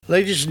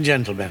Ladies and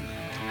gentlemen,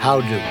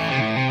 how do?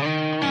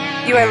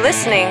 You are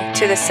listening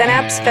to the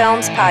Synapse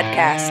Films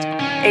podcast,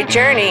 a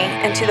journey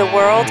into the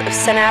world of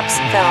Synapse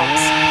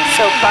Films.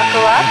 So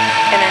buckle up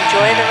and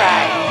enjoy the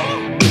ride.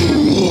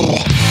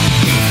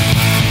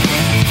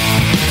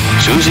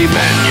 Susie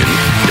Banyan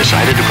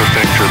decided to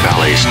perfect her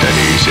ballet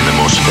studies in the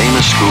most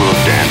famous school of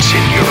dance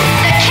in Europe.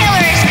 The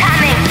killer is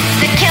coming.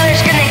 The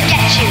killer's gonna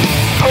get you.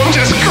 I'm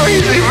just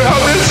crazy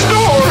about this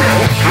store.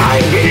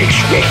 I've been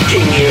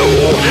expecting you.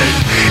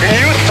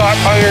 You thought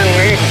Iron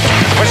Meat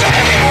was a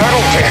heavy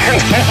metal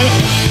band.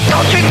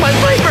 Don't drink my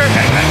flavor.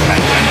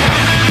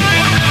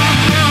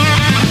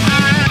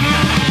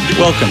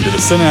 Welcome to the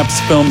Synapse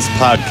Films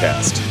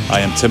podcast. I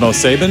am Timo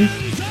Sabin.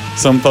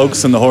 Some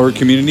folks in the horror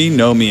community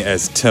know me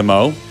as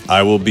Timo.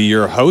 I will be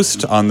your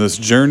host on this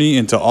journey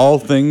into all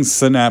things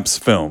Synapse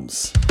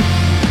Films.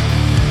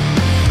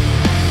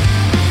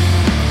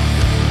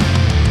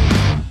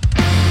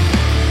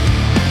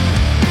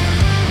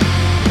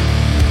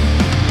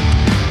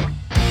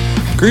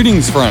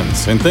 Greetings,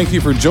 friends, and thank you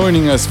for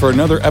joining us for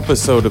another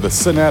episode of the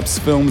Synapse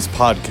Films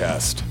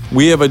podcast.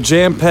 We have a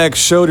jam-packed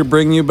show to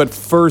bring you, but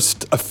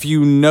first, a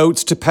few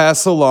notes to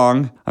pass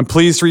along. I'm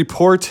pleased to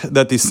report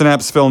that the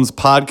Synapse Films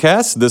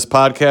podcast, this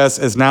podcast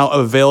is now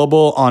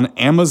available on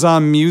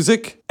Amazon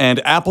Music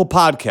and Apple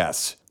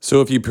Podcasts.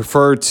 So if you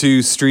prefer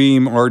to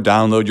stream or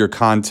download your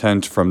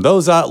content from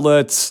those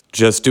outlets,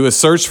 just do a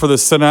search for the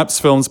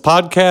Synapse Films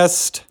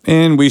podcast,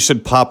 and we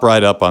should pop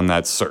right up on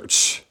that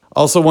search.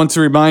 Also want to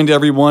remind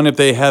everyone, if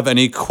they have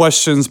any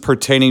questions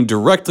pertaining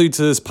directly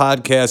to this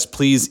podcast,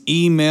 please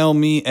email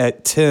me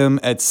at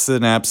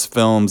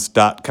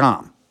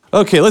tim@synapsefilms.com.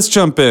 Okay, let's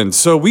jump in.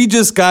 So we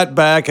just got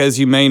back, as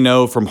you may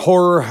know, from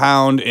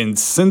HorrorHound in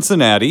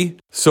Cincinnati.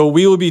 So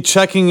we will be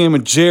checking in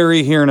with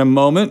Jerry here in a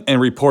moment and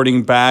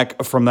reporting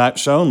back from that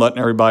show and letting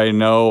everybody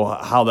know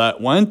how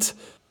that went.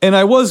 And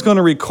I was going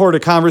to record a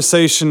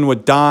conversation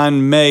with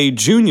Don May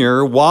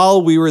Jr. while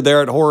we were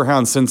there at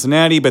HorrorHound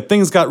Cincinnati, but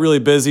things got really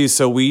busy,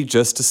 so we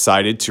just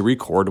decided to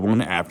record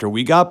one after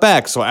we got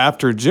back. So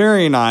after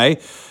Jerry and I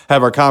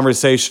have our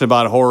conversation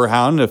about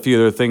HorrorHound and a few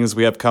other things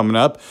we have coming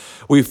up,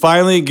 we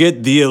finally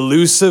get the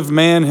elusive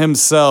man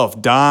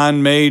himself,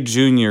 Don May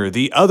Jr.,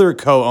 the other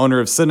co-owner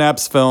of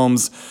Synapse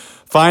Films,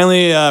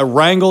 finally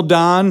wrangled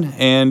Don,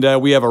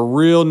 and we have a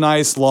real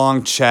nice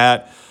long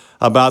chat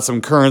about some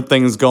current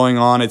things going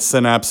on at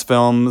Synapse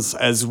Films,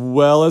 as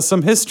well as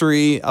some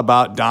history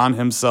about Don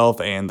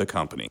himself and the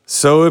company.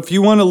 So if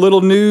you want a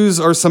little news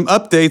or some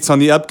updates on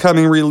the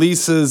upcoming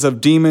releases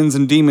of Demons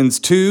and Demons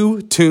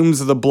 2, Tombs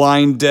of the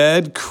Blind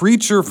Dead,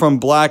 Creature from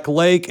Black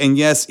Lake, and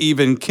yes,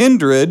 even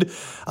Kindred,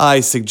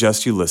 I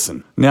suggest you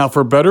listen. Now,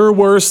 for better or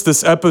worse,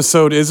 this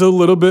episode is a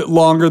little bit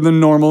longer than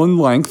normal in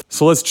length,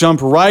 so let's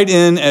jump right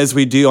in as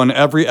we do on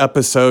every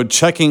episode,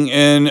 checking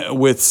in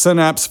with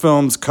Synapse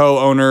Films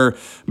co-owner,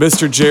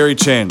 Mr. Jerry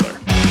Chandler.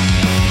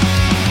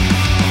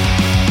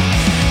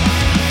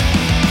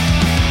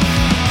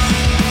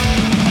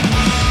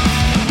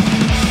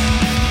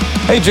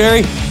 Hey,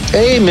 Jerry.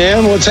 Hey,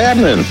 man, what's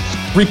happening?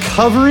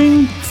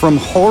 Recovering from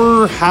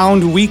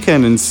HorrorHound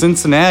Weekend in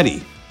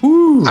Cincinnati.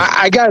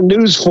 I got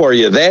news for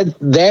you.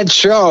 That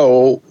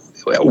show,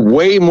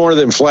 way more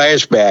than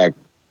Flashback,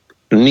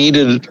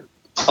 needed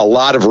a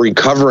lot of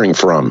recovering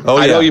from. Oh,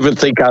 yeah. I don't even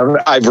think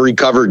I've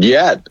recovered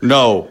yet.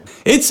 No.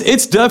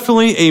 It's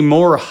definitely a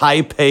more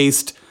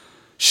high-paced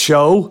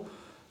show,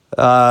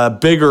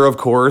 bigger, of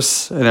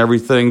course, and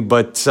everything.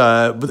 But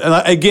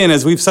again,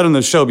 as we've said on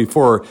the show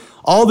before,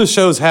 all the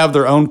shows have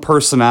their own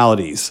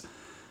personalities.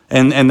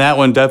 And that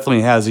one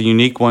definitely has a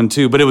unique one,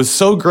 too. But it was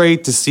so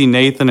great to see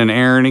Nathan and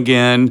Aaron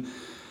again,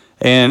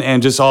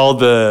 and just all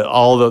the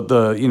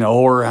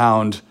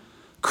HorrorHound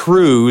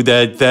crew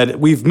that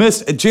we've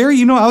missed.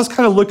 Jerry, I was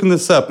kind of looking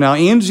this up. Now,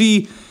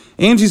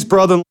 Angie's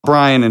brother,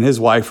 Brian, and his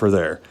wife were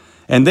there.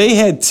 And they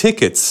had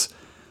tickets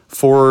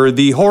for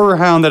the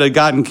HorrorHound that had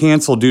gotten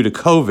canceled due to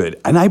COVID.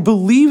 And I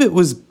believe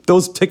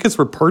those tickets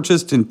were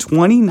purchased in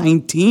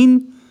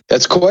 2019.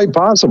 That's quite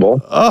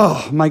possible.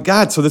 Oh, my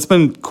God. So that's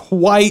been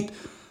quite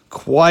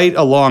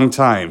a long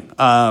time.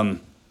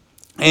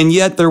 And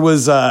yet there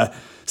was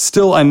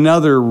still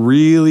another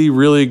really,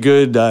 really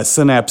good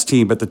Synapse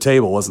team at the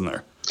table, wasn't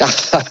there?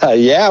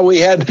 Yeah, we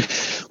had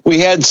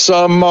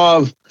some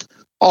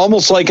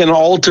almost like an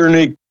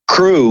alternate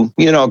crew,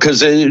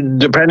 because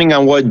depending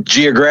on what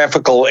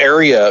geographical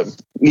area,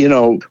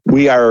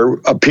 we are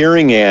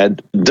appearing at,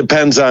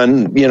 depends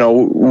on,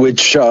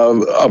 which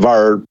of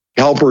our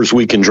helpers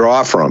we can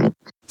draw from.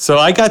 So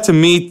I got to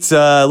meet,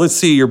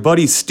 your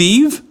buddy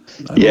Steve.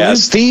 Yeah,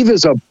 Steve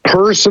is a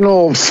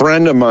personal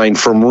friend of mine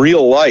from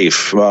real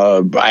life.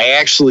 I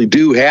actually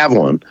do have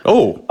one.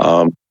 Oh.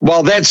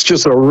 Well, that's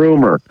just a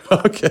rumor.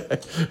 Okay.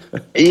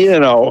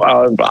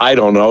 I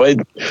don't know.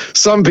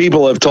 Some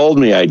people have told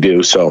me I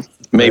do, so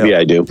maybe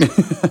I do.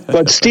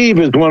 But Steve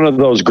is one of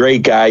those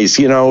great guys.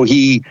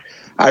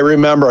 I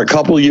remember a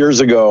couple years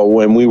ago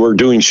when we were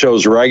doing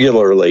shows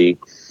regularly,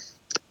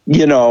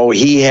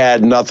 he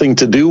had nothing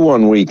to do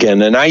one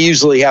weekend. And I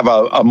usually have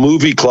a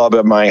movie club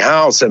at my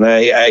house. And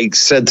I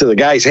said to the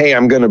guys, hey,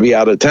 I'm going to be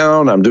out of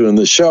town. I'm doing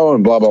the show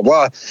and blah, blah,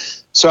 blah.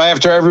 So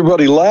after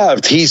everybody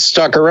left, he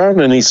stuck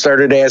around and he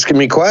started asking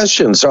me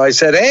questions. So I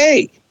said,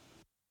 hey,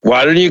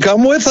 why don't you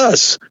come with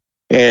us?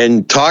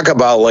 And talk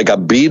about like a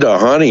bee to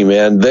honey,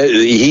 man.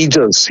 He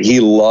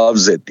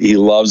loves it. He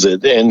loves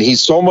it. And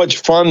he's so much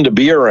fun to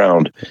be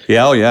around.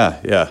 Yeah. Oh,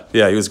 yeah. Yeah.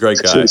 Yeah. He was a great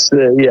guy.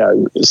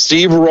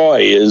 Steve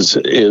Roy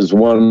is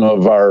one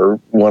of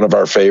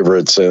our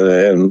favorites.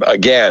 And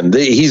again,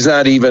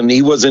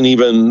 he wasn't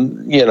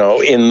even,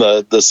 in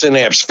the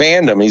Synapse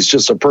fandom. He's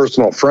just a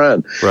personal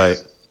friend.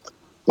 Right.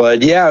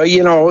 But yeah,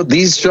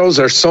 these shows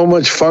are so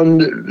much fun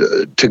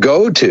to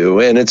go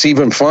to, and it's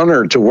even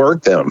funner to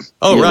work them.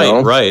 Oh,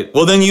 right.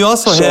 Well, then you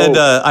also had,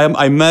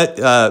 I met,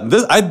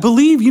 this, I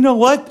believe, you know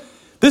what?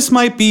 This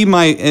might be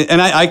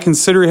and I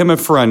consider him a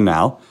friend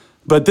now,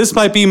 but this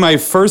might be my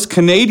first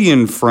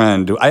Canadian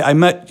friend. I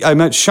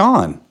met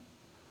Sean.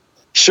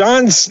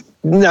 Sean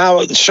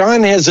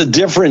has a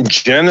different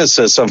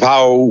genesis of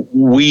how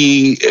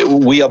we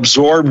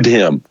absorbed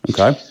him.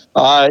 Okay.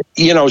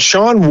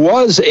 Sean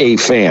was a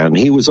fan.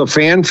 He was a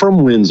fan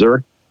from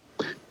Windsor.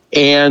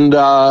 And,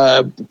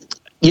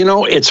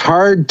 it's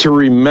hard to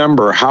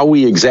remember how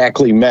we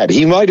exactly met.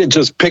 He might have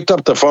just picked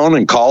up the phone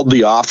and called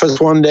the office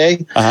one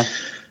day. Uh-huh.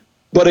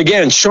 But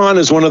again, Sean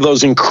is one of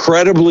those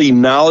incredibly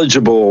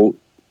knowledgeable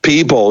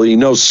people. He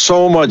knows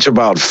so much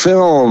about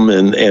film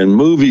and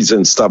movies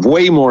and stuff,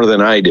 way more than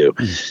I do.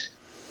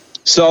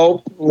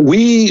 So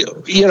we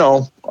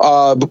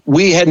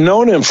had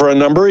known him for a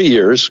number of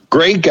years.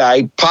 Great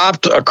guy,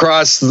 popped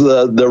across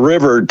the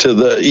river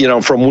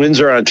to from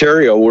Windsor,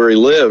 Ontario, where he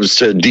lives,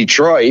 to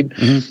Detroit,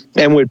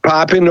 and would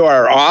pop into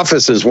our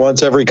offices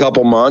once every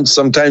couple months.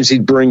 Sometimes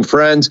he'd bring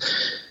friends.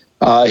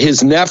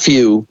 His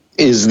nephew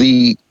is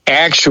the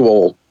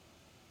actual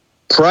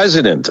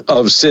president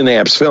of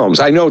Synapse Films.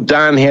 I know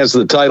Don has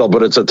the title,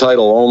 but it's a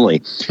title only.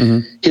 Mm-hmm.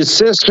 His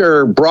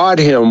sister brought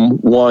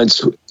him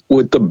once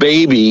with the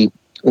baby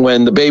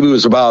when the baby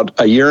was about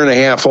a year and a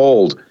half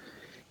old.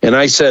 And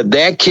I said,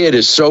 that kid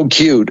is so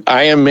cute.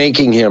 I am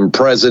making him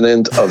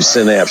president of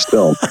Synapse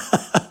Film.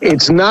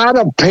 It's not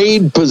a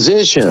paid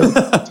position,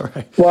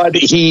 right, but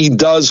he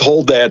does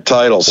hold that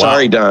title. Wow.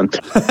 Sorry, Don.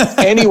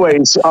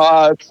 Anyways,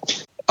 a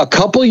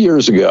couple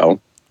years ago,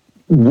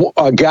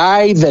 a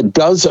guy that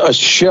does a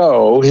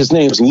show, his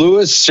name's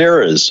Louis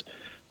Serres.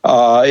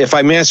 If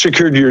I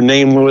massacred your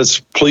name, Louis,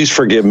 please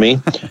forgive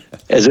me,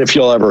 as if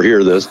you'll ever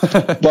hear this.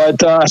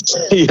 But,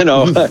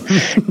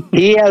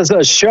 he has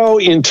a show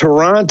in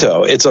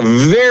Toronto. It's a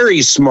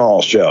very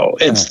small show.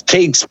 It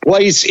takes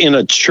place in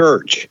a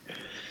church.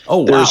 Oh,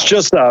 wow. There's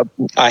just a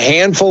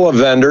handful of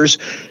vendors.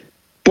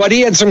 But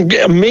he had some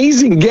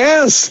amazing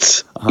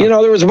guests.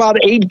 Uh-huh. There was about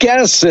 8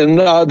 guests,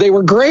 and they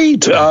were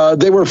great.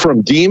 They were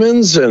from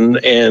Demons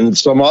and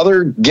some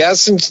other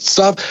guests and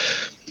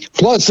stuff.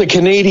 Plus, the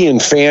Canadian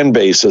fan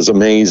base is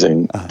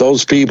amazing.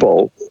 Those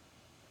people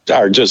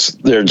they're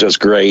just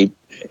great.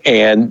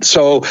 And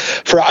so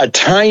for a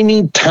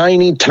tiny,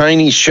 tiny,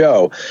 tiny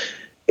show,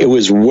 it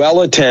was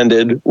well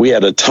attended. We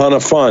had a ton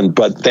of fun,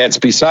 but that's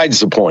besides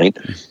the point.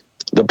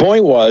 The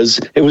point was,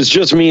 it was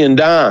just me and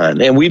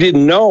Don, and we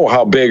didn't know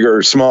how big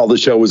or small the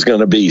show was going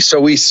to be. So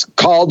we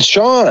called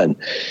Sean,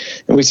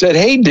 and we said,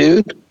 hey,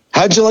 dude,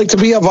 how'd you like to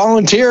be a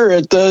volunteer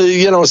at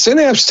the,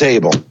 Synapse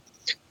table?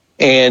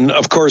 And,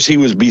 of course, he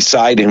was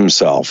beside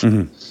himself.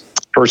 Mm-hmm.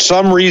 For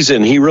some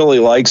reason, he really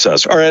likes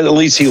us, or at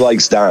least he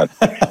likes Don.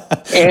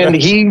 And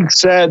he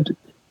said,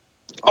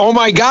 oh,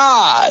 my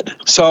God.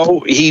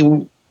 So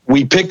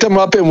we picked him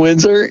up in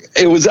Windsor.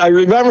 I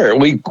remember,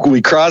 we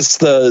crossed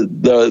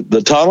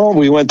the tunnel.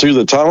 We went through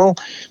the tunnel,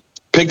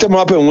 picked him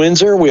up in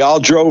Windsor. We all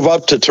drove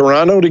up to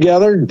Toronto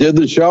together, did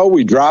the show.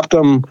 We dropped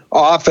him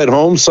off at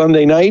home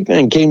Sunday night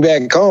and came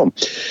back home.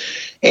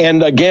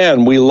 And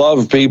again, we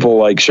love people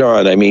like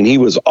Sean. I mean, he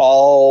was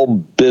all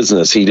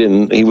business.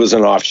 He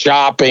wasn't off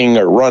shopping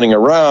or running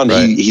around.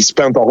 Right. He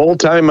spent the whole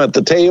time at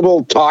the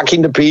table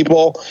talking to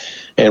people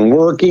and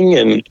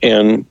working.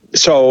 And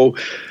so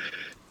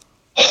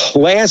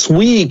last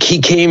week he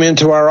came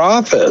into our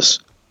office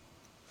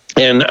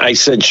and I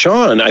said,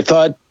 Sean, I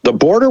thought the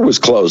border was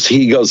closed.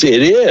 He goes,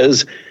 it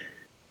is,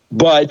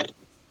 but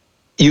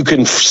you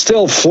can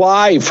still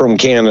fly from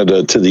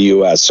Canada to the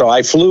U.S. So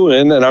I flew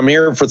in, and I'm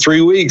here for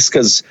 3 weeks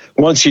because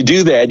once you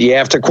do that, you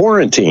have to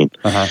quarantine.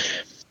 Uh-huh.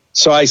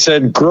 So I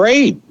said,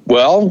 great.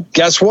 Well,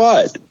 guess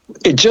what?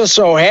 It just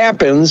so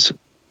happens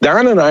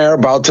Don and I are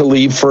about to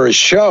leave for a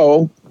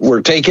show.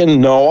 We're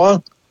taking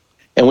Noah,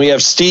 and we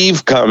have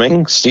Steve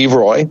coming, Steve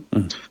Roy.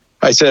 Mm.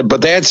 I said, but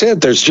that's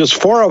it. There's just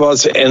 4 of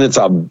us, and it's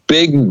a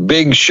big,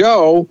 big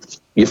show.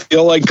 You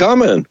feel like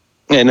coming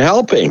and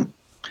helping.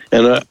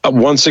 And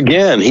once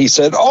again, he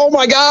said, oh,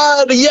 my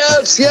God,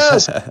 yes,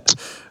 yes.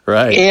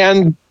 Right.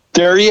 And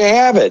there you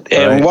have it.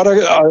 And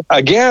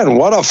right.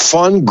 What a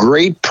fun,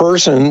 great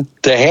person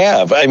to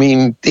have. I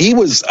mean, he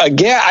was,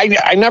 again,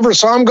 I never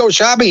saw him go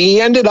shopping. He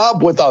ended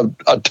up with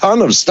a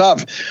ton of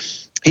stuff.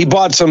 he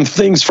bought some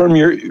things from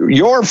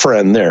your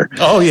friend there.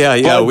 Oh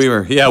yeah, But- we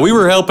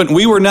were helping.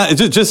 We were not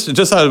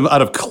just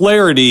out of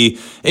clarity.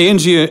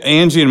 Angie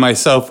and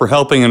myself were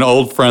helping an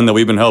old friend that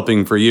we've been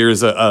helping for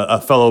years,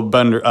 a fellow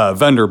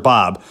vendor,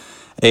 Bob,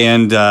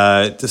 and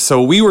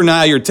so we were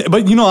not at your.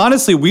 But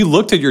honestly, we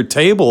looked at your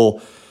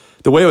table,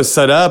 the way it was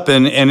set up,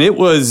 and it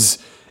was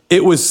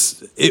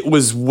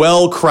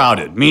well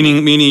crowded.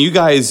 Meaning you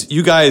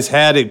guys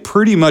had it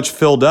pretty much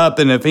filled up,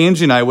 and if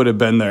Angie and I would have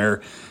been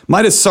there,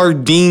 might have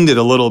sardined it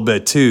a little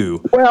bit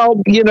too. Well,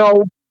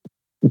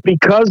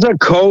 because of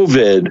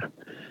COVID,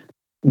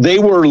 they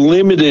were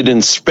limited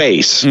in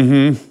space.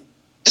 Mm-hmm.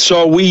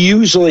 So we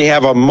usually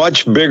have a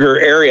much bigger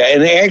area.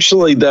 And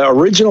actually, the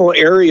original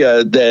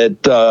area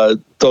that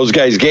those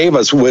guys gave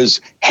us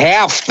was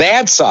half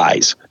that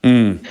size.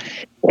 Mm.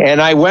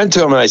 And I went to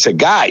them and I said,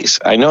 guys,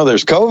 I know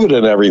there's COVID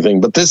and everything,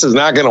 but this is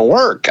not going to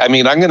work. I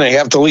mean, I'm going to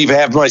have to leave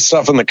half my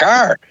stuff in the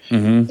car.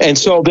 Mm-hmm. And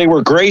so they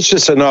were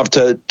gracious enough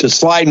to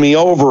slide me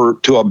over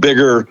to a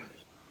bigger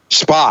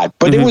spot,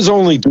 but it was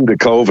only due to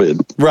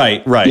COVID.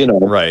 Right.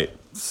 Right.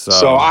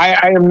 So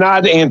I am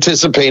not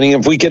anticipating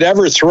if we could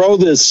ever throw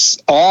this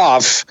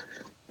off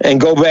and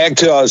go back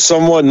to a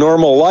somewhat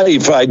normal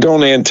life. I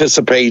don't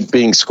anticipate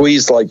being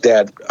squeezed like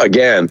that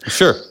again.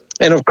 Sure.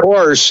 And of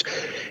course,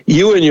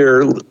 you and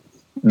your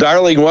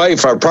darling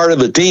wife are part of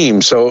the team,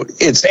 so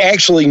it's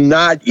actually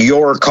not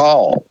your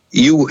call.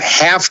 You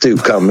have to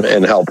come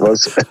and help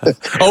us.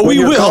 Oh,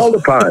 we will. Called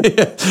upon.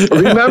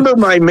 Remember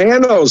my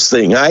Manos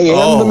thing. I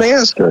am the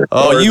master.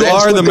 Oh, you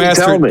are the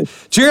master. Tell me.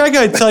 Jerry, I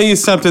got to tell you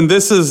something.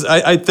 This is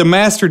the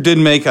master did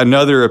make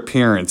another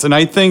appearance, and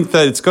I think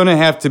that it's going to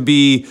have to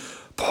be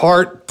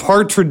part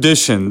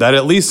tradition that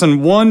at least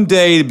on one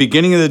day, the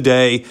beginning of the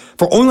day,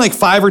 for only like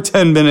 5 or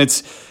 10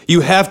 minutes, you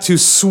have to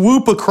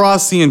swoop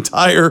across the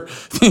entire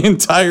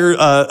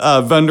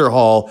vendor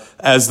hall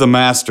as the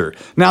master.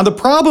 Now the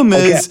problem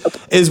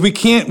is we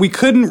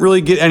couldn't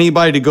really get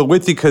anybody to go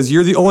with you because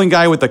you're the only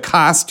guy with a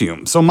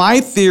costume. So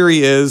my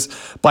theory is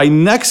by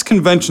next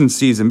convention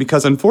season,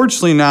 because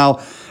unfortunately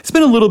now it's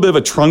been a little bit of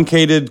a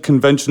truncated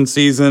convention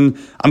season.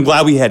 I'm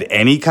glad we had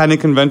any kind of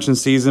convention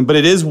season, but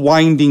it is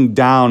winding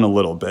down a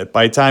little bit.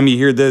 By the time you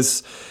hear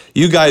this,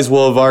 you guys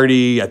will have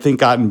already, I think,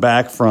 gotten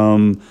back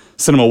from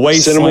Cinema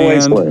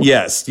Wasteland.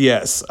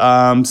 Yes.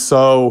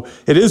 So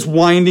it is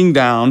winding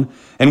down,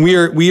 and we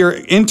are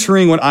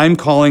entering what I'm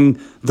calling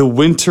the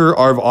winter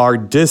of our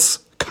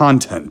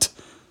discontent.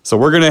 So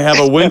we're going to have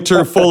a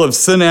winter full of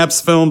Synapse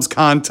Films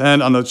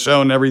content on the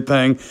show and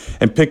everything,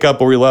 and pick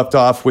up where we left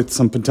off with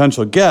some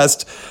potential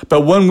guests.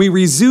 But when we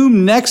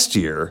resume next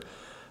year,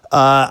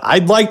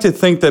 I'd like to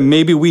think that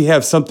maybe we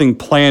have something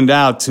planned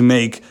out to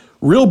make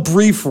real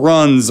brief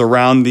runs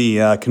around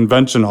the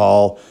convention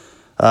hall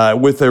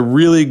with a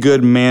really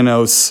good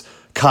Manos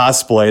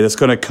cosplay that's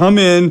going to come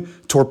in,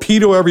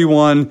 torpedo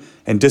everyone,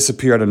 and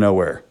disappear out of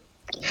nowhere.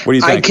 What do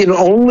you think? I can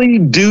only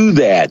do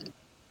that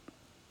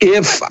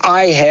if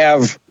I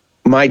have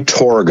my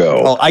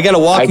Torgo. Oh, I got a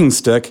walking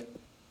stick.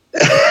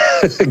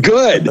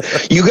 Good.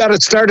 You got to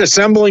start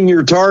assembling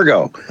your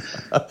Torgo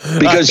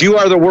because you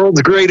are the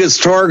world's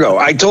greatest Torgo.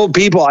 I told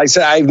people, I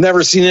said, I've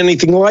never seen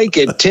anything like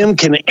it. Tim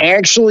can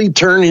actually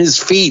turn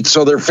his feet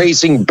so they're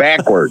facing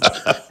backwards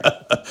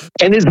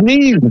and his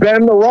knees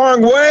bend the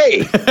wrong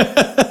way.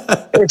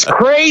 It's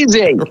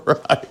crazy.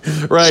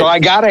 Right. So I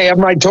got to have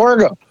my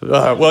Torgo.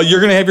 Well, you're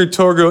going to have your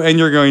Torgo and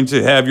you're going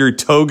to have your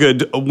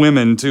togaed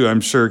women too,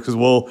 I'm sure, because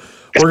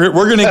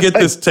we're going to get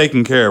this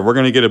taken care of. We're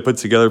going to get it put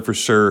together for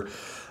sure.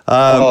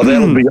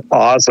 That'll be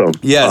awesome.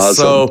 Yes.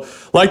 Awesome.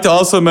 So, like to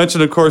also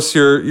mention, of course,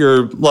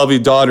 your lovely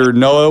daughter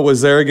Noah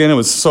was there again. It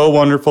was so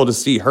wonderful to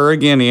see her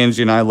again.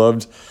 Angie and I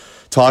loved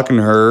talking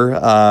to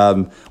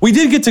her. We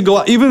did get to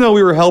go, even though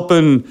we were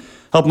helping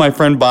my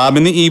friend Bob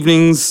in the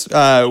evenings.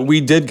 We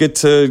did get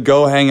to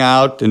go hang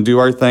out and do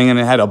our thing, and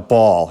it had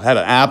an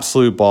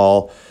absolute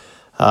ball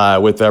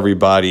with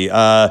everybody.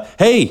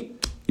 Hey,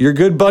 your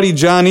good buddy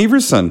John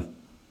Everson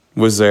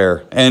was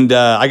there, and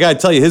I gotta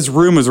tell you, his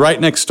room was right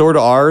next door to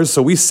ours,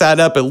 so we sat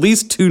up at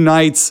least 2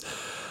 nights.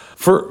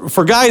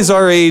 For guys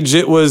our age,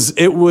 it was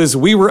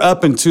we were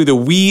up into the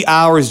wee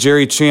hours,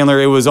 Jerry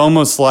Chandler. It was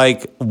almost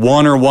like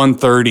 1 or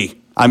 1:30.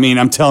 I mean,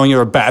 I'm telling you,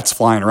 there were bats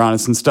flying around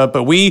us and stuff.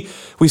 But we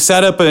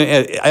sat up,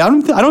 and I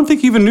don't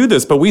think you even knew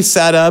this, but we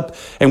sat up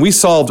and we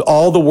solved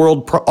all the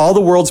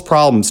world's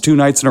problems 2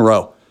 nights in a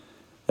row.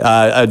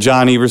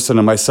 John Everson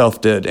and myself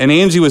did. And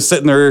Angie was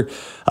sitting there,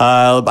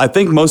 I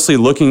think mostly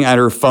looking at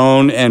her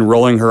phone and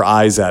rolling her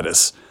eyes at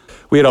us.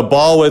 We had a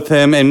ball with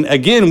him. And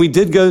again, he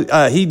did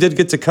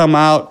get to come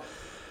out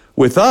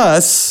with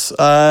us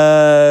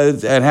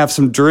and have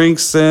some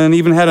drinks and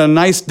even had a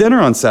nice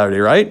dinner on Saturday,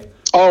 right?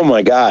 Oh,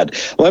 my God.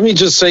 Let me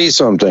just say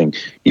something.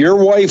 Your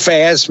wife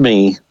asked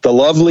me, the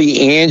lovely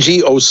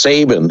Angie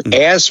O'Sabin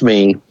asked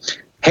me,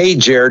 hey,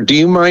 Jared, do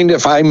you mind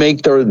if I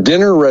make the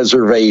dinner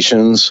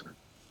reservations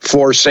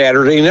for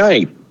Saturday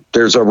night?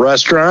 There's a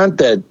restaurant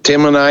that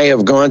Tim and I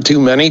have gone to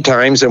many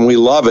times, and we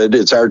love it.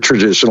 It's our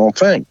traditional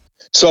thing.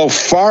 So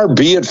far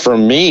be it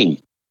from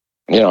me.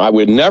 I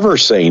would never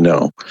say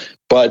no.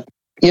 But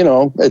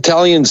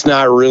Italian's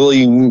not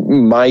really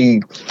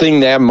my thing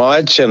that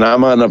much, and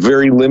I'm on a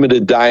very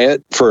limited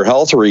diet for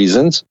health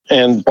reasons.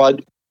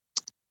 But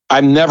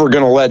I'm never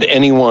going to let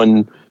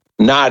anyone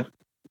not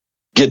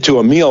get to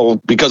a meal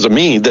because of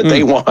me that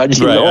they want.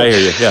 You know? I hear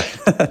you.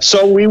 Yeah.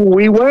 So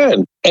we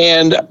went,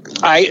 and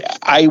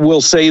I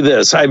will say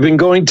this: I've been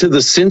going to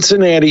the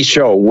Cincinnati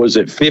show. Was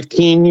it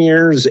 15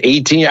 years,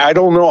 18? I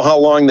don't know how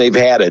long they've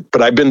had it,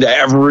 but I've been to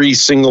every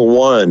single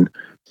one.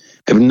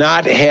 I've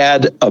not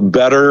had a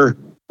better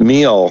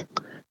meal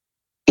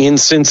in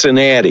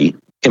Cincinnati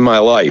in my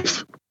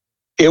life.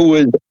 It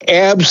was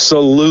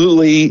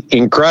absolutely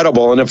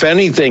incredible. And if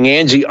anything,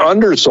 Angie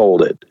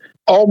undersold it.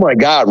 Oh my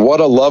God, what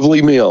a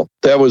lovely meal.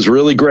 That was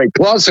really great.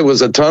 Plus, it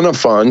was a ton of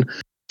fun.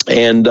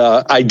 And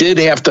I did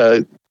have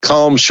to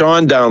calm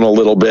Sean down a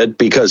little bit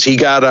because he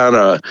got on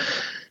a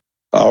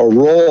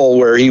roll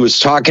where he was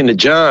talking to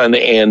John,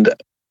 and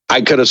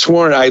I could have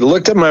sworn, I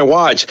looked at my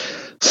watch,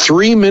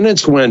 3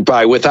 minutes went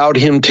by without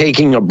him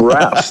taking a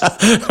breath.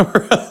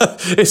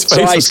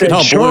 So I said,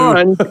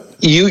 Sean,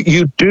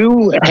 you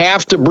do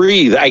have to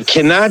breathe. I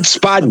cannot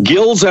spot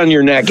gills on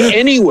your neck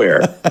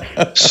anywhere.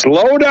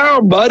 Slow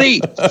down, buddy.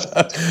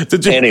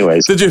 Did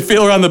you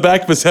feel around the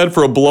back of his head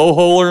for a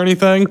blowhole or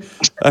anything?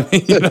 I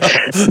mean,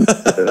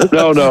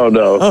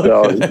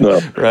 No.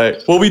 Right.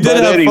 Well, we did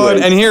have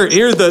fun. And here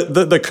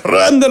the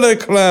creme de la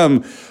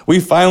creme. We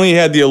finally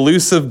had the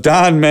elusive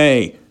Don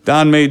May.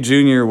 Don May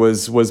Jr.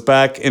 was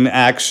back in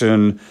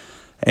action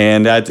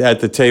and at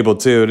the table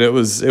too, and it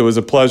was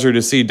a pleasure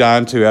to see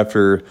Don too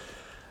after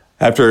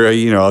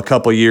a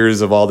couple years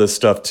of all this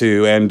stuff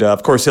too, and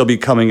of course he'll be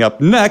coming up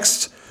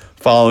next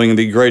following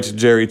the great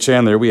Jerry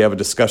Chandler. We have a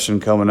discussion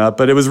coming up,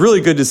 but it was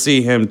really good to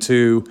see him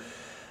too.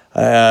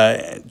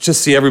 Just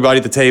see everybody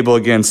at the table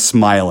again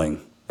smiling.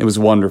 It was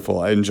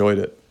wonderful. I enjoyed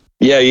it.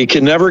 Yeah, you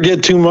can never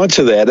get too much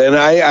of that. And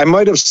I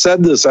might have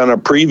said this on a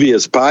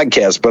previous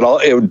podcast, but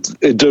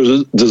it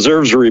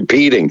deserves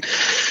repeating.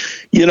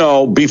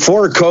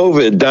 Before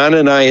COVID, Don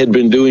and I had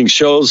been doing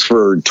shows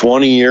for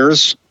 20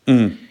 years.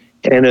 And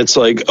it's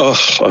like,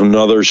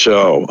 another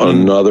show.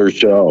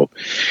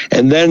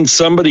 And then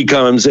somebody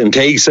comes and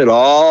takes it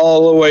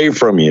all away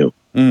from you.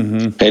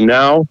 Mm-hmm. And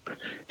now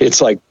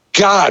it's like,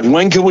 God,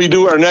 when can we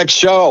do our next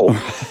show?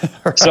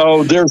 Right.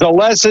 So there's a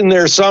lesson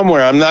there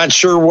somewhere. I'm not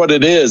sure what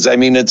it is. I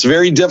mean, it's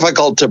very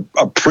difficult to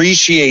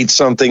appreciate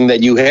something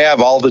that you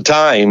have all the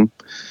time.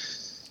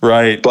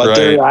 Right. But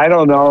I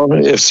don't know.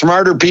 If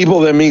smarter people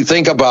than me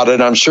think about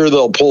it, I'm sure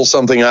they'll pull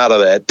something out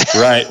of that.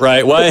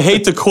 Right. Well, I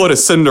hate to quote a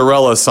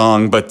Cinderella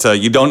song, but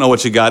you don't know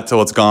what you got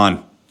till it's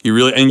gone.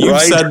 You've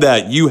said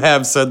that. You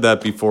have said that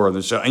before on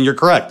the show, and you're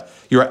correct.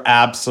 You're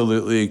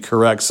absolutely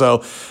correct.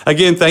 So,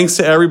 again, thanks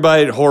to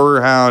everybody at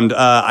HorrorHound.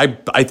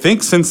 I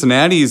think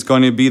Cincinnati is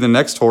going to be the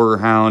next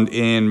HorrorHound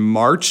in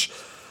March,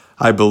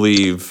 I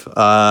believe.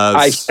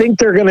 I think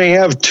they're going to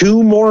have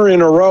 2 more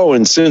in a row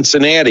in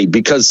Cincinnati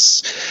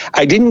because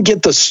I didn't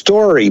get the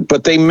story,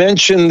 but they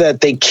mentioned that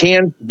they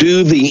can't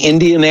do the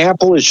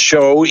Indianapolis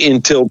show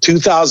until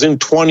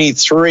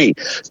 2023.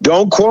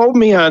 Don't quote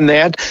me on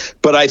that,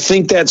 but I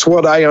think that's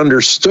what I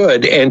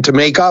understood. And to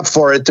make up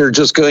for it, they're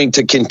just going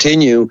to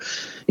continue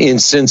in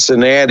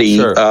Cincinnati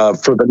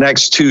for the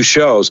next 2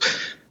 shows,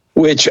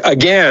 which,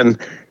 again,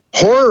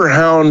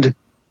 HorrorHound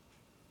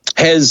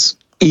has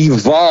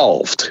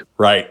evolved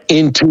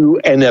into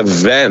an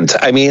event.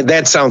 I mean,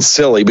 that sounds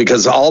silly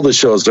because all the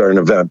shows are an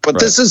event, but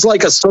this is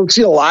like a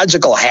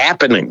sociological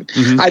happening.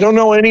 Mm-hmm. I don't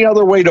know any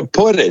other way to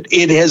put it.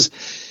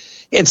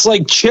 It's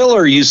like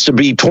Chiller used to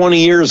be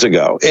 20 years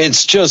ago.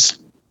 It's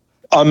just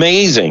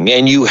amazing,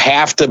 and you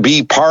have to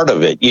be part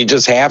of it. You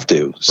just have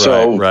to.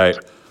 So right.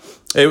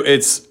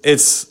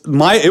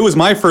 It was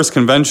my first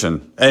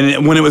convention,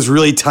 and when it was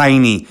really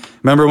tiny.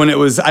 Remember when it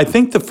was? I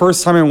think the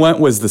first time I went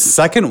was the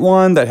second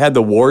one that had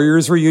the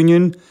Warriors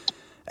reunion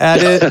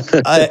at it.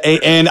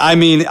 And I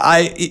mean,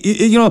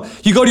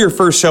 you go to your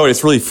first show and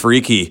it's really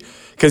freaky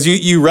because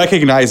you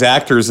recognize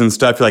actors and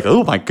stuff. You're like,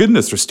 oh my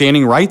goodness, they're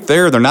standing right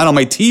there. They're not on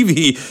my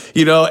TV,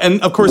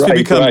 And of course, we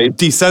become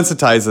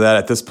desensitized to that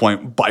at this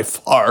point by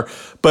far.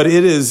 But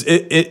it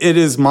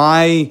is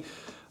my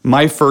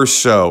first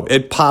show.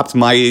 It popped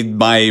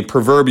my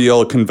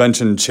proverbial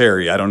convention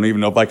cherry. I don't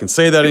even know if I can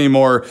say that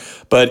anymore,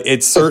 but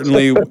it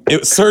certainly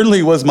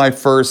was my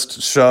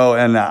first show,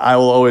 and I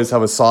will always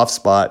have a soft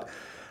spot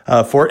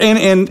for it.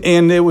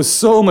 And it was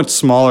so much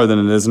smaller than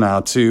it is now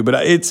too.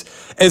 But it's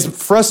as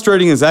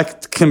frustrating as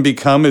that can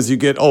become as you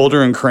get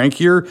older and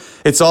crankier.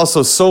 It's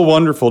also so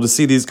wonderful to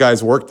see these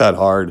guys work that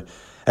hard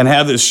and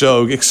have this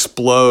show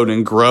explode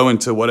and grow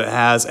into what it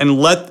has, and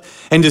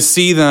to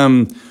see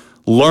them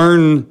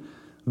learn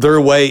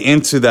their way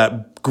into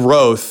that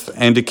growth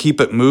and to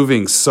keep it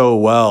moving so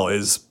well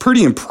is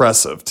pretty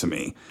impressive to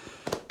me.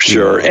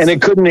 Sure. And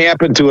it couldn't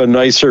happen to a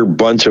nicer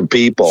bunch of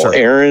people. Sure.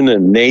 Aaron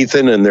and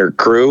Nathan and their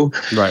crew.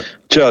 Right.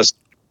 Just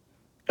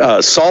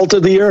salt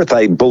of the earth,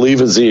 I believe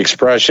is the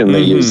expression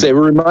they use. It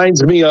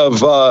reminds me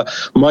of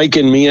Mike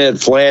and Mia at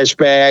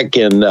Flashback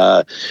and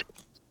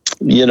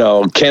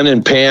Ken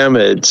and Pam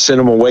at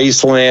Cinema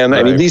Wasteland.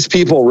 I mean, these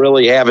people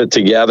really have it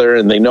together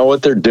and they know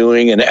what they're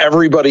doing and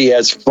everybody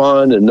has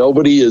fun and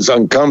nobody is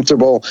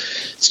uncomfortable.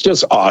 It's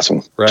just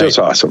awesome. Right. Just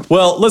awesome.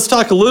 Well, let's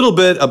talk a little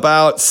bit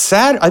about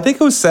I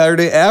think it was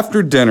Saturday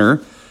after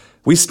dinner.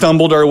 We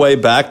stumbled our way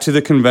back to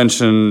the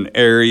convention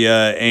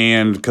area,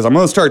 and because I'm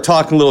going to start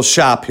talking a little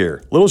shop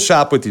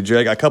with you, Jay.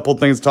 I got a couple of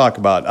things to talk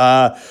about.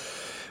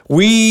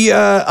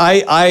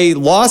 I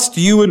lost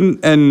you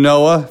and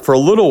Noah for a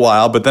little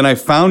while, but then I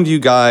found you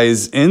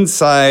guys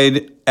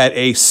inside at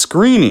a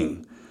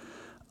screening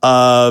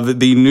of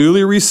the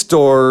newly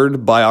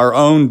restored by our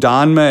own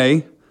Don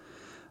May,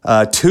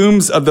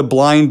 Tombs of the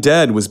Blind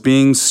Dead was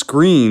being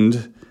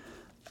screened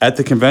at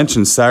the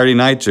convention Saturday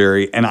night,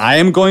 Jerry, and I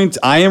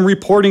am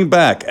reporting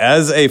back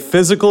as a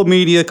physical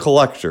media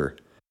collector.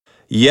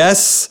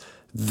 Yes,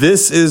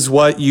 this is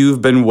what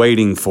you've been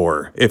waiting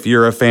for if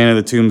you're a fan of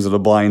the Tombs of the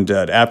Blind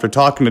Dead. After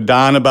talking to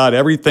Don about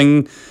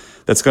everything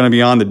that's going to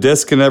be on the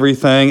disc and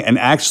everything, and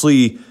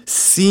actually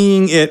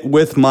seeing it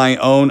with my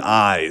own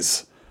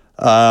eyes.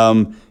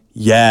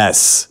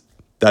 Yes,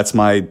 that's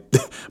my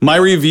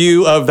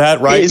review of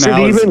that right now. Is it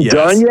even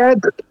done yet?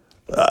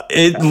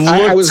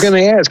 I was going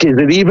to ask, is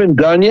it even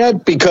done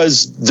yet?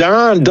 Because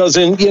Don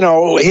doesn't,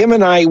 him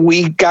and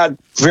we got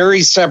very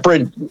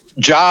separate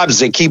jobs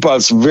that keep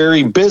us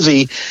very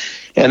busy.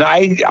 And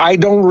I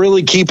don't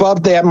really keep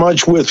up that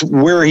much with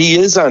where he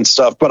is on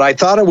stuff, but I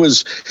thought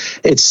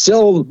it's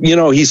still,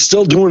 he's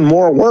still doing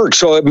more work.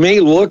 So it may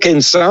look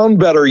and sound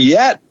better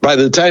yet by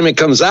the time it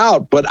comes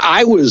out. But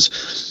I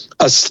was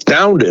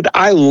astounded.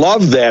 I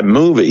love that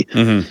movie.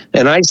 Mm-hmm.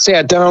 And I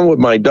sat down with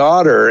my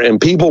daughter and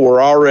people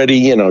were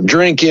already,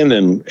 drinking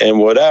and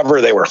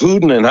whatever. They were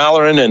hooting and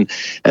hollering. And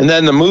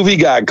then the movie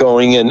got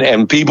going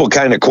and people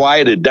kind of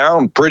quieted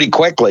down pretty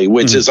quickly,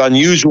 which is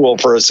unusual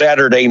for a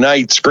Saturday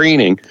night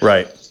screening.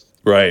 Right.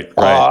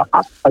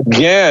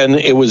 Again,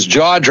 it was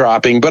jaw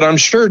dropping, but I'm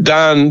sure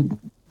Don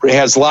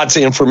has lots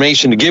of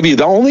information to give you.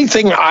 The only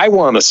thing I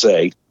want to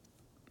say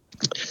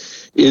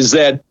is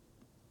that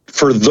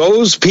for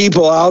those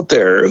people out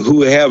there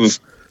who have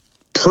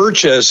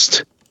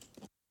purchased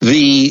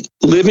the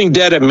Living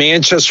Dead at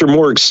Manchester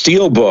Morgue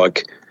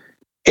Steelbook,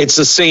 it's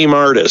the same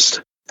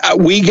artist.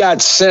 We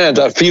got sent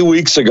a few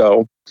weeks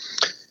ago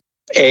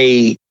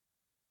a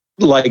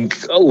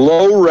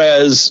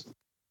low-res,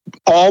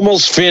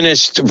 almost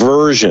finished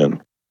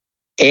version.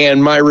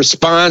 And my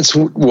response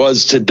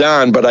was to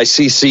Don, but I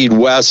CC'd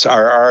Wes,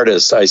 our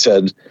artist. I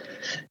said,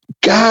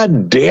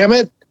 God damn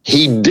it.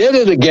 He did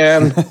it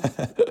again.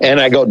 And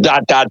I go ... and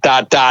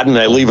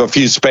I leave a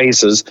few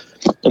spaces.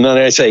 And then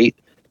I say,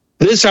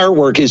 this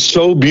artwork is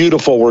so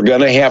beautiful, we're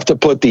going to have to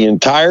put the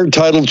entire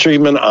title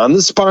treatment on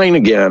the spine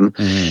again.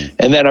 Mm.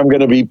 And then I'm going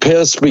to be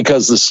pissed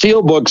because the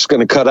Steelbook's going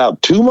to cut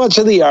out too much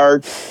of the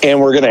art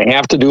and we're going to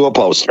have to do a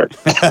poster.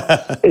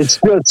 It's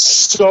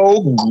just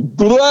so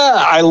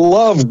blah. I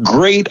love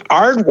great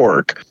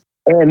artwork.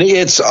 And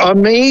it's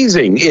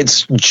amazing.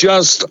 It's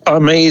just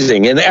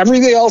amazing. And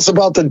everything else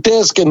about the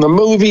disc and the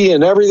movie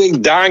and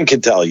everything Don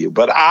can tell you.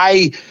 But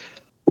I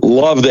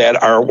love that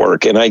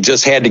artwork. And I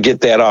just had to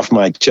get that off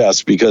my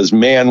chest because,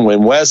 man,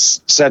 when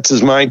Wes sets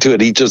his mind to it,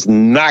 he just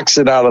knocks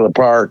it out of the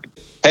park.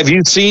 Have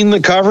you seen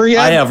the cover yet?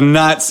 I have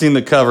not seen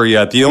the cover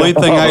yet. The only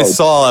thing I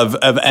saw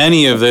of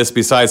any of this,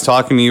 besides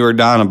talking to you or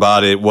Don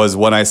about it, was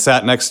when I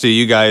sat next to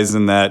you guys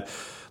in that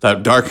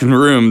darkened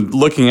room,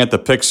 looking at the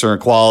picture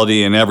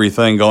quality and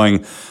everything,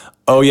 going,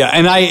 oh yeah.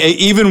 And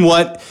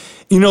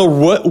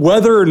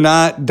whether or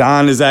not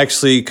Don is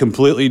actually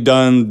completely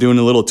done doing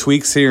a little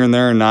tweaks here and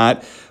there or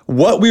not,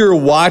 what we were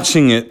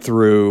watching it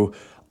through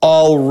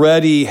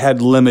already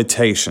had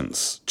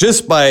limitations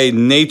just by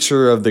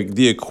nature of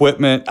the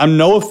equipment. I'm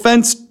no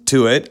offense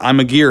to it. I'm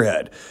a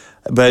gearhead.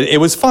 But it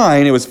was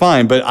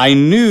fine. But I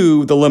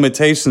knew the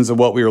limitations of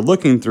what we were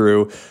looking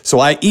through, so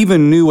I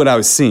even knew what I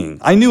was seeing.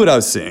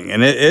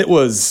 And it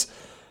was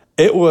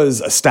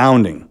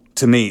astounding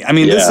to me. I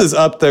mean, This is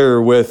up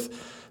there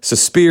with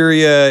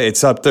Suspiria.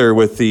 It's up there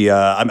with the.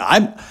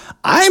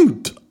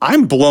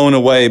 I'm blown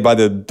away by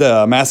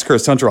the Massacre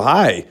of Central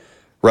High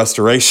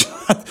restoration.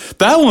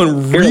 That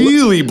one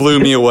really blew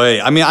me away.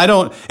 I mean,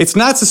 it's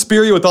not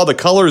Suspiria with all the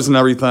colors and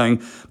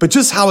everything, but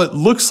just how it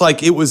looks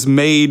like it was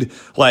made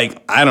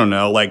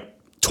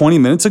 20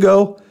 minutes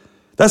ago.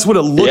 That's what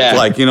it looked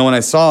like, when I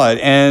saw it.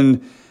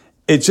 And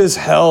it just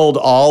held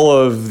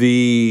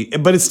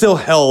but it still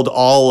held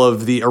all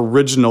of the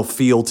original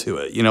feel to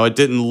it. It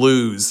didn't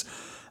lose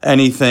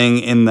anything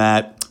in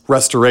that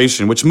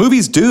restoration, which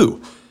movies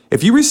do.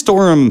 If you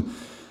restore them,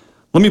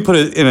 let me put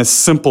it in a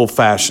simple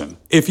fashion.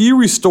 If you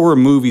restore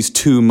movies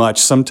too much,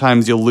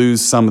 sometimes you'll lose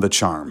some of the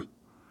charm.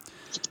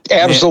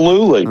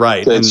 Absolutely.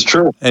 Right. That's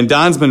true. And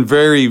Don's been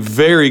very,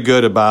 very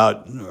good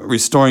about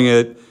restoring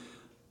it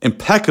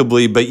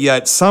impeccably, but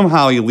yet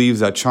somehow he leaves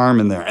that charm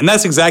in there. And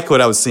that's exactly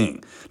what I was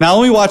seeing. Now, I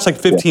only watched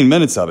 15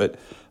 minutes of it,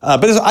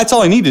 but that's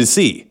all I needed to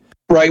see.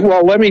 Right.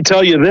 Well, let me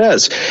tell you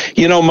this.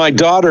 My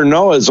daughter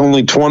Noah is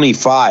only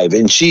 25,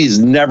 and she's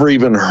never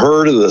even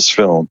heard of this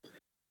film.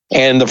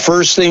 And the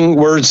first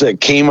words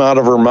that came out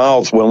of her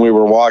mouth when we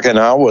were walking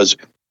out was,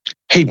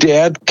 "Hey,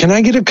 Dad, can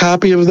I get a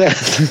copy of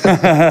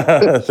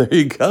that?" There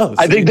you go.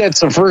 I think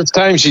that's the first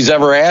time she's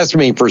ever asked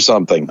me for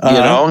something, you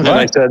know? And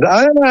I said,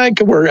 I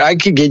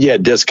could get you a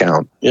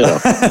discount, you know?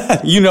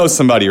 You know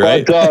somebody,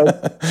 right?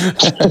 But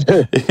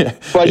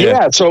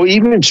yeah, so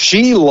even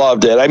she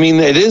loved it. I mean,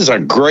 it is a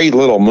great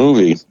little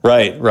movie.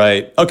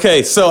 Right.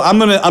 Okay, so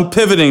I'm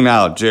pivoting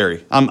now,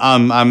 Jerry.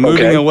 I'm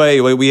moving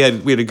away. We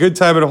had a good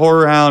time at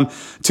HorrorHound,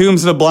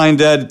 Tombs of the Blind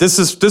Dead. This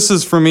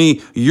is for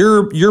me.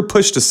 You're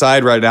pushed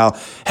aside right now.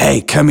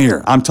 Hey, come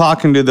here. I'm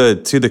talking to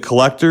the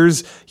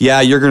collectors.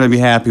 Yeah, you're going to be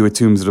happy with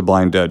Tombs of the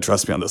Blind Dead.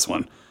 Trust me on this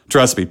one.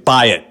 Trust me.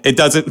 Buy it. It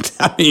doesn't,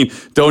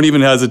 don't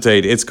even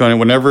hesitate. It's going to,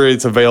 whenever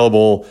it's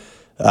available,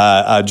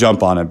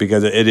 jump on it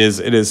because it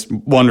is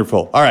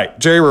wonderful. All right,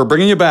 Jerry, we're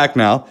bringing you back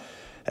now.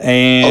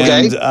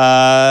 And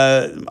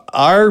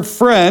our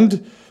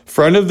friend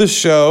of the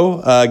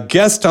show,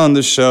 guest on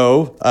the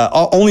show,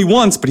 only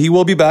once, but he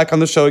will be back on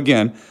the show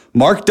again.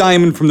 Mark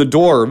Diamond from the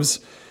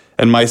Dwarves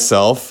and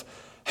myself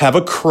have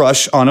a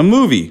crush on a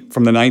movie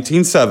from the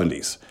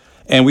 1970s.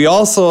 And we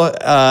also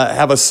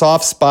have a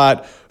soft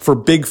spot for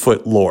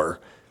Bigfoot lore.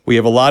 We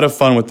have a lot of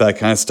fun with that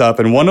kind of stuff.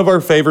 And one of our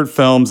favorite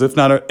films, if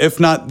not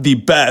the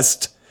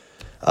best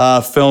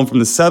film from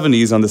the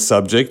 70s on the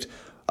subject,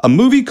 a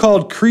movie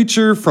called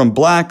Creature from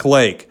Black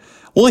Lake.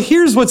 Well,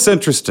 here's what's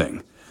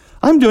interesting.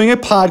 I'm doing a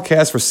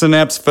podcast for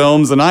Synapse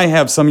Films, and I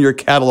have some of your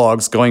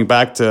catalogs going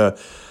back to,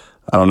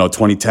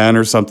 2010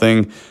 or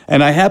something.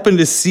 And I happen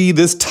to see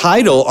this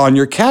title on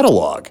your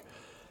catalog.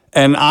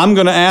 And I'm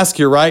going to ask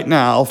you right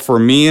now, for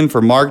me and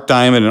for Mark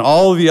Diamond and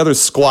all of the other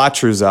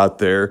squatchers out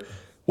there,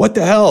 what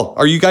the hell?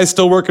 Are you guys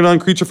still working on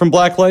Creature from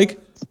Black Lake?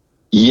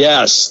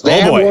 Yes.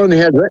 That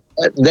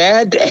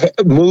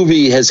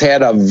movie has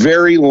had a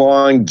very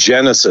long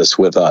genesis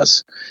with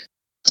us.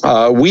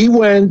 We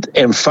went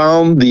and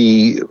found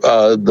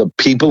the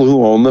people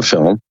who own the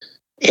film.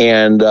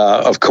 And,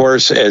 of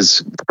course,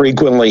 as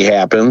frequently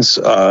happens,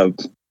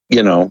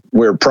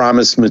 we're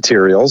promised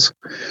materials.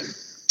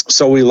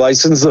 So we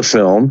licensed the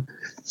film,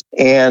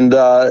 and,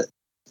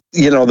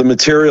 the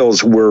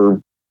materials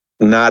were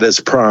not as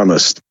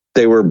promised.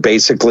 They were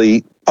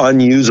basically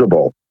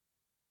unusable,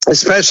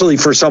 especially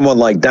for someone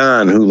like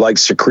Don, who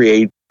likes to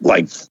create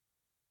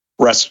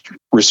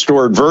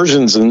restored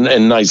versions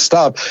and nice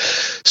stuff.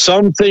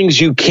 Some things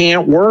you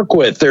can't work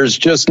with. There's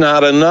just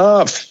not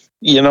enough.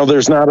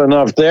 There's not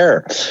enough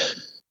there.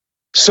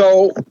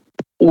 So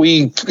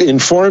we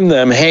informed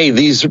them, hey,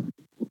 these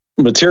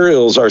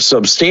materials are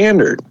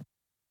substandard,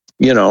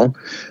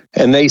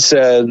 and they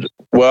said,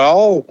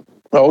 well,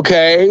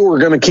 okay, we're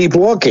going to keep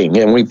looking.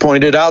 And we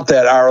pointed out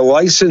that our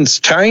license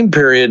time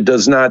period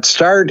does not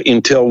start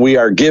until we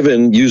are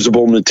given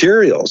usable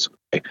materials.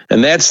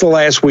 And that's the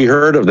last we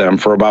heard of them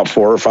for about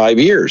 4 or 5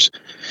 years.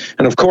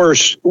 And of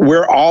course,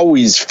 we're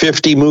always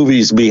 50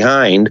 movies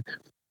behind.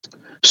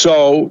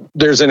 So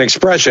there's an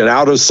expression,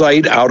 out of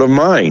sight, out of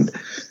mind.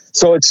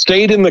 So it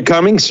stayed in the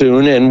coming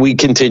soon, and we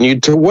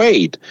continued to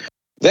wait.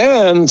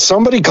 Then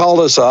somebody called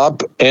us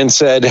up and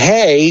said,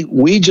 hey,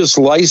 we just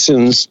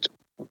licensed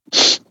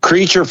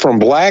Creature from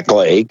Black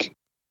Lake.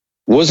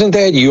 Wasn't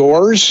that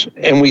yours?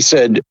 And we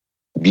said,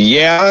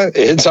 yeah,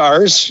 it's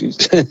ours.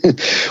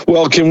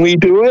 Well, can we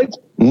do it?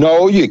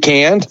 No, you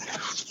can't.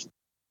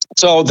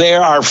 So they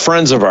are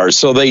friends of ours.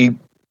 So they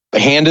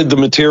handed the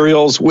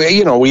materials.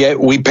 We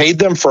paid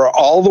them for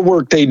all the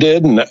work they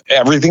did and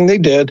everything they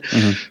did.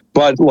 Mm-hmm.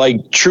 But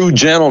like true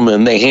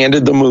gentlemen, they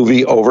handed the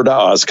movie over to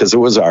us because it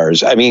was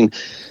ours. I mean,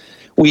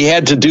 we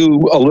had to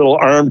do a little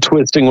arm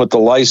twisting with the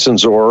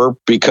licensor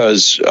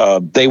because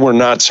they were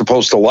not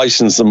supposed to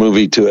license the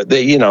movie to it.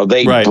 They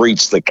right.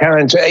 breached the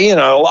contract.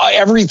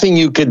 Everything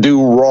you could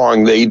do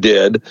wrong, they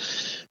did.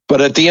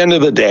 But at the end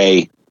of the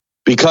day,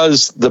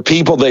 because the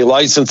people they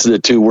licensed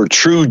it to were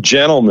true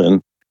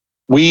gentlemen,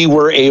 we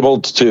were able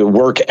to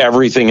work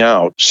everything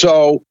out.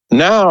 So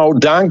now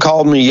Don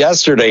called me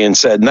yesterday and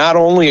said, not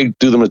only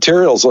do the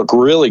materials look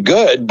really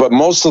good, but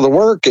most of the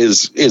work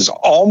is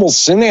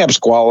almost Synapse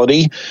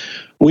quality.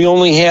 We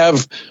only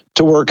have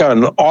to work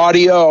on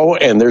audio,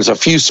 and there's a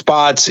few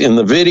spots in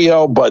the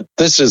video, but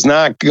this is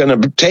not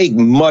going to take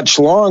much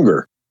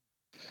longer.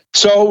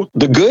 So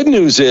the good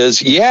news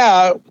is,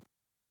 yeah,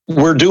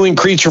 we're doing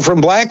Creature from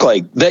Black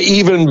Lake. The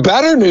even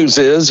better news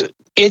is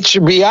it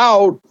should be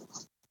out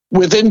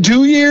within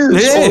 2 years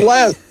or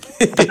less.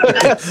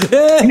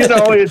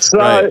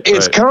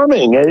 It's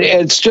coming.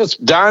 It's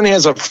just Don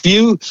has a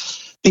few.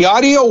 The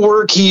audio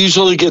work he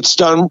usually gets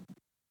done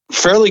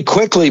fairly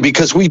quickly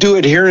because we do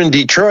it here in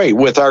Detroit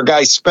with our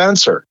guy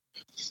Spencer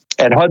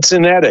at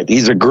Hudson Edit.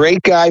 He's a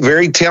great guy,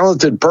 very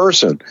talented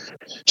person.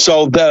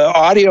 So the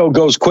audio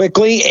goes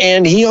quickly,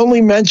 and he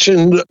only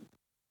mentioned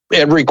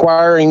it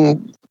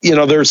requiring,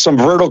 there's some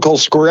vertical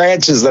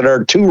scratches that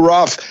are too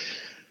rough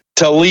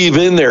to leave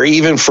in there,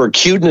 even for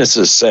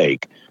cuteness'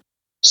 sake.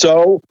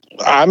 So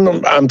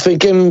I'm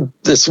thinking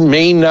this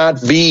may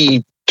not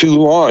be too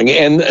long.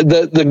 And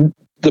the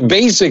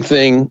basic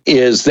thing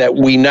is that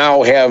we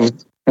now have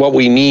what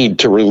we need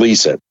to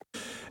release it.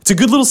 It's a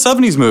good little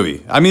 70s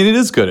movie. I mean, it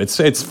is good.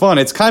 It's fun.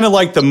 It's kind of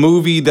like the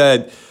movie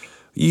that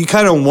you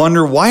kind of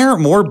wonder, why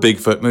aren't more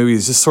Bigfoot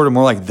movies just sort of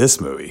more like this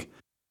movie?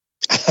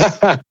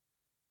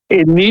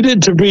 It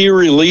needed to be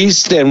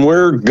released, and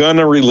we're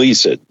gonna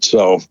release it.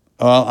 So,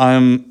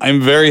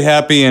 I'm very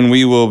happy, and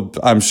we will,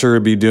 I'm sure,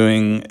 be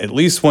doing at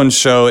least one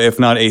show, if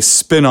not a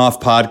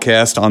spin-off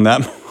podcast on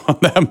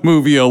that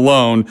movie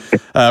alone.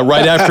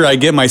 Right after I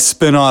get my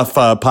spin-off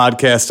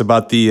podcast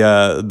about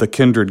the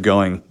Kindred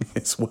going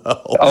as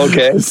well.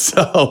 Okay.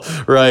 So,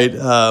 right.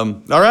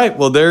 All right.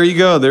 Well, there you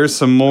go. There's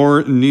some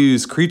more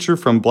news. Creature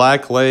from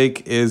Black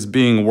Lake is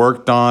being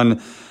worked on,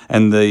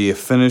 and the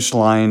finish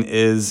line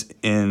is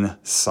in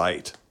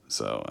sight.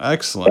 So,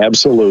 excellent.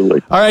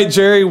 Absolutely. All right,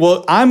 Jerry.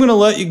 Well, I'm going to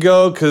let you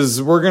go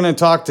because we're going to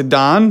talk to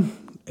Don,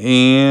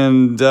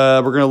 and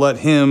we're going to let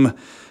him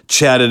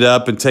chat it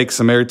up and take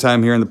some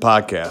airtime here in the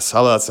podcast.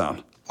 How does that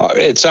sound?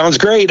 It sounds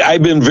great.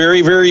 I've been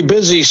very, very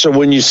busy. So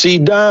when you see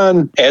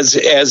Don, as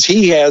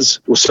he has,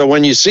 so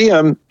when you see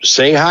him,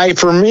 say hi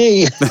for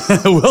me.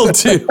 Will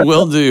do.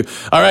 Will do.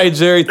 All right,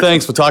 Jerry.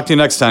 Thanks. We'll talk to you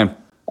next time.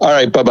 All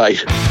right. Bye-bye.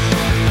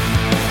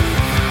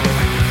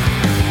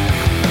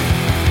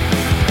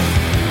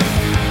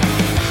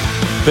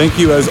 Thank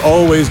you, as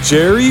always,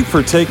 Jerry,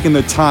 for taking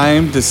the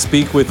time to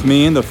speak with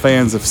me and the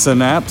fans of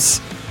Synapse.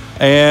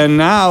 And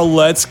now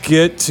let's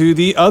get to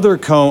the other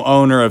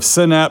co-owner of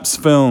Synapse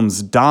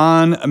Films,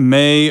 Don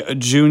May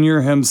Jr.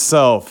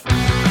 himself. I'd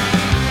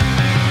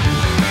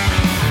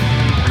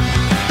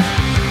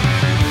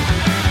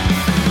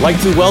like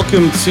to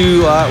welcome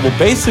to,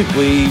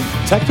 basically,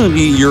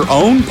 technically your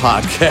own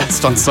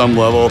podcast on some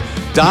level,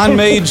 Don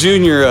May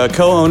Jr.,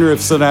 co-owner of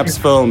Synapse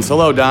Films.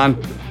 Hello,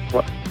 Don.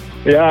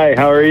 Yeah, hi,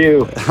 how are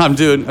you? I'm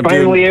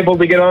finally able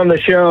to get on the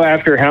show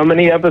after how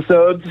many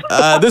episodes?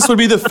 This would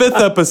be the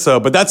 5th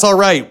episode, but that's all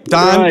right,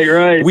 Don.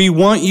 Right. We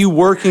want you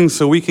working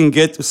so we can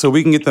get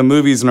the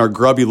movies in our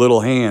grubby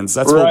little hands.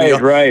 That's what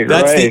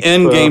That's the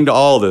end game to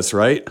all this,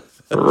 right?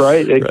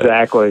 Right,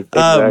 exactly.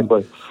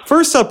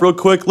 First up, real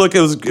quick, look,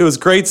 it was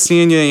great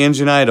seeing you,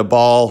 Angie and I, at a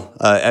ball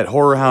at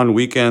HorrorHound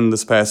Weekend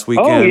this past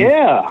weekend. Oh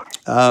yeah.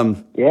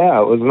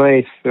 Yeah, it was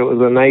nice. It was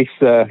a nice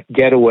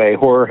getaway.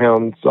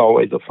 HorrorHound's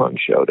always a fun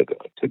show to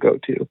go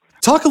to.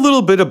 Talk a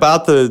little bit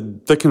about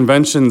the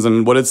conventions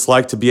and what it's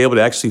like to be able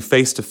to actually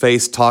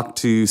face-to-face talk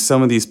to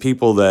some of these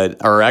people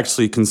that are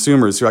actually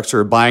consumers who actually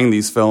are buying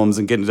these films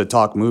and getting to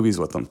talk movies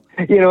with them.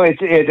 You know,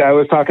 I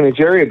was talking to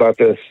Jerry about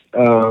this.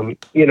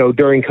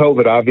 During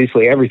COVID,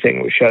 obviously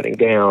everything was shutting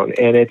down,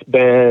 and it's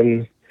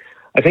been,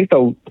 I think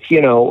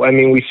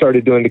we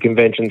started doing the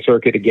convention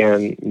circuit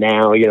again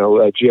now.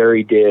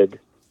 Jerry did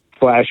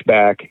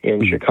Flashback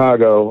in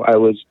Chicago. I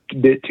was a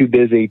bit too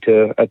busy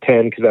to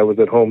attend because I was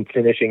at home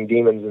finishing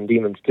Demons and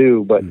Demons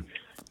 2, but and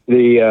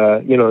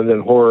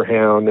then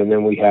HorrorHound, and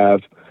then we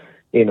have,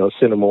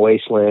 Cinema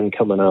Wasteland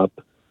coming up.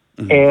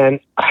 Mm-hmm. And,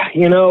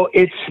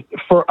 it's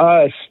for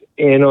us,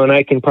 and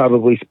I can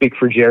probably speak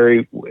for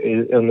Jerry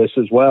on this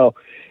as well,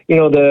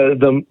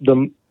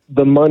 the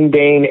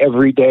mundane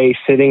everyday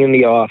sitting in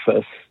the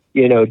office,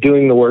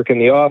 doing the work in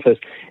the office.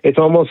 It's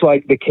almost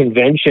like the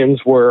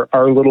conventions were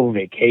our little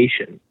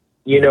vacation,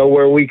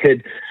 where we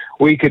could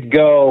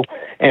go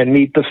and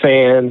meet the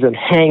fans and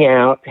hang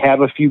out,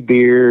 have a few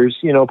beers,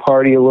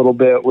 party a little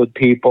bit with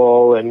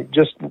people, and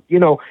just,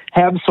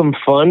 have some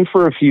fun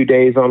for a few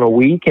days on a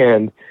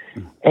weekend.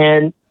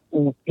 And,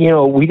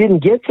 we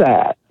didn't get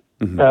that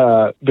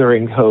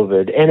during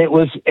COVID. And it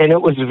was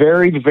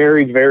very,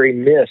 very, very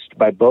missed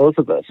by both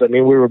of us. I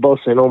mean, we were both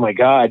saying, oh my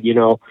God,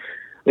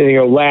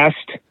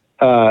 last,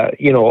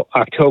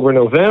 October,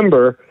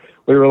 November,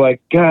 we were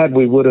like, God,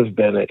 we would have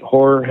been at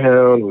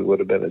HorrorHound, we would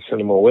have been at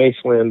Cinema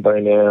Wasteland by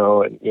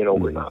now, and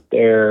we're not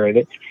there, and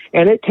it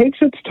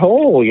takes its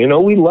toll.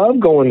 We love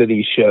going to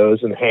these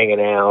shows and hanging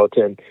out,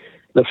 and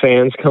the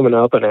fans coming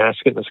up and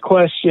asking us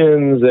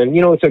questions, and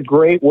it's a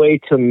great way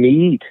to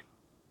meet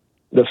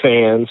the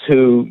fans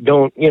who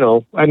don't.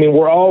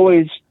 We're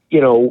always,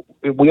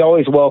 we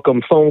always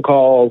welcome phone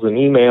calls and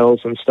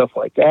emails and stuff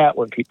like that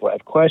when people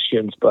have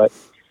questions, but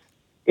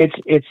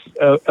it's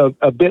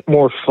a bit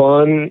more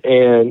fun,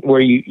 and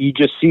where you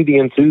just see the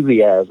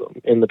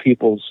enthusiasm in the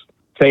people's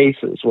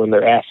faces when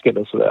they're asking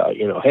us about,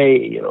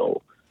 hey,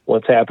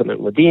 what's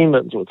happening with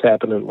Demons, what's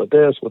happening with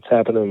this, what's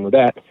happening with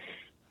that.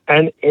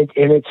 And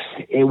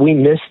we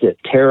missed it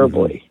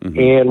terribly. Mm-hmm.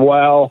 And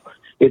while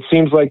it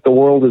seems like the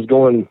world is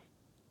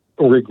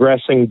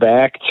regressing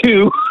back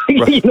to,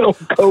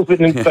 COVID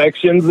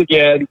infections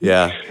again.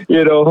 Yeah.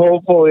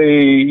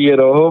 Hopefully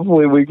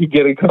we could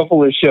get a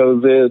couple of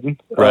shows in,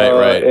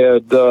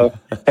 and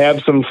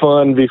have some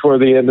fun before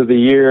the end of the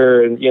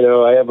year. And,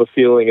 I have a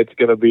feeling it's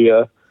going to be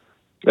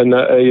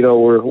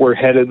we're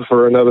headed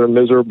for another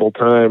miserable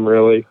time,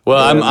 really.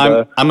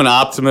 Well, I'm an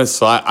optimist,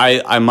 so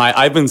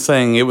I've been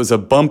saying it was a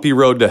bumpy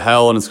road to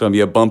hell, and it's going to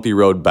be a bumpy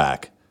road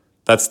back.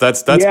 That's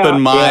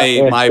been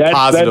my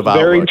positive outlook. That's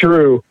very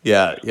true.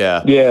 Yeah,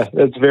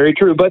 that's very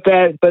true. But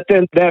then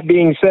that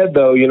being said,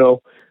 though,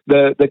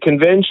 the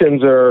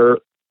conventions are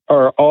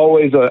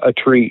always a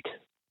treat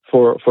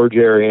for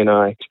Jerry and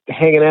I.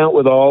 Hanging out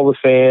with all the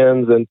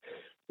fans and,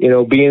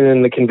 being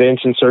in the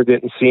convention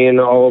circuit and seeing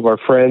all of our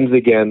friends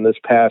again this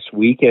past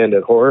weekend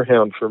at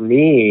HorrorHound, for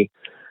me,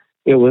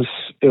 it was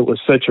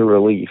such a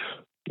relief.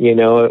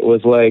 It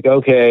was like,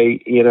 okay,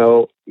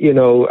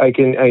 I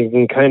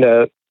can kind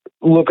of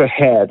look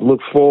ahead,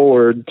 look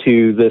forward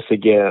to this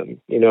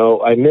again.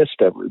 I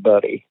missed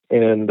everybody,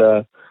 and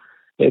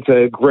it's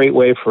a great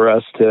way for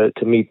us to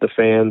meet the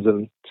fans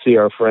and see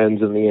our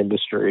friends in the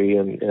industry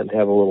and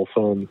have a little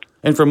fun.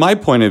 And from my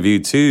point of view,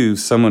 too,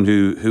 someone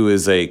who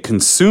is a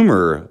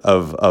consumer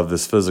of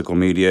this physical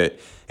media,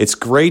 it's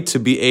great to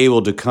be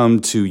able to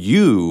come to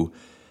you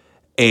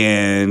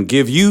and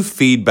give you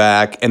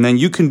feedback, and then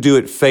you can do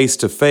it face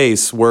to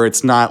face, where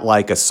it's not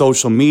like a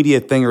social media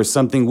thing or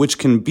something, which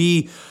can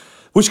get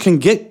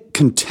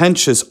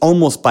contentious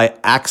almost by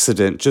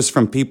accident, just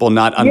from people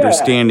not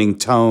understanding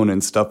tone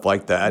and stuff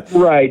like that.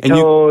 Right, and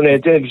tone,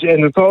 and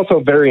it's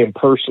also very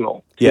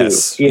impersonal. Too,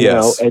 yes,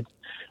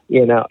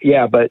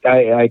 but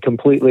I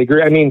completely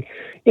agree. I mean,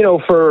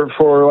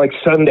 for like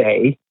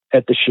Sunday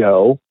at the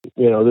show,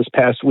 this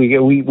past week,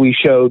 we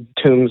showed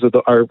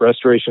our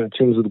restoration of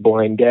Tombs of the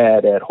Blind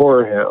Dead at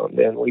HorrorHound,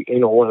 and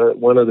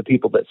one of the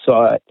people that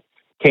saw it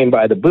came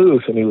by the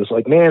booth, and he was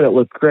like, "Man, it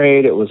looked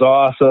great. It was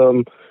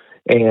awesome."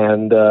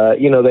 And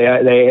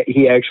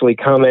he actually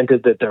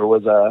commented that there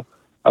was a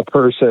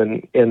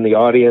person in the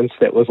audience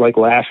that was like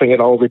laughing at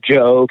all the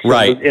jokes,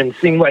 right? And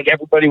seemed like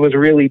everybody was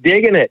really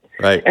digging it,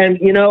 right? And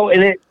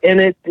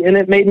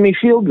it made me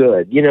feel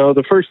good.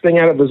 The first thing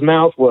out of his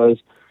mouth was,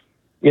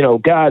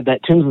 God,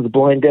 that Tombs of the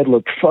Blind Dead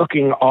looked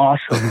fucking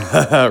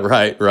awesome.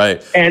 Right.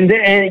 And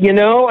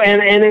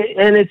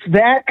it's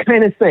that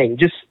kind of thing.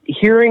 Just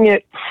hearing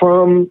it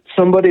from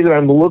somebody that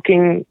I'm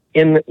looking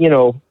in,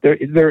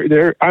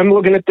 I'm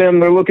looking at them,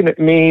 they're looking at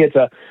me. It's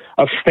a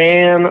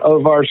fan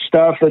of our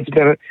stuff.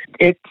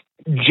 It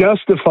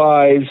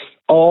justifies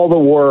all the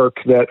work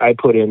that I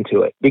put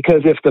into it,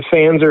 because if the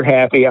fans are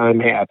happy, I'm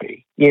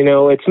happy.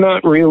 It's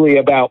not really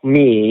about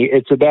me.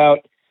 It's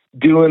about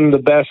doing the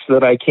best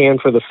that I can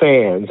for the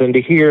fans, and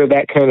to hear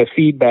that kind of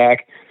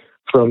feedback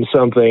from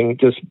something,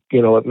 just,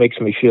 it makes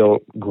me feel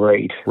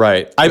great.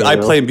 Right. I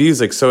play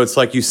music, so it's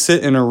like you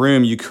sit in a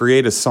room, you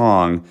create a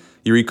song,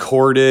 you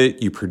record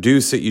it, you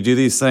produce it, you do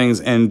these things,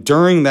 and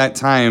during that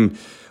time,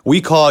 we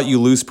call it you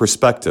lose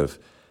perspective.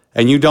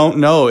 And you don't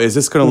know, is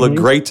this going to look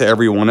great to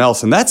everyone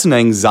else? And that's an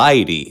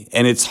anxiety,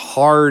 and it's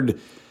hard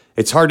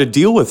to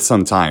deal with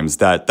sometimes,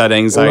 that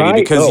anxiety, right?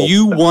 Because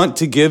you want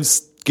to give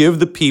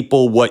the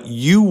people what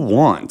you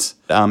want.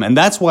 And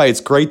that's why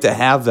it's great to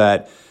have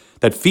that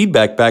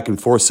feedback back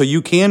and forth, so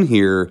you can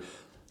hear,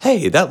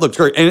 hey, that looked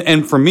great.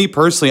 And for me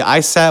personally, I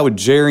sat with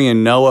Jerry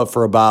and Noah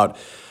for about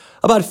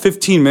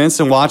 15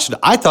 minutes and watched it.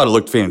 I thought it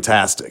looked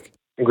fantastic.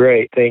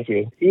 Great, thank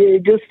you.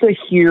 Just to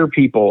hear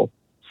people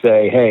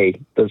say, hey,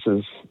 this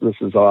is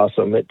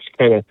awesome. It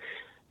kind of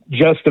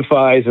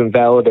justifies and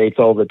validates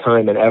all the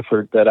time and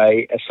effort that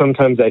I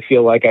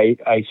feel like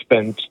I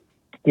spend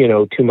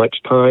too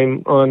much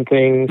time on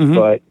things,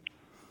 but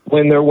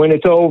when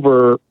it's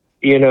over,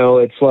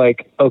 it's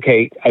like,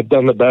 okay, I've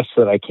done the best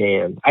that I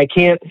can. I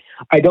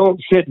don't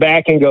sit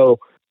back and go,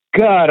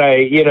 God,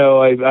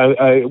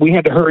 we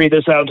had to hurry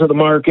this out to the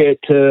market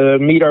to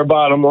meet our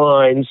bottom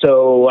line,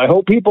 so I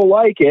hope people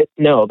like it.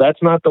 No,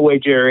 that's not the way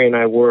Jerry and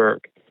I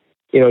work.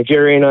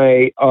 Jerry and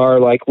I are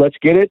like, let's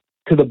get it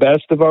to the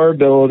best of our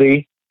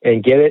ability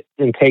and get it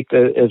and take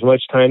as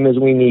much time as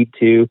we need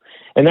to.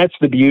 And that's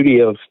the beauty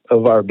of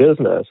our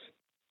business,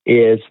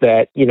 is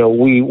that,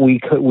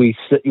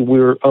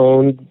 we're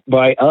owned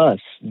by us.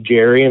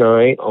 Jerry and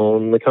I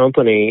own the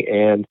company,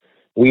 and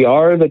we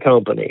are the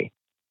company.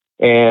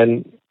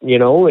 And,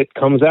 it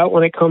comes out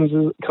when it comes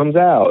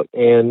out,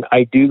 and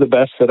I do the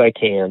best that I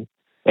can.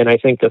 And I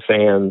think the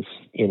fans,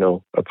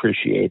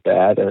 appreciate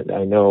that. And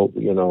I know,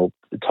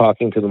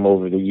 talking to them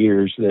over the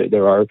years,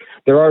 there are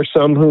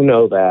some who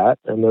know that,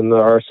 and then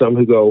there are some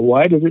who go,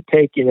 why does it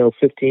take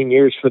 15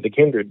 years for the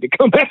Kindred to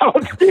come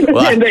out?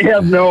 Well, and they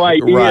have no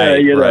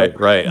idea, right.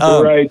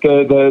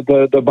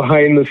 The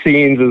behind the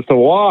scenes as to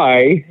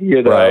why,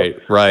 right.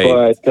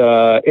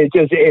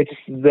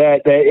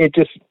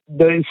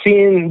 But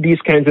seeing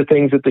these kinds of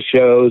things at the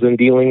shows and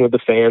dealing with the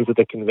fans at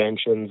the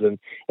conventions and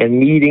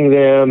meeting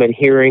them and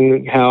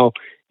hearing how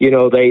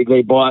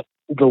they bought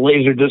the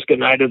Laserdisc of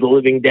Night of the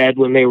Living Dead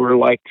when they were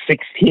like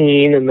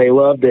 16 and they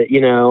loved it,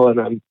 and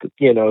I'm,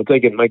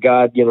 thinking, my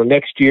God,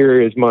 next year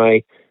is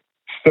my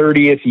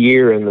 30th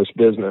year in this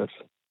business.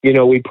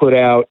 We put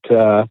out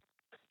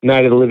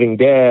Night of the Living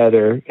Dead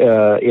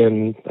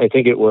in, I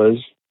think it was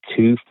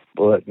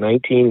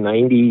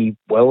 1990.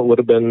 Well, it would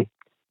have been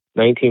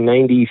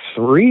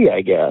 1993,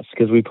 I guess,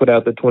 because we put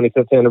out the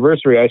 25th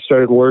anniversary. I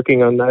started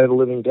working on Night of the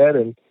Living Dead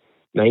in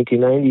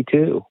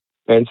 1992.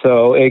 And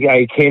so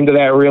I came to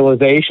that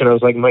realization. I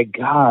was like, my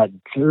God,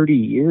 30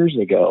 years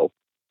ago,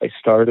 I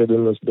started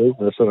in this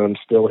business and I'm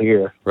still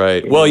here.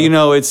 Right. Well,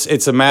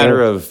 it's a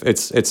matter of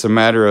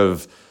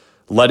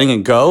letting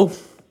it go.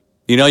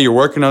 You know, you're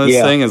working on this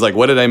Yeah. thing. It's like,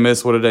 what did I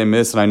miss? What did I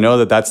miss? And I know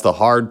that that's the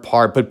hard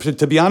part. But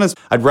to be honest,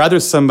 I'd rather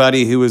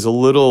somebody who is a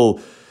little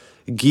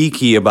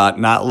geeky about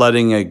not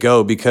letting it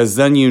go, because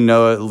then you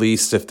know at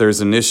least if there's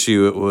an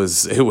issue,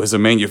 it was a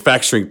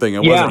manufacturing thing.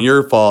 It wasn't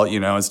your fault, you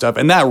know, and stuff.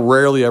 And that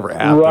rarely ever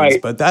happens.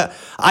 Right. But that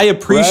I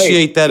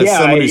appreciate that as Yeah,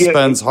 someone who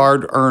spends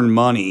hard-earned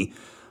money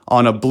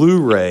on a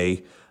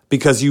Blu-ray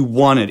because you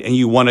want it and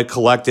you want to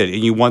collect it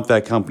and you want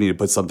that company to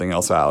put something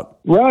else out.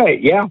 Right.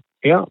 Yeah.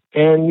 Yeah.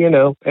 And,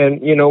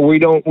 we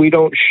don't,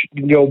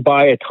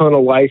 buy a ton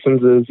of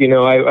licenses.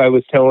 I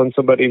was telling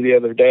somebody the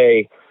other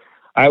day,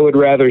 I would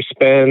rather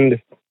spend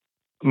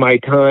my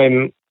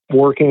time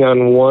working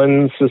on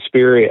one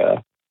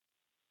Suspiria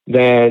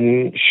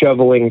than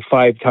shoveling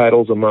 5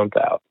 titles a month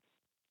out,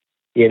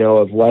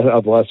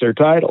 of lesser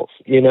titles.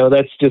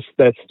 That's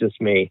just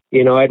me.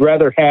 I'd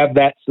rather have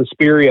that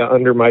Suspiria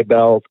under my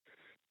belt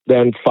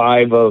than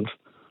 5 of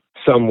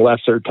some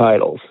lesser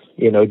titles,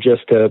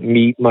 just to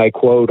meet my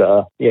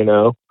quota,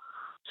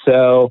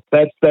 So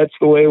that's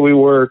the way we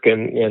work,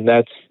 and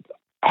that's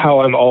how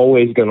I'm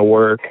always going to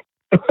work.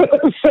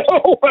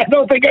 So I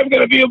don't think I'm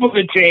going to be able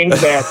to change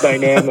that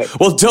dynamic.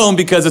 Well, don't,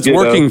 because it's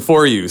working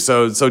for you.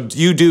 So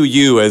you do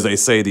you, as they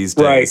say these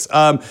days.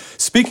 Right.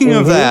 Speaking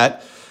of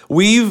that,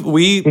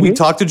 we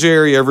talk to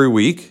Jerry every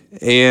week,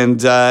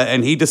 and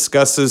he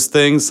discusses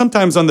things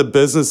sometimes on the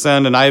business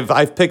end. And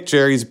I've picked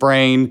Jerry's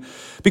brain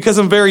because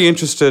I'm very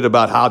interested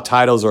about how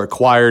titles are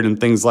acquired and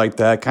things like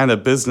that, kind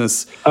of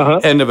business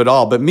end of it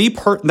all. But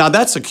now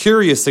that's a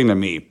curious thing to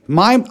me.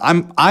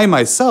 I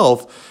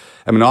myself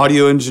am an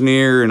audio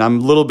engineer, and I'm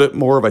a little bit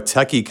more of a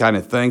techie kind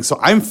of thing. So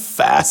I'm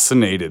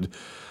fascinated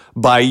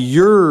by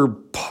your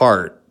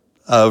part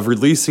of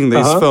releasing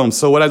these films.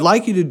 So what I'd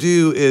like you to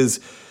do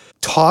is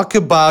talk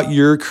about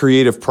your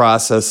creative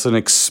process and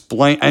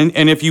explain.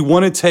 And if you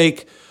want to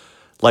take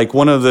like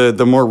one of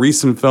the more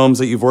recent films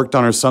that you've worked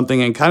on or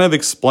something and kind of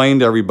explain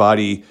to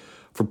everybody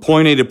from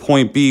point A to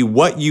point B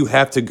what you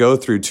have to go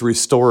through to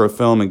restore a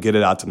film and get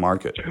it out to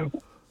market.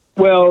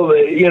 Well,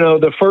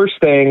 the first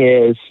thing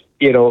is,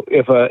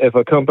 if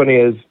a company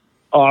is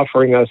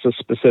offering us a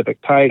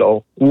specific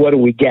title, what do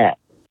we get?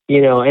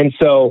 And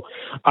so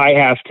I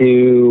have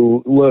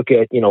to look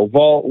at,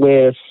 vault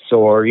lists,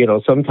 or,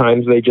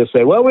 sometimes they just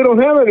say, well, we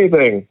don't have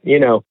anything,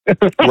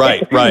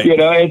 Right.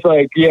 It's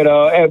like,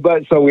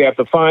 but so we have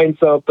to find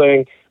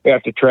something, we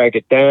have to track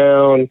it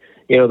down,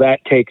 that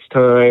takes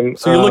time.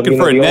 So you're looking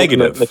for a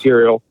negative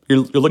material. You're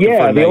looking for a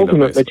negative, the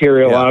ultimate basically.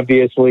 material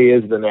obviously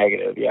is the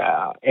negative.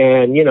 Yeah.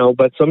 And,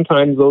 but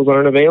sometimes those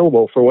aren't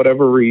available for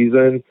whatever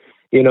reason.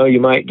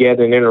 You might get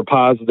an inner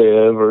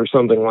positive or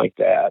something like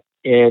that.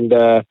 And,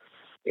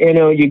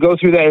 you go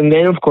through that, and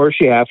then of course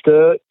you have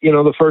to, you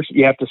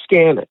have to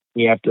scan it.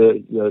 You have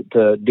to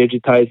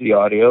digitize the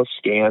audio,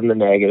 scan the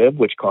negative,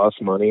 which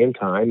costs money and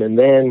time. And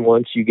then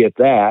once you get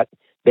that,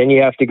 then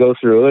you have to go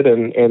through it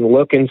and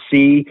look and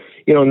see,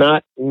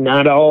 not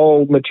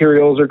all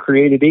materials are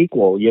created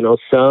equal.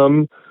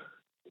 Some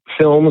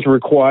films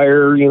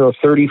require,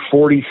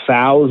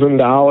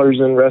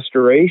 $30,000-$40,000 in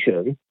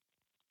restoration.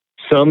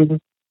 Some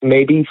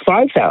maybe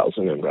 $5,000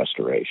 in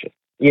restoration.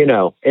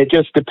 It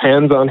just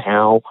depends on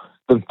how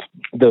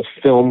the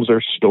films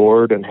are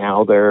stored and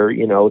how they're,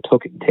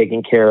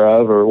 taken care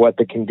of, or what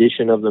the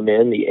condition of them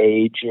in, the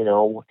age,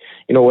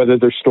 whether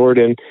they're stored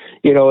in,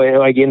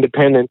 like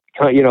independent,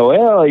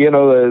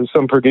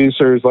 some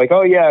producers like,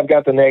 oh yeah, I've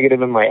got the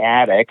negative in my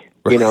attic,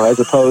 as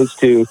opposed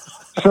to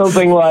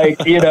something like,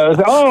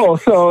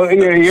 so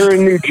you're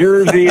in New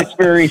Jersey, it's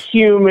very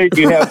humid,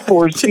 you have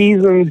 4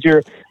 seasons,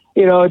 it's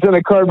in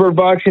a cardboard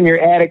box in your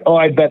attic. Oh,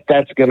 I bet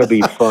that's going to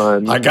be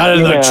fun. I got it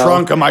in the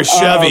trunk of my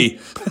Chevy.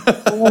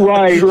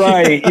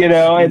 Right.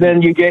 And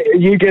then you get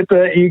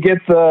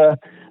the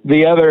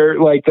other,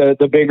 like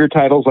the bigger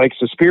titles like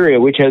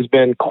Suspiria, which has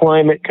been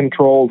climate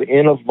controlled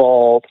in a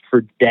vault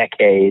for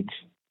decades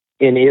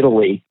in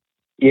Italy,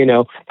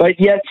 but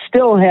yet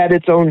still had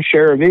its own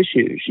share of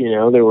issues.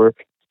 There were,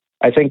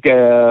 I think,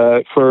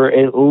 it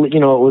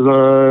was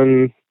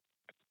on, I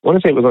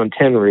want to say it was on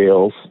 10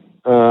 reels.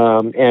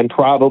 And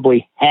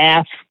probably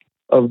half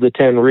of the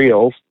 10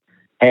 reels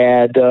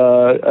had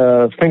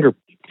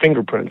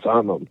fingerprints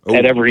on them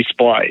at every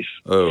splice.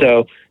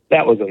 So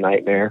that was a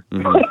nightmare.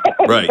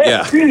 Mm-hmm. Right?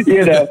 Yeah.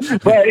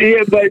 But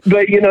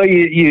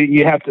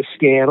you have to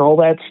scan all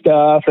that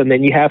stuff, and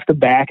then you have to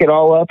back it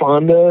all up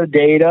on the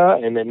data,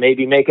 and then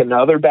maybe make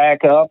another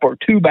backup or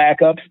 2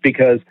 backups,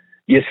 because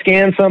you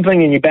scan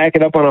something and you back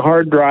it up on a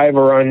hard drive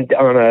or on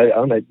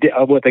a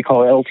what they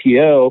call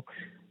LTO.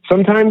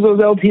 Sometimes those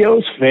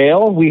LTOs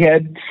fail. We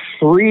had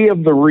 3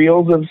 of the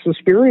reels of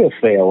Suspiria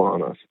fail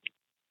on us.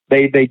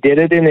 They did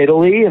it in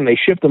Italy, and they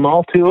shipped them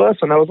all to us,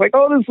 and I was like,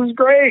 oh, this is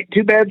great.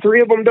 Too bad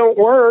 3 of them don't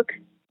work.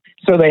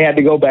 So they had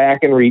to go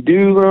back and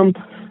redo them.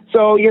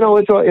 So,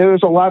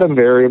 there's a lot of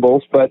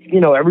variables, but,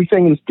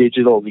 everything is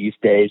digital these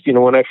days.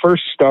 When I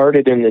first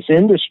started in this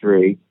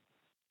industry,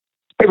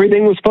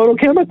 everything was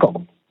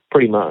photochemical,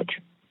 pretty much.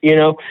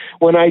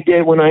 When I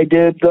did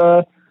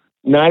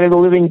Night of the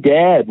Living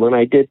Dead, when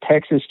I did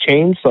Texas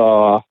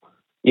Chainsaw,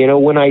 You know,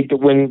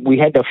 when we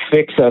had to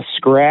fix a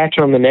scratch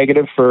on the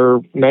negative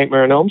for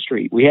Nightmare on Elm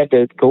Street, we had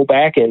to go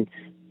back and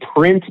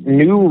print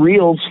new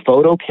reels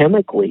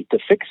photochemically to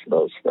fix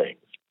those things.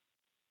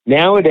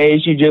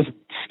 Nowadays, you just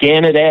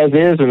scan it as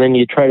is, and then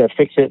you try to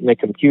fix it in the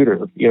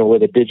computer, you know,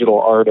 with a digital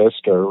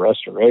artist or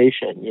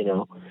restoration, you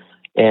know.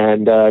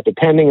 And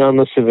depending on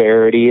the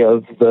severity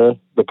of the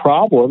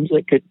problems,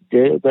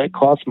 that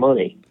costs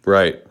money.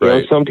 Right. You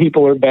know, some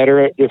people are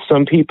better at,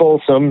 some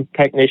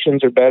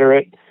technicians are better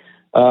at,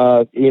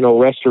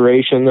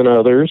 restoration than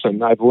others.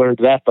 And I've learned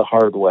that the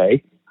hard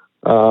way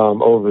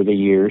over the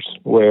years,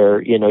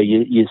 where, you know,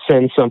 you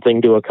send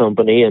something to a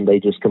company and they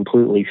just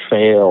completely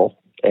fail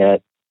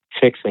at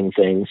fixing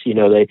things. You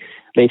know,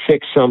 they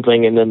fix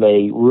something and then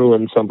they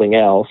ruin something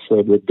else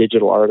with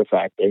digital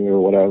artifacting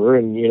or whatever.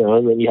 And, you know,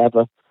 and then you have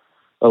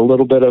a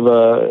little bit of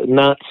a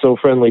not so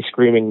friendly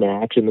screaming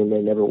match, and then they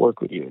never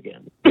work with you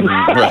again.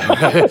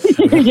 Right.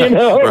 You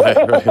know,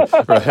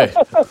 right.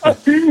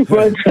 But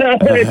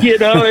you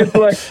know, it's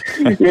like,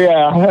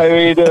 yeah. I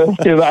mean,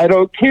 I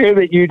don't care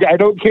that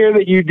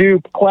you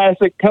do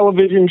classic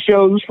television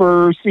shows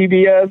for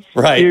CBS.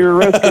 Right. Your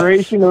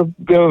restoration of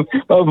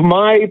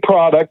my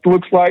product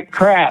looks like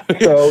crap.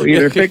 So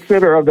either fix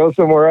it or I'll go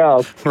somewhere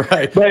else.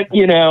 Right. But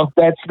you know,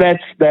 that's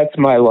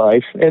my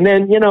life. And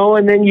then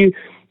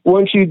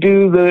once you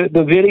do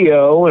the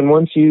video and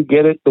once you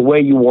get it the way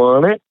you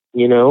want it,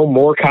 you know,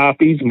 more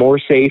copies, more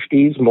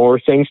safeties,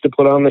 more things to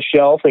put on the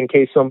shelf in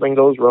case something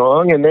goes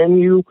wrong. And then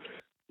you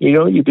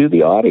do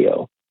the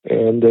audio,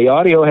 and the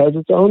audio has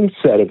its own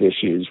set of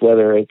issues,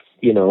 whether it's,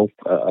 you know,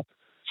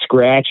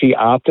 scratchy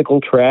optical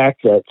track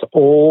that's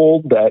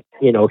old, that,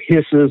 you know,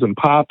 hisses and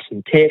pops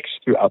and ticks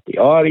throughout the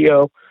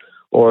audio,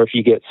 or if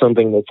you get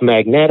something that's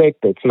magnetic,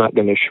 that's not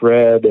going to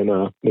shred in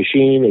a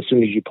machine as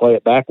soon as you play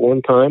it back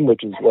one time,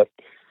 which is what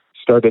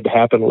started to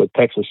happen with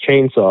Texas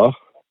Chainsaw.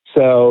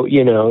 So,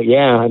 you know,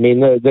 yeah, I mean,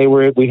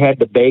 we had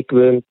to bake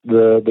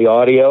the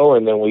audio,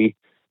 and then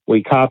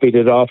we copied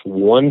it off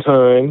one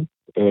time,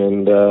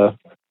 and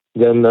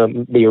then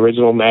the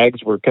original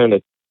mags were kind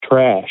of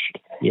trashed,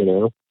 you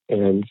know.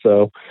 And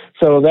so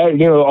that,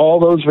 you know,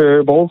 all those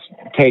variables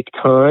take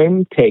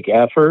time, take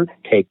effort,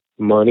 take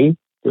money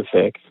to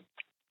fix.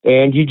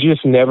 And you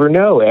just never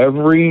know.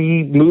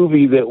 Every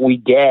movie that we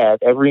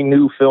get, every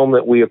new film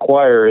that we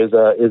acquire is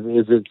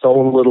its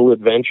own little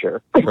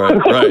adventure.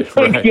 Right.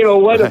 Like, you know,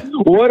 what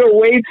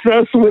awaits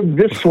us with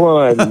this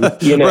one?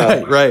 You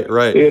know,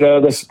 right. You know,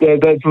 that's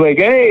like,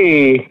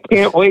 hey,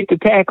 can't wait to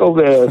tackle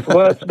this.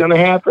 What's going to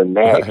happen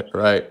next?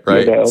 Right.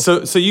 You know?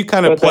 So you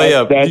kind of play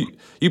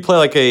you play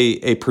like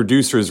a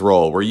producer's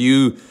role, where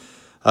you.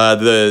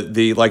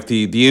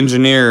 The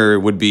engineer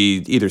would be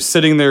either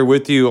sitting there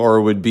with you, or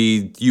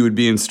you would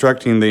be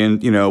instructing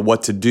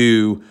what to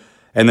do,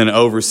 and then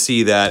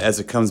oversee that as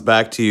it comes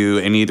back to you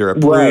and either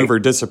approve or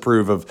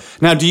disapprove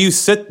of. Now, do you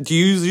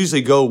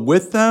usually go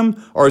with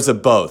them, or is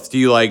it both? Do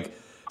you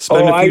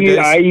spend a few days?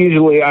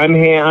 I'm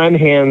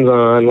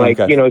hands-on,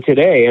 you know,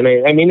 today, and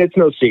I mean, it's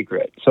no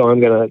secret, so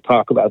I'm going to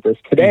talk about this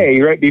today.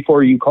 Right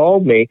before you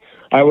called me,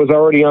 I was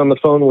already on the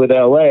phone with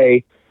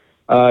LA,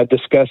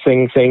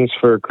 discussing things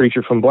for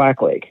Creature from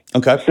Black Lake.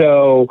 Okay.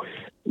 So,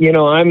 you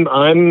know,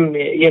 I'm,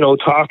 you know,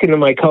 talking to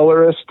my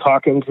colorist,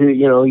 talking to,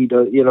 you know,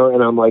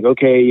 and I'm like,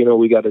 okay, you know,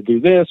 we got to do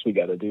this, you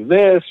got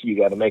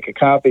to make a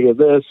copy of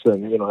this,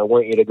 and, you know, I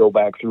want you to go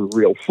back through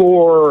Reel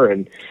 4,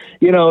 and,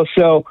 you know,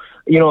 so,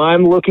 you know,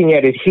 I'm looking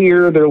at it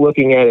here, they're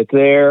looking at it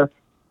there,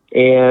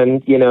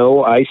 and, you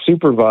know, I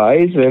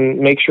supervise and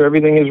make sure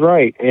everything is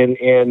right. And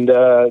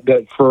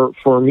that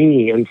for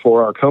me and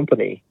for our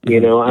company, you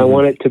know, I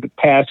want it to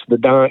pass the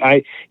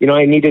I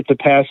need it to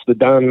pass the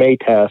Don May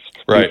test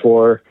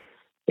before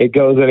it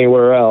goes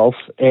anywhere else.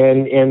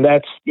 And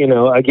that's, you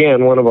know,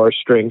 again, one of our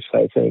strengths,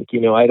 I think. You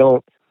know, I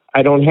don't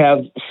have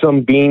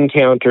some bean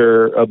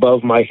counter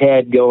above my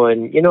head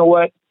going, you know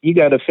what, you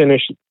got to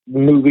finish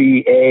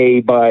movie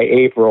A by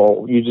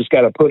April. You just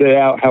got to put it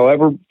out.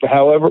 However,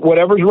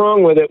 whatever's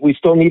wrong with it, we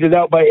still need it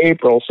out by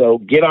April. So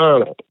get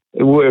on it.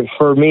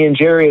 For me and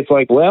Jerry, it's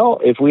like, well,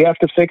 if we have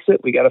to fix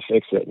it, we got to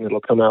fix it, and it'll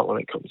come out when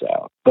it comes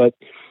out. But,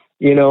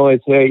 you know,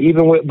 it's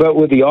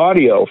with the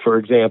audio, for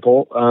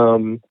example,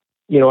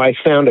 you know, I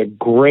found a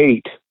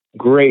great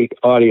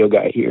audio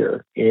guy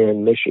here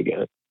in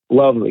Michigan.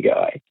 Lovely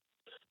guy.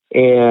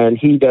 And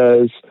he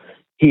does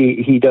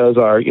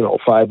our, you know,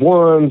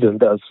 5.1s and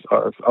does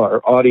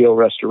our audio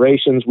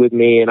restorations with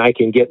me, and I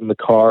can get in the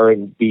car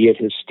and be at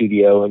his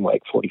studio in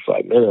like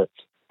 45 minutes.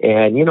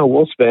 And, you know,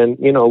 we'll spend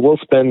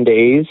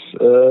days,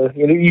 you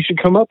know, you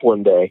should come up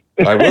one day.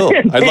 I will.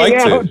 I'd like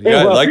to.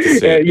 Yeah, I'd like to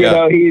see it. You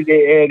know,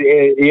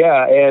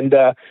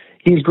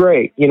 he's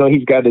great. You know,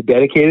 he's got a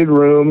dedicated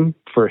room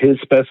for his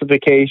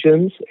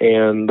specifications,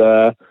 and,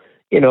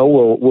 you know,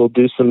 we'll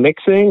do some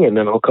mixing, and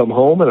then I'll come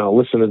home and I'll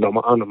listen to them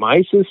onto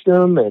my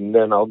system, and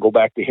then I'll go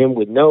back to him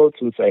with notes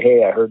and say,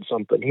 hey, I heard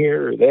something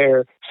here or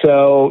there.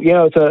 So, you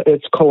know,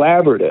 it's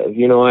collaborative.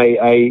 You know,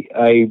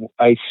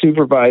 I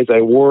supervise,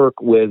 I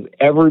work with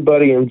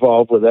everybody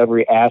involved with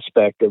every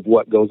aspect of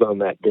what goes on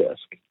that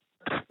disc.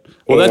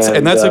 Well, that's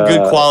a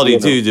good quality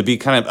too, to be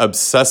kind of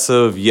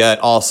obsessive yet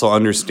also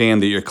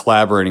understand that you're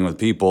collaborating with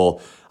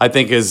people. I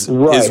think is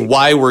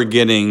why we're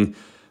getting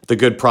the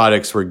good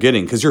products we're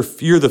getting, because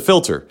you're the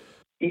filter.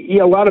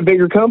 Yeah, a lot of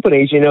bigger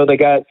companies, they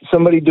got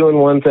somebody doing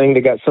one thing, they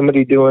got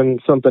somebody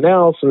doing something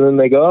else, and then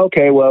they go,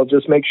 okay, well,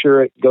 just make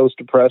sure it goes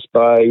to press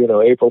by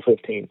April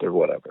 15th or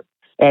whatever.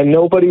 And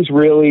nobody's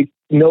really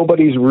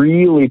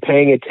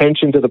paying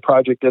attention to the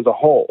project as a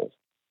whole,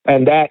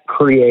 and that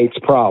creates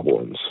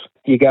problems.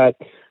 You got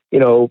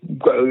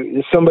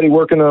somebody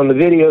working on the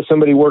video,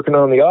 somebody working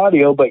on the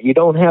audio, but you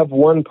don't have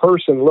one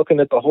person looking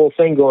at the whole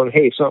thing going,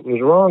 hey,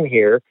 something's wrong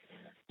here.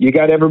 You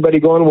got everybody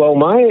going, well,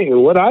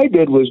 what I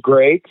did was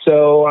great,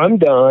 so I'm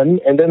done.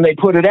 And then they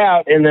put it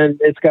out, and then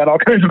it's got all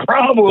kinds of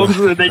problems.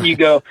 And then you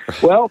go,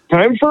 well,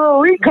 time for a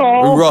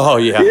recall. Oh,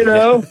 yeah.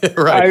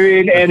 Right.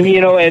 I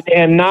mean,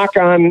 and knock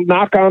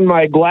on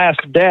my glass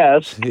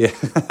desk.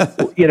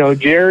 Yeah.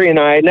 Jerry and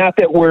I, not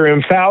that we're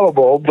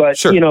infallible, but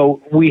sure.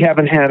 We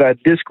haven't had a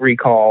disc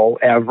recall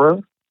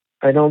ever.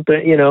 I don't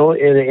think,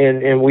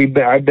 and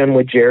I've been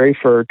with Jerry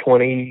for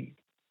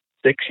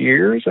 26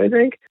 years, I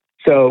think.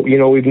 So,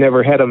 we've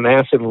never had a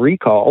massive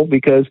recall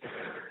because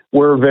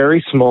we're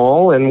very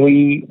small and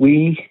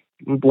we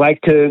like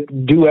to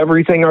do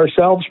everything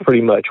ourselves pretty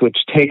much, which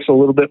takes a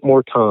little bit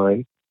more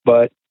time.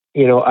 But,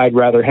 I'd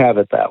rather have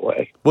it that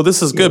way. Well,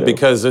 this is good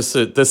because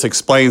this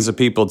explains to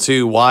people,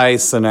 too, why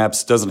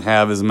Synapse doesn't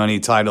have as many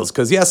titles.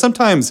 Because,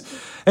 sometimes,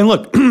 and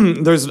look,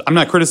 I'm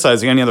not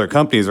criticizing any other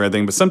companies or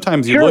anything, but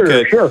sometimes you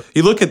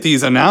look at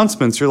these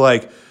announcements, you're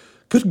like,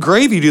 good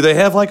gravy, do they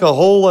have like a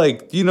whole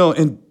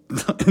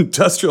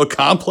industrial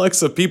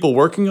complex of people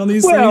working on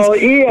these things? Well,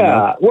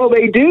 yeah. Well,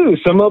 they do.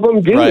 Some of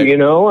them do, right.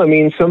 I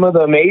mean, some of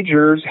the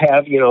majors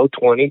have,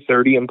 20,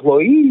 30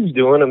 employees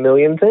doing a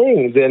million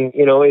things. And,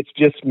 it's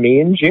just me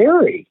and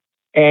Jerry.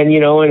 And,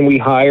 and we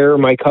hire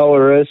my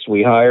colorist,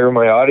 we hire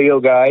my audio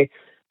guy,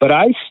 but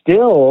I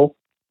still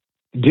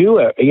do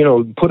it,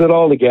 put it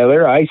all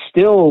together. I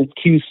still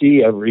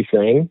QC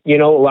everything. A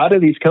lot of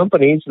these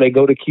companies, they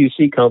go to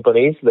QC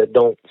companies that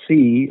don't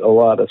see a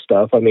lot of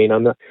stuff. I mean,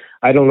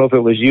 I don't know if it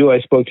was you I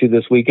spoke to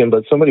this weekend,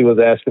 but somebody was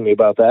asking me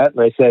about that.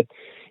 And I said,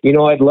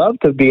 I'd love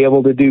to be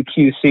able to do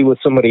QC with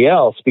somebody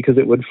else because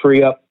it would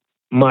free up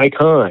my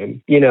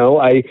time.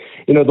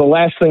 The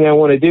last thing I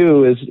want to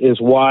do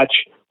is watch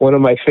one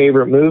of my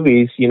favorite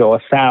movies,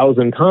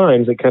 1,000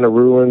 times. It kind of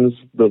ruins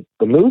the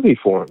movie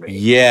for me.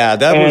 Yeah,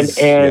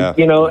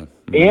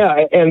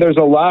 and there's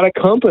a lot of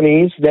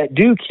companies that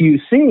do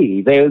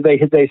QC.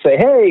 They say,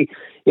 hey,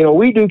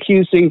 we do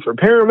QC for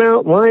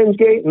Paramount,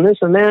 Lionsgate, and this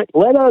and that.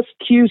 Let us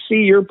QC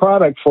your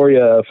product for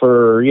you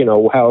for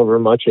however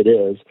much it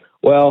is.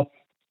 Well,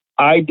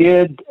 I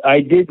did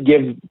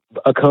give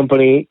a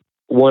company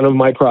one of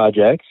my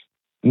projects,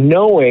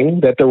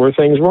 knowing that there were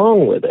things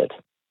wrong with it.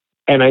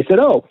 And I said,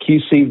 oh,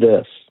 QC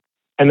this.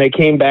 And they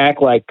came back,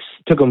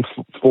 took them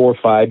 4 or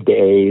 5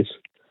 days.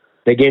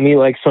 They gave me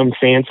some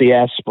fancy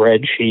ass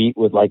spreadsheet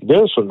with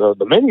this, and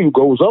the menu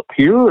goes up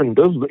here and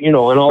does, and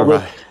all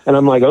this. And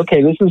I'm like,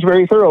 okay, this is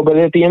very thorough. But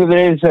at the end of the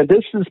day, they said,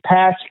 this is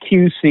past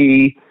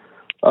QC.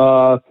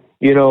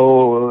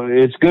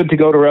 It's good to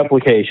go to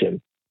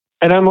replication.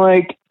 And I'm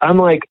like,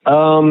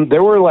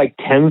 there were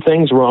 10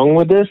 things wrong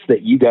with this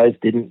that you guys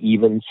didn't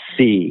even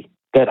see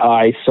that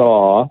I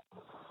saw.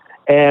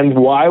 And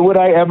why would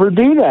I ever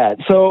do that?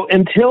 So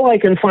until I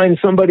can find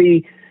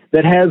somebody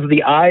that has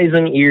the eyes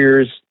and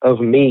ears of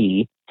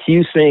me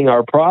QCing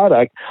our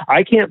product,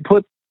 I can't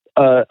put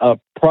a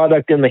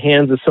product in the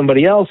hands of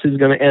somebody else who's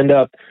going to end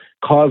up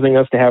causing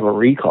us to have a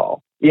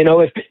recall.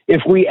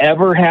 If we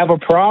ever have a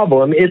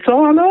problem, it's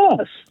on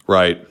us.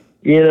 Right.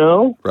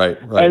 Right.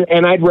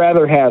 And I'd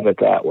rather have it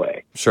that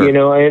way. Sure.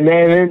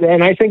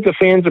 And I think the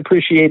fans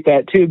appreciate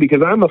that too,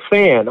 because I'm a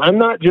fan. I'm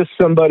not just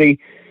somebody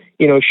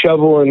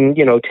shoveling,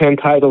 10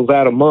 titles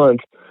out a month.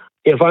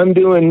 If I'm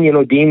doing,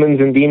 Demons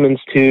and Demons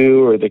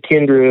 2 or the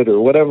Kindred or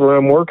whatever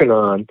I'm working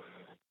on,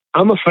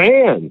 I'm a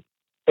fan.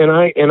 And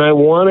I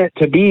want it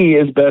to be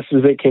as best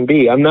as it can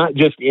be. I'm not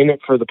just in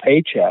it for the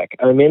paycheck.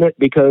 I'm in it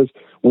because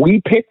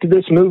we picked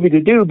this movie to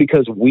do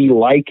because we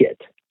like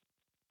it.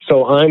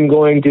 So I'm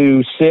going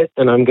to sit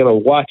and I'm going to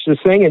watch this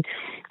thing. And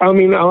I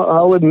mean,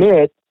 I'll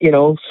admit,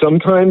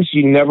 sometimes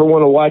you never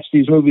want to watch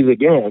these movies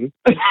again.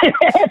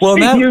 Well,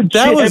 if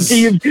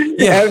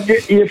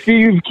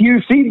you've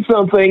QC'd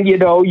something,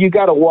 you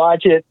got to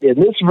watch it in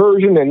this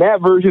version and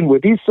that version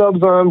with these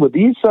subs on,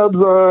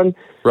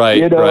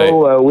 right,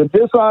 with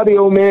this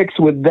audio mix,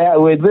 with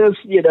this,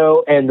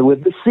 and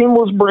with the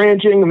seamless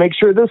branching, make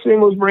sure this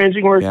seamless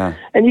branching works. Yeah.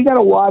 And you got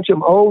to watch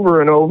them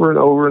over and over and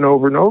over and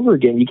over and over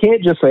again. You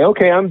can't just say,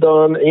 okay, I'm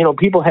done.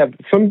 People have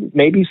some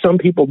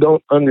people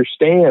don't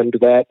understand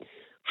that.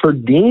 For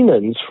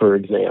Demons, for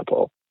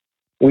example,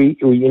 we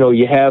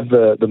you have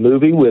the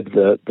movie with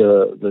the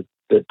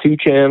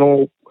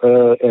 2-channel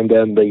and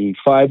then the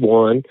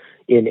 5.1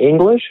 in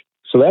English,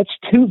 so that's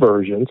 2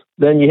 versions.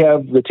 Then you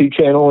have the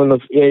 2-channel and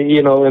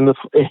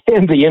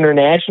the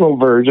international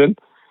version,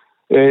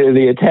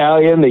 the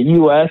Italian, the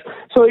U.S.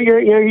 So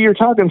you're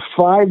talking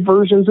 5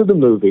 versions of the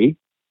movie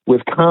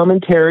with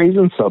commentaries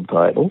and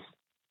subtitles.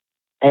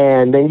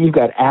 And then you've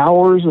got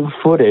hours of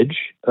footage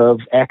of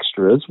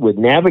extras with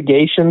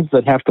navigations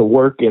that have to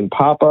work in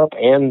pop-up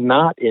and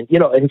not in,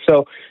 and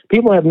so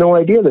people have no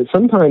idea that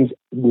sometimes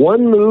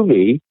one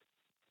movie,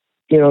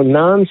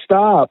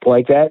 nonstop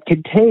like that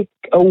could take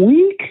a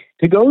week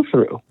to go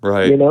through,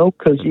 right?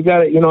 Because you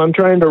got to, I'm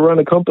trying to run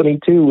a company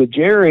too with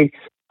Jerry.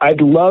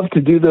 I'd love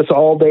to do this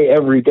all day,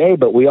 every day,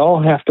 but we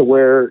all have to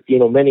wear,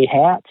 many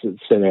hats at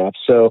Synapse.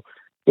 So,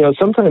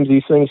 sometimes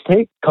these things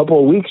take a couple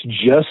of weeks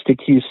just to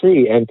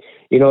QC. And,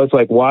 it's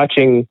like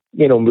watching,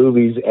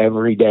 movies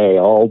every day,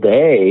 all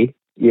day.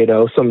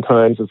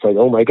 Sometimes it's like,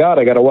 oh my God,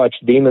 I got to watch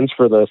Demons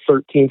for the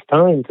 13th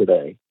time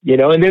today.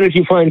 And then if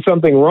you find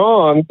something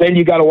wrong, then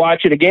you got to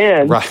watch it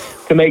again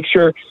to make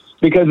sure.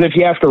 Because if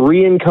you have to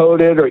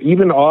re-encode it, or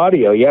even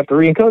audio, you have to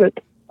re-encode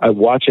it. I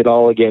watch it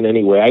all again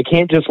anyway. I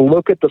can't just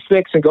look at the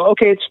fix and go,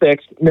 okay, it's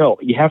fixed. No,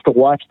 you have to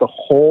watch the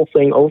whole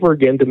thing over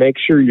again to make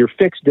sure your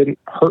fix didn't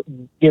hurt,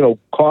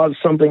 cause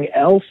something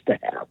else to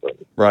happen.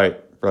 Right.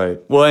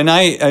 Well,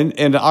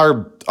 and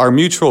our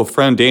mutual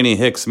friend Danny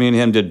Hicks, me and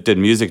him did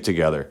music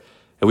together.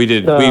 And we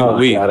did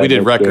we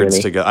did records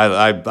together.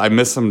 I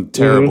miss him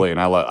terribly, and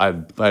I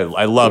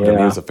loved him.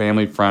 He was a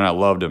family friend. I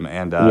loved him,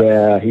 and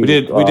we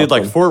did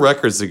like 4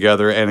 records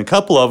together, and a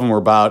couple of them were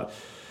about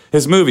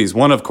his movies.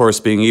 One, of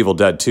course, being Evil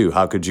Dead 2.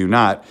 How could you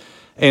not?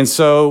 And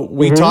so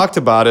we talked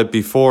about it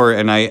before,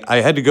 and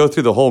I had to go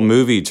through the whole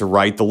movie to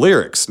write the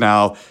lyrics.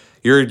 Now,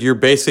 you're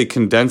basically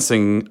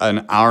condensing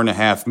an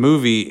hour-and-a-half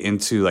movie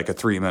into like a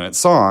 3-minute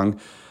song.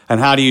 And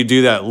how do you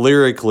do that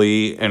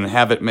lyrically and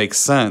have it make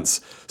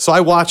sense? So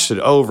I watched it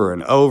over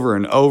and over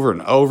and over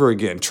and over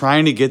again,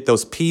 trying to get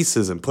those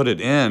pieces and put it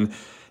in,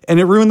 and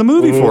it ruined the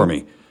movie for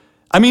me.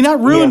 I mean,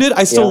 not ruined it.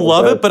 I still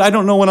love it, but I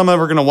don't know when I'm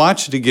ever going to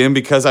watch it again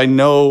because I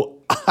know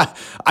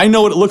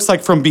what it looks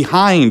like from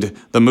behind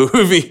the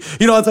movie.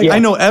 It's like I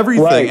know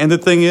everything. Right. And the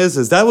thing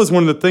is that was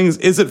one of the things.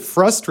 Is it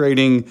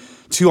frustrating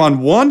to, on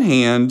one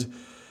hand,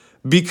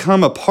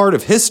 become a part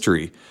of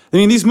history? I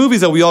mean, these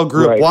movies that we all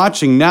grew up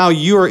watching, now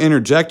you are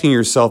interjecting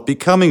yourself,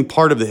 becoming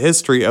part of the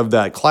history of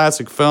that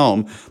classic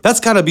film. That's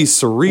got to be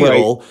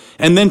surreal. Right.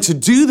 And then to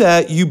do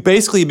that, you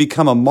basically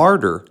become a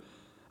martyr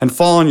and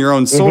fall on your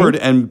own sword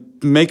and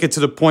make it to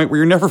the point where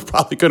you're never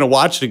probably going to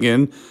watch it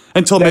again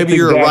until maybe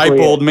you're a ripe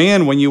old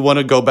man when you want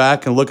to go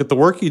back and look at the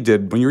work you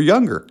did when you were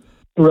younger.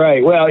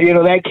 Right. Well,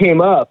 that came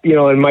up,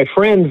 and my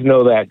friends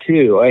know that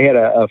too. I had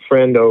a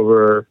friend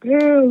over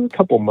a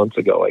couple months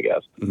ago, I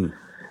guess. Mm-hmm.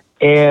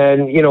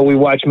 And, we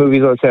watch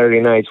movies on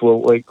Saturday nights. We'll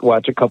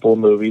watch a couple of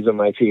movies in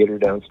my theater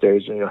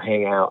downstairs and,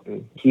 hang out.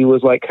 And he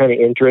was kind of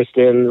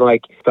interested in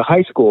the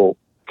high school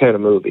kind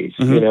of movies,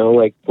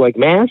 like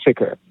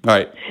Massacre.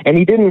 Right. And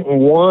he didn't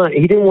want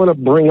to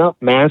bring up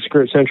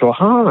Massacre at Central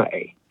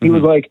High. He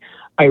was like,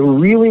 I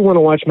really want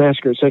to watch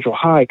Massacre at Central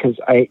High because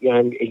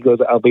he goes,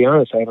 I'll be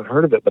honest, I haven't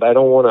heard of it, but I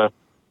don't want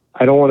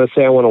to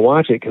say I want to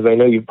watch it because I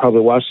know you've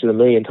probably watched it a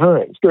million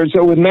times.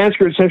 So with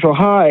Massacre at Central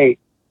High,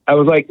 I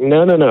was like,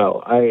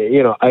 no.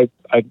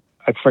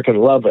 I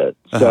freaking love it.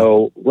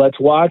 So let's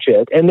watch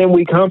it. And then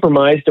we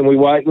compromised and we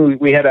watched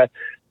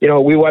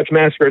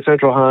Massacre at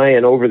Central High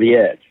and Over the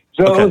Edge.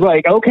 So it was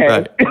like,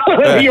 okay,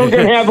 you're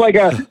going to have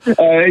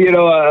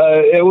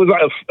it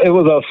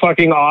was a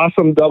fucking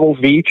awesome double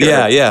feature.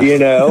 Yeah.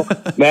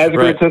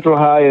 Massacre at Central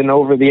High and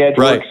Over the Edge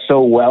work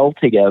so well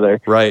together.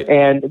 Right.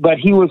 But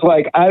he was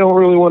like, I don't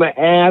really want to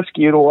ask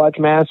you to watch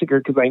Massacre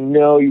because I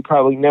know you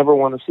probably never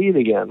want to see it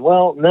again.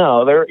 Well,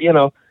 no,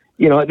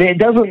 it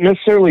doesn't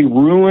necessarily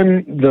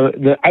ruin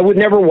the. I would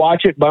never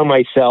watch it by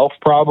myself,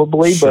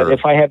 probably. Sure. But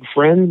if I had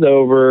friends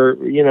over,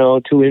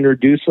 to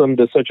introduce them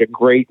to such a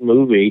great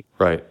movie,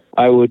 right,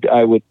 I would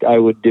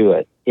do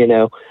it.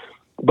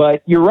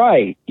 But you're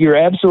right. You're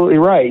absolutely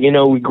right.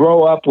 We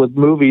grow up with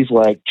movies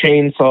like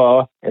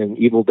Chainsaw and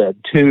Evil Dead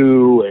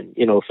 2,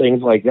 and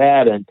things like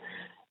that, and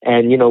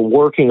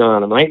working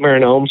on a Nightmare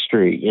on Elm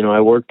Street. I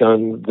worked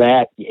on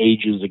that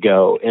ages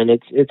ago, and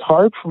it's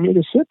hard for me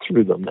to sit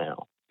through them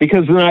now.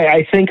 Because then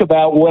I think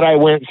about what I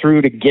went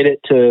through to get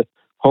it to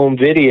home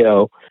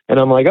video, and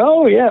I'm like, and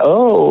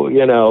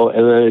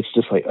then it's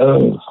just like,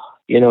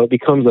 it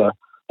becomes a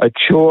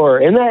chore.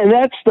 And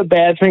that's the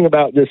bad thing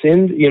about this,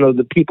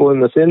 the people in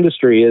this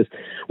industry is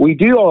we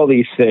do all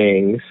these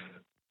things,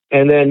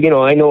 and then,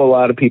 I know a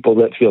lot of people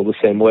that feel the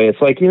same way.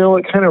 It's like,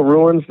 it kind of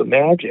ruins the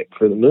magic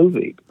for the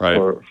movie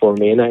for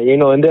me. And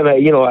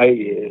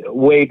I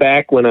way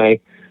back when I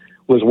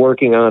was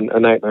working on A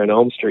Nightmare on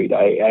Elm Street,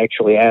 I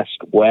actually asked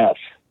Wes,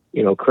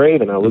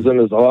 Craven, I was in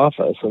his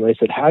office, and I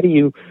said, how do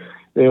you,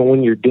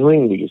 when you're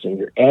doing these and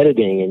you're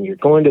editing and you're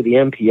going to the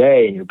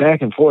MPA and you're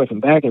back and forth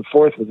with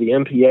the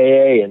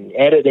MPAA and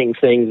editing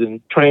things and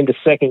trying to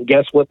second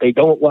guess what they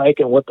don't like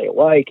and what they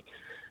like,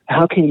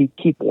 how can you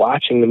keep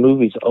watching the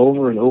movies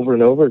over and over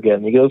and over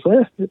again? And he goes,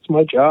 it's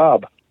my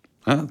job.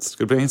 That's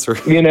a good answer.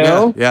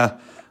 Yeah.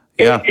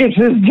 Yeah. It's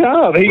his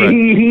job. Right.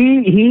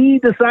 He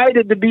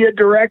decided to be a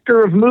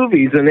director of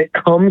movies, and it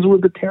comes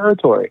with the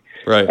territory.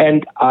 Right.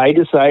 And I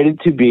decided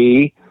to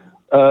be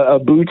a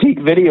boutique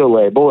video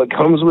label. It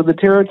comes with the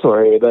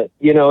territory, but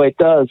it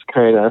does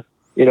kind of,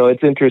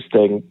 it's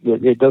interesting.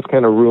 It does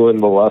kind of ruin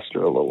the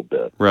luster a little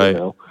bit. Right.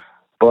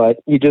 But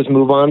you just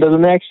move on to the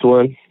next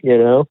one.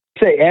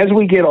 Say, as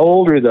we get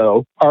older,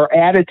 though, our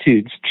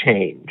attitudes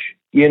change.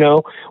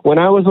 When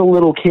I was a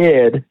little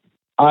kid,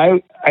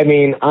 I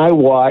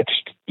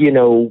watched,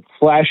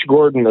 Flash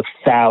Gordon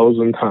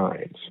 1,000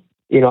 times.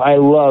 I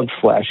loved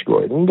Flash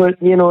Gordon,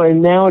 but,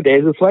 and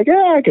nowadays it's like,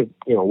 I could,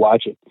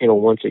 watch it,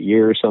 once a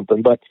year or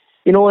something. But,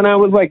 when I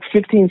was like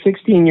 15,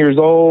 16 years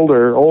old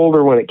or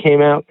older when it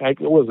came out, what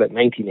was that,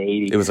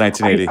 1980? It was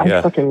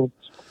 1980,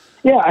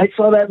 yeah. I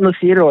saw that in the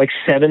theater like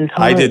 7 times.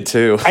 I did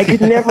too. I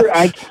could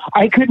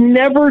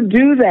never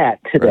do that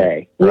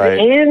today with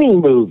any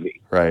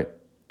movie. Right.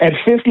 At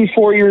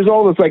 54 years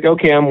old, it's like,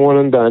 okay, I'm one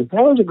and done.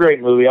 That was a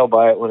great movie. I'll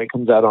buy it when it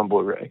comes out on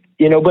Blu-ray.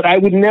 But I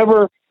would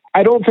never,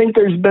 I don't think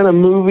there's been a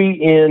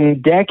movie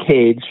in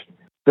decades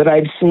that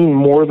I've seen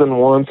more than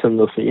once in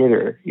the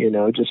theater.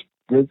 Just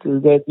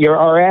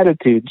our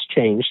attitudes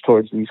change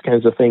towards these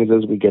kinds of things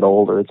as we get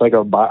older. It's like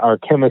our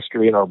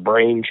chemistry and our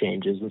brain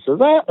changes and says,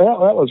 that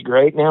was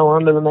great. Now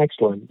on to the next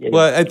one.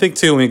 Well, I think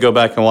too, when we go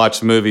back and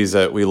watch movies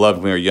that we loved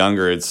when we were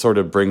younger, it sort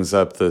of brings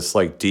up this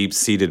like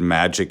deep-seated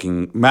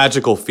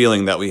magical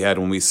feeling that we had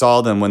when we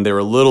saw them when they were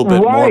a little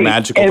bit more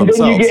magical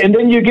themselves. And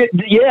then you get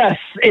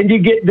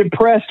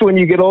depressed when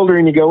you get older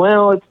and you go,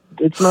 well,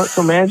 it's not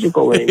so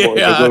magical anymore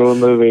to go to a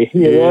movie.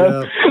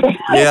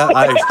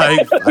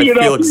 I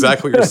feel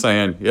exactly what you're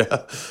saying.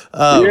 Yeah.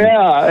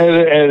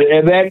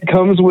 And that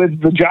comes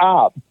with the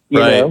job.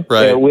 Right.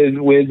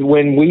 With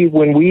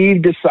when we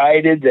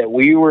decided that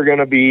we were going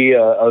to be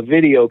a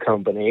video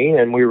company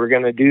and we were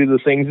going to do the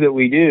things that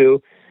we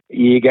do,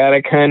 you got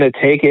to kind of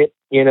take it,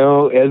 as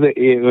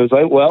it was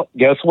like, well,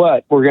 guess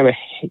what? We're going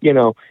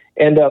to,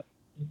 end up,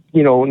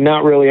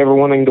 not really ever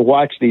wanting to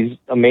watch these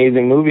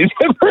amazing movies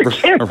once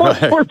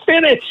we're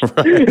finished.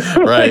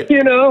 Right.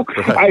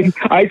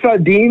 I saw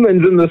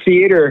Demons in the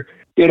theater,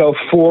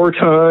 4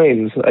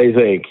 times, I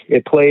think.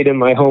 It played in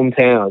my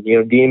hometown,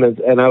 Demons.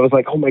 And I was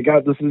like, oh my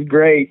God, this is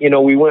great.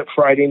 We went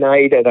Friday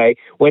night and I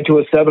went to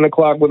a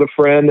 7:00 with a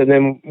friend. And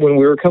then when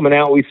we were coming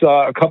out, we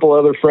saw a couple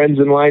other friends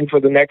in line for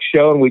the next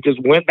show and we just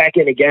went back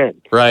in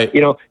again. Right.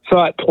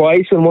 Saw it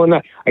twice in one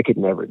night. I could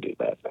never do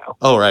that now.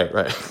 Oh, right.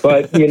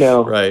 But,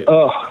 right.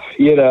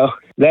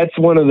 That's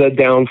one of the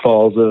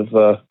downfalls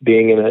of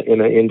being in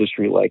an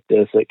industry like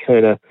this. It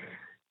kind of,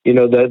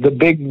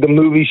 the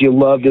movies you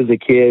loved as a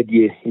kid,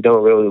 you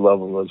don't really love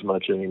them as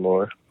much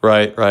anymore.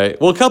 Right.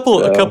 Well, a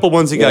couple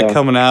ones you got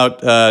coming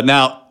out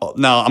now.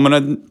 I'm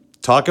going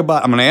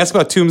to ask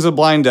about Tombs of the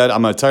Blind Dead.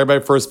 I'm going to tell you about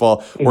it first of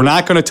all. We're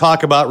not going to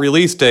talk about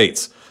release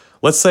dates.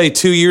 Let's say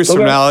 2 years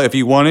from now, if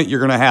you want it, you're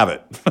going to have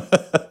it,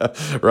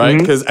 right?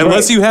 Because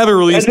unless you have a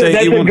release date,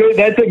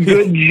 that's a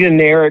good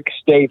generic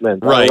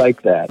statement. Right. I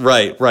like that.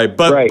 Right.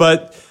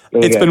 But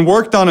it's been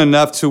worked on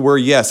enough to where,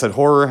 yes, at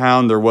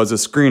HorrorHound there was a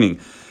screening.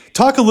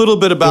 Talk a little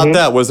bit about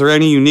that. Was there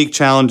any unique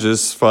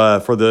challenges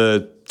for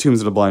the Tombs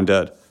of the Blind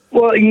Dead?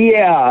 Well,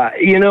 yeah,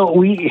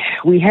 we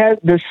had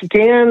the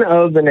scan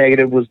of the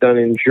negative was done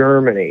in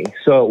Germany,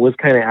 so it was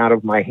kind of out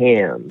of my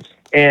hands.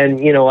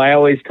 And, I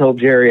always tell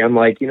Jerry, I'm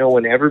like,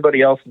 when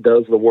everybody else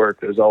does the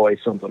work, there's always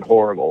something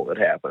horrible that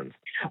happens.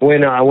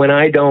 When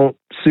I don't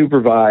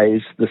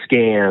supervise the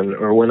scan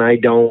or when I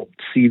don't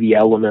see the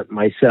element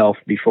myself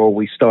before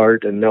we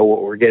start and know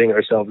what we're getting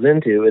ourselves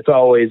into, it's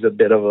always a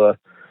bit of a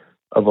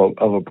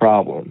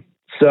problem.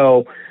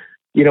 So,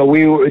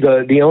 we were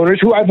the owners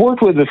who I've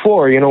worked with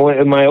before,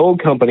 in my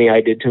old company,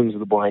 I did Tombs of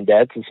the Blind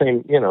Dead. It's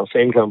the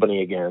same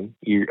company again,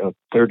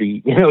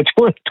 20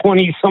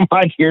 some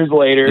odd years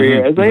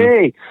later. I was like,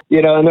 hey,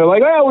 and they're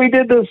like, oh, we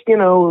did this,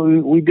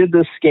 we did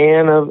this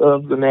scan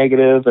of the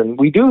negative and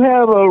we do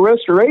have a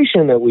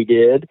restoration that we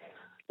did,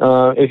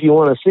 if you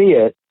want to see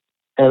it.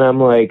 And I'm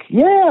like,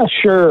 yeah,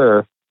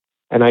 sure.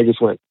 And I just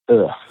went,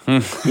 ugh, I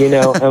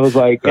was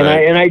like,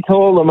 right. and I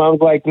told them, I was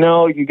like,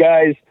 no, you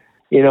guys,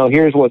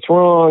 here's what's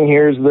wrong.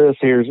 Here's this,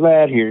 here's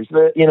that, here's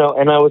that,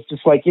 and I was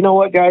just like, you know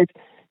what, guys,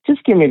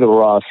 just give me the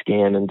raw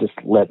scan and just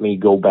let me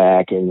go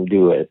back and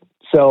do it.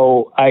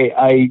 So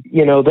I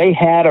they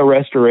had a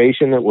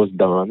restoration that was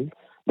done.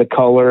 The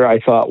color I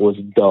thought was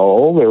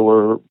dull. There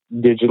were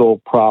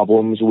digital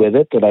problems with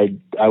it that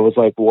I was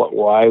like,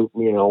 why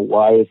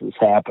is this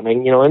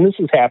happening? And this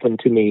has happened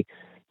to me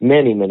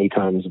many, many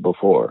times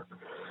before.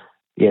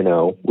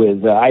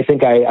 I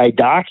think I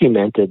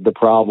documented the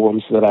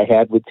problems that I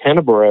had with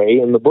Tenebrae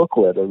in the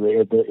booklet, in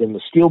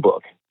the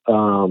Steelbook,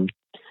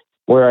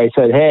 where I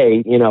said,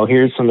 hey,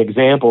 here's some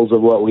examples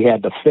of what we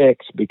had to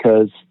fix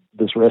because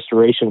this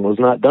restoration was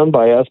not done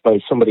by us, by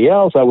somebody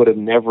else. I would have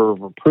never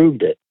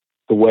approved it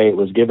the way it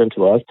was given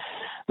to us.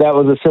 That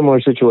was a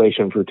similar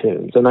situation for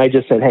Tombs. And I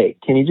just said, hey,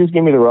 can you just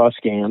give me the raw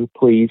scan,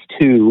 please,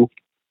 2,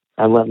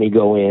 and let me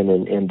go in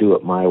and do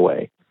it my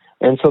way.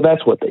 And so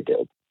that's what they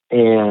did. And, they did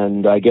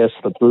and I guess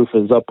the proof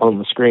is up on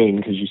the screen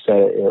because you said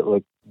it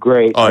looked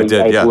great. Oh, I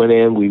did, yeah. Went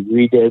in, we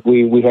redid,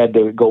 we had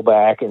to go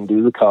back and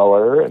do the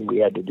color, and we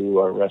had to do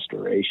our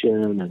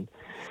restoration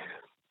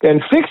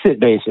and fix it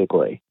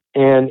basically.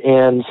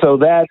 And so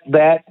that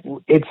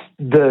it's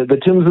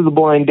the Tombs of the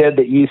Blind Dead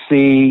that you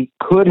see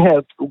could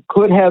have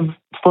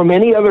from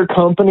any other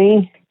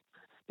company.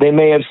 They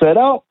may have said,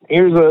 "Oh,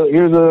 here's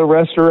a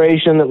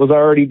restoration that was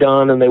already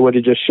done," and they would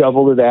have just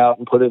shoveled it out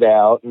and put it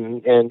out,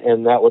 and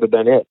that would have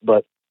been it.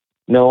 But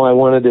no, I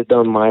wanted it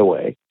done my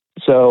way.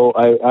 So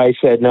I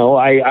said, no,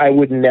 I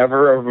would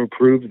never have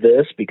approved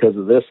this because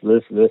of this,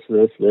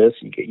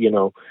 you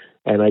know.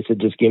 And I said,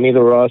 just give me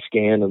the raw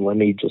scan and let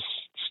me just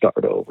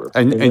start over.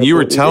 And you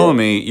were telling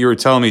me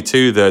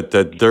too that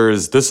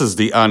this is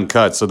the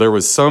uncut. So there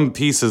was some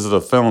pieces of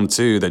the film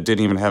too that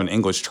didn't even have an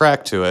English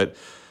track to it.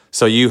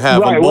 So you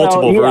have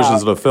multiple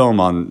versions of the film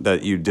on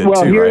that you did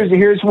too, right?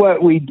 Here's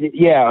what we did.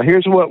 Yeah,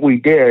 here's what we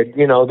did.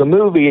 You know, the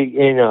movie,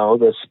 you know,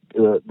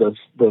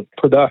 the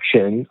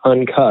production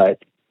uncut,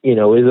 you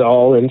know, is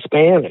all in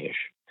Spanish.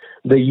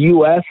 The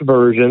U.S.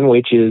 version,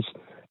 which is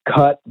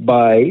cut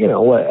by, you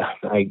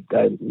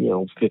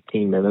know,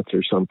 15 minutes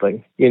or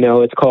something. You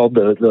know, it's called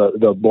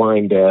the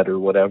Blind Dead or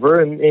whatever.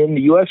 And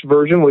the U.S.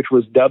 version, which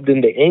was dubbed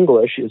into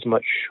English, is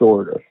much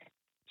shorter.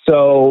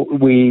 So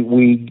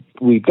we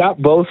got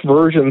both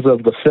versions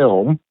of the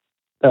film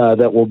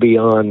that will be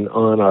on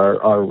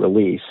our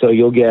release. So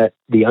you'll get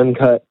the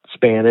uncut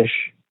Spanish,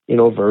 you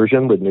know,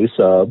 version with new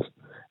subs,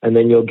 and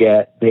then you'll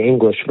get the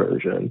English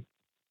version.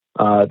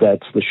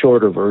 That's the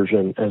shorter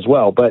version as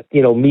well. But,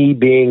 you know, me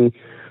being,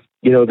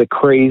 you know, the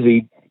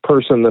crazy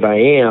person that I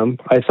am,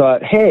 I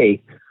thought,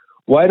 hey,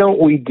 why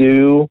don't we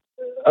do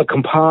a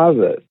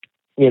composite?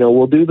 You know,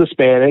 we'll do the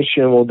Spanish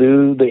and we'll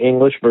do the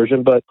English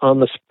version, but on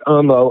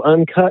the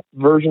uncut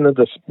version of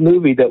the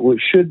movie that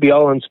should be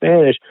all in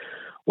Spanish,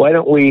 why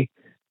don't we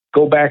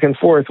go back and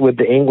forth with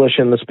the English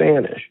and the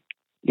Spanish?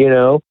 You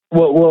know,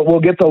 we'll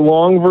get the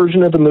long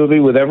version of the movie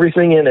with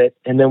everything in it,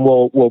 and then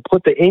we'll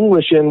put the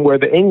English in where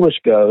the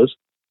English goes,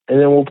 and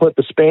then we'll put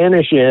the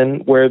Spanish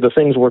in where the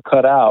things were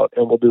cut out,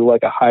 and we'll do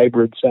like a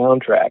hybrid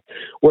soundtrack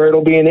where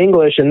it'll be in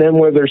English, and then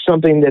where there's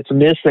something that's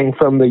missing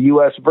from the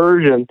U.S.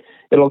 version,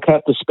 it'll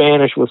cut to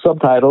Spanish with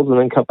subtitles and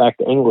then cut back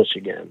to English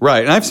again.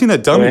 Right, and I've seen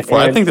that done before.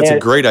 I think that's a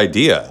great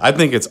idea. I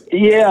think it's...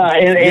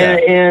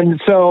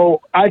 And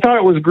so I thought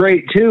it was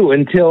great, too,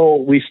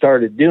 until we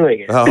started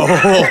doing it.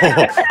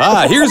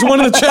 Here's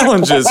one of the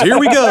challenges. Here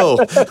we go.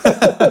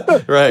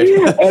 Right.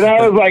 And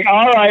I was like,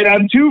 all right,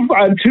 I'm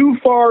too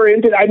far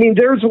into... I mean,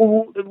 there's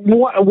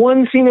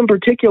one scene in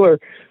particular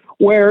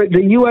where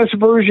the U.S.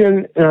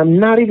 version, and I'm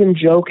not even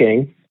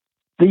joking,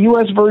 the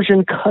U.S.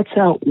 version cuts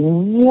out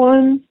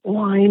one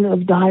line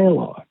of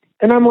dialogue.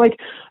 And I'm like,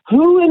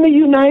 who in the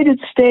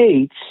United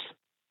States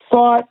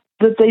thought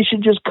that they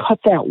should just cut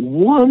that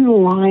one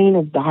line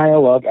of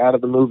dialogue out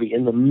of the movie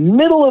in the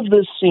middle of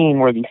this scene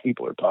where these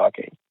people are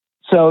talking?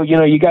 So, you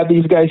know, you got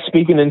these guys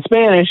speaking in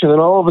Spanish, and then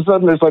all of a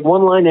sudden there's like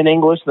one line in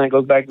English, and then it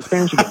goes back to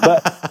Spanish again.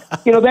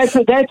 But, you know, it's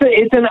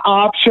an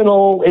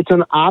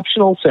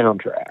optional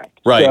soundtrack.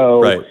 Right, so,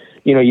 right.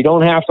 You know, you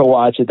don't have to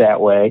watch it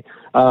that way.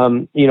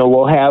 You know,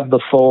 we'll have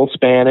the full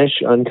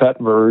Spanish uncut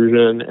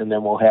version, and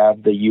then we'll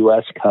have the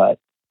U.S. cut,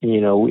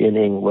 you know, in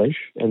English,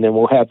 and then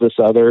we'll have this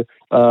other,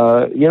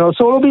 you know,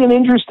 so it'll be an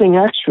interesting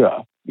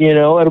extra. You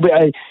know, it'll be,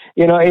 I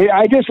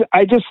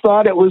just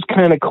thought it was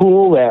kind of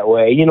cool that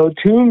way. You know,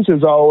 Tombs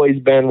has always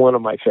been one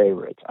of my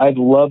favorites. I've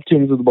loved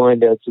Tombs of the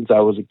Blind Dead since I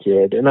was a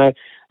kid, and I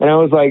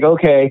was like,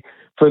 okay,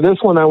 for this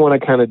one, I want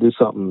to kind of do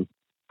something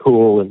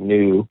cool and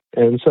new,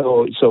 and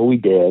so we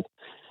did.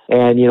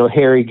 And, you know,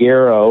 Harry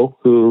Garrow,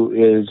 who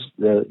is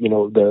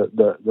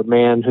the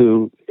man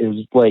who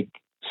is like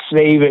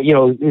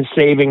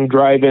saving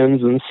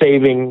drive-ins and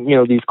saving, you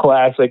know, these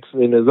classics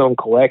in his own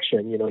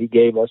collection. You know, he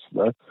gave us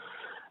the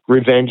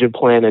Revenge of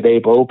Planet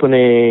Ape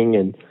opening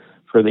and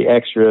for the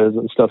extras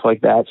and stuff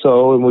like that.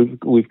 So, and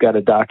we've got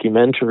a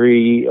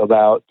documentary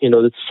about, you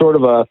know, it's sort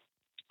of a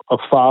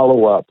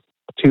follow-up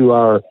to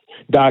our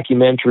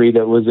documentary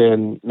that was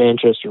in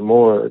Manchester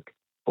Morgue,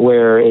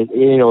 where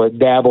it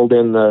dabbled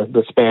in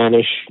the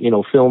Spanish, you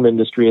know, film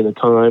industry at the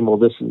time. Well,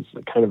 this is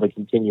kind of a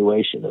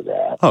continuation of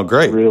that. Oh,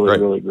 great.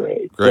 Really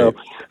great. So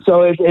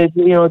it's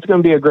you know, it's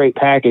going to be a great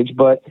package,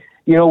 but,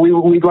 you know,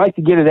 we'd like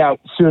to get it out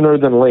sooner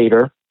than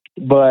later.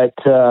 But,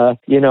 again,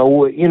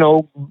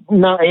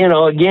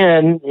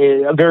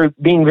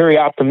 being very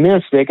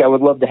optimistic, I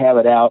would love to have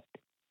it out,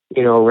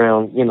 you know,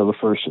 around, you know, the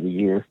first of the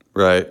year.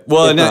 Right.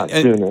 Well,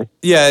 sooner.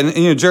 Yeah. And,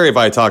 you know, Jerry and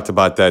I talked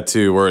about that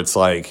too, where it's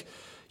like,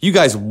 you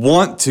guys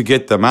want to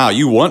get them out.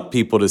 You want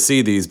people to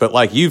see these, but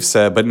like you've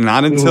said, but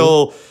not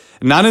until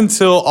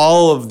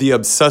all of the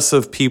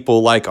obsessive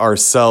people like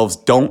ourselves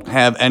don't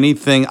have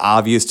anything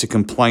obvious to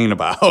complain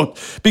about,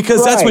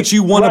 because that's what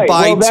you want to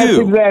buy that's too.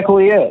 That's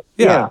exactly it.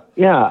 Yeah.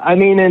 I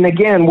mean, and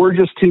again, we're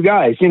just two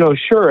guys. You know,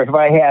 sure, if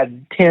I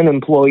had 10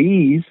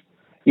 employees,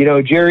 you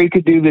know, Jerry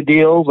could do the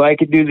deals, I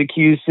could do the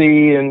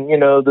QC and, you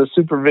know, the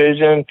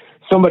supervision,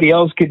 somebody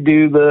else could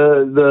do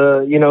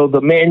the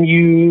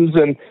menus,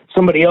 and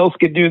somebody else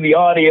could do the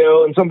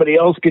audio, and somebody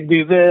else could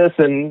do this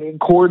and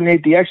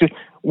coordinate the extras.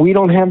 We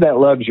don't have that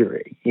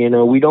luxury.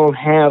 We don't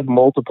have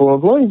multiple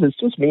employees. It's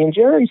just me and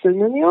Jerry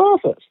sitting in the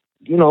office.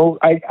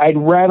 I'd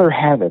rather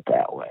have it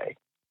that way,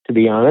 to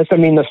be honest. I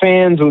mean, the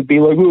fans would be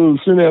like, "Oh,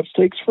 Synapse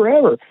takes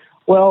forever."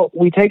 Well,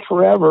 we take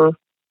forever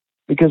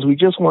because we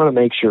just want to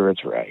make sure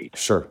it's right.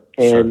 Sure.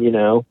 And,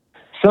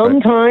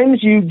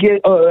 sometimes you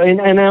get,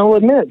 and I'll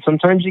admit,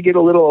 sometimes you get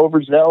a little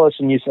overzealous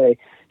and you say,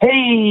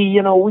 "Hey,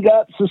 we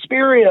got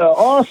Suspiria,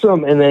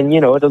 awesome." And then,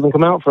 it doesn't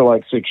come out for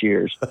like 6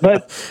 years.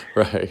 But,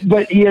 right.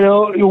 But,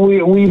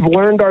 we've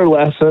learned our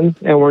lesson,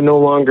 and we're no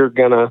longer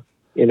going to,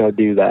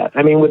 do that.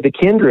 I mean, with the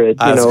Kindred,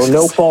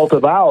 no fault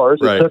of ours,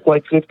 right. It took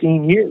like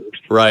 15 years.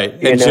 Right.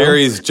 And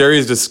Jerry's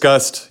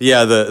discussed,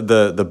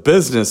 the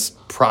business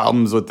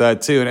problems with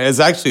that too. And it's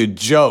actually a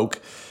joke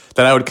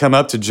that I would come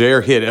up to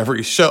Jerry at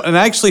every show. And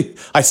actually,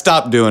 I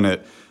stopped doing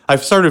it. I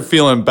started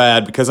feeling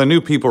bad because I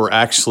knew people were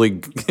actually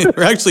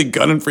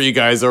gunning for you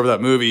guys over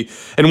that movie.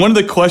 And one of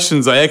the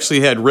questions I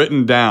actually had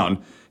written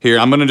down here,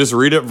 I'm going to just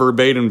read it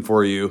verbatim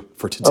for you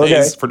for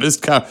today's, for this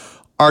kind.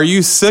 Are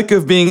you sick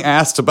of being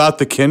asked about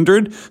the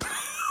Kindred?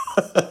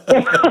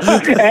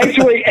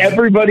 Actually,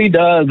 everybody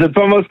does. It's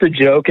almost a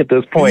joke at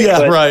this point. Yeah,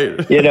 but, right.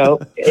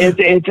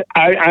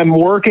 I'm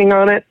working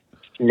on it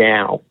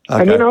now.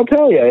 Okay. I mean, I'll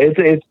tell you,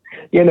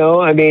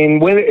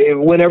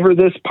 whenever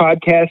this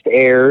podcast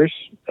airs,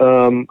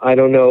 I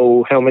don't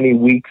know how many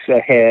weeks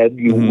ahead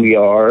we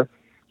are,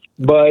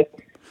 but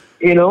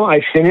I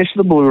finished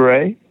the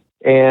Blu-ray.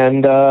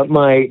 And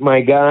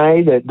my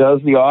guy that does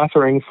the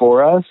authoring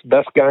for us,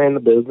 best guy in the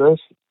business,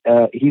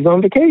 he's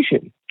on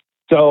vacation.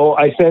 So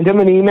I sent him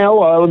an email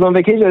while I was on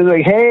vacation. I was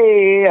like,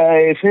 "Hey,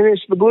 I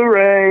finished the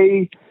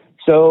Blu-ray.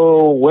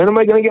 So when am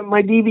I going to get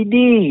my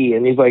DVD?"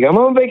 And he's like, "I'm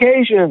on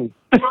vacation."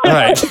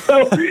 Right.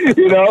 So,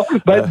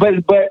 but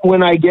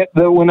when I get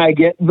the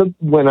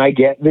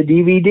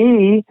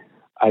DVD,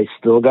 I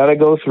still got to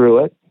go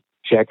through it,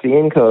 check the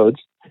encodes,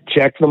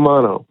 check the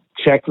mono,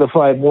 check the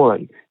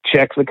 5.1.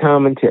 Check the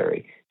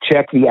commentary,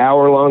 check the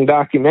hour-long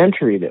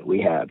documentary that we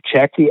have,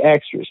 check the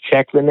extras,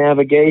 check the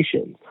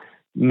navigation,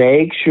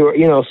 make sure,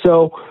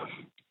 so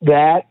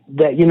that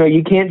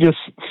you can't just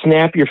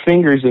snap your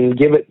fingers and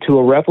give it to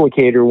a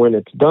replicator when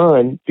it's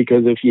done,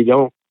 because if you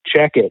don't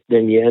check it,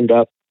 then you end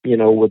up,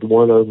 with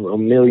one of a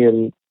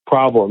million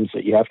problems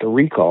that you have to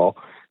recall.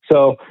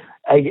 So,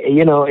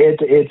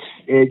 the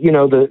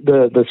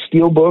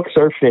steel books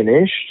are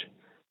finished.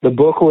 The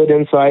booklet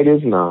inside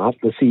is not.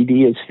 The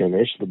CD is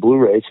finished. The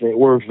Blu-ray is finished.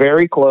 We're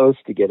very close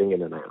to getting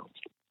it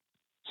announced.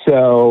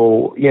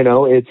 So,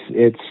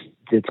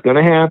 it's going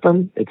to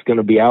happen. It's going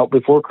to be out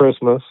before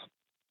Christmas.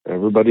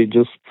 Everybody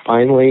just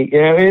finally,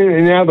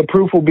 and now the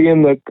proof will be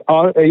in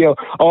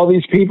all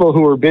these people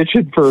who were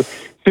bitching for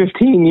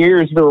 15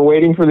 years that were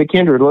waiting for the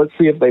Kindred. Let's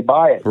see if they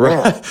buy it.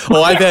 Right.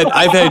 Well,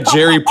 I've had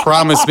Jerry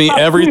promise me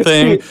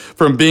everything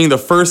from being the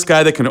first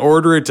guy that can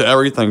order it to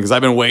everything, because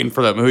I've been waiting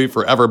for that movie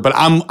forever. But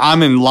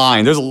I'm in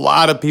line. There's a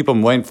lot of people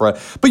waiting for it.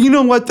 But you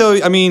know what though?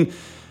 I mean,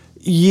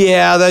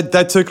 yeah,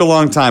 that took a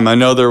long time. I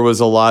know there was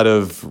a lot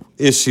of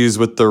issues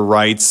with the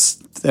rights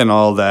and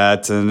all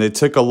that, and it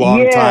took a long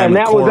time. Yeah, and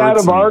that was out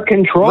of our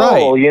control,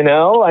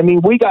 right. I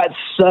mean, we got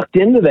sucked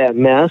into that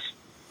mess,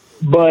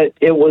 but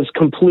it was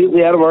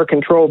completely out of our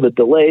control, the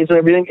delays and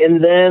everything.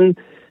 And then,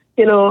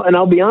 and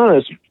I'll be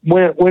honest,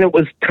 when it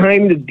was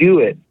time to do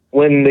it,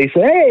 when they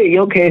say, "Hey,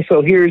 okay,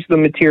 so here's the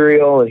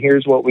material and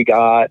here's what we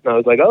got," and I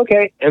was like,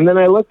 "Okay," and then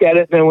I looked at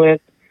it and I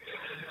went,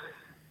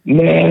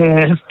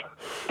 "Man,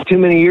 too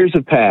many years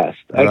have passed.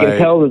 Right. I can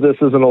tell that this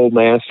is an old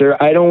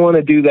master. I don't want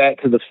to do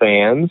that to the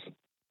fans."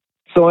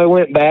 So I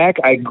went back,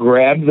 I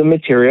grabbed the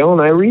material,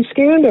 and I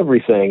rescanned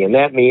everything. And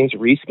that means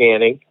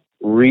rescanning,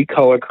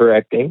 recolor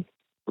correcting,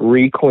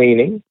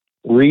 recleaning,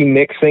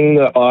 remixing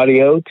the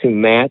audio to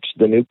match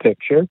the new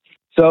picture.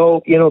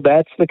 So,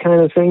 that's the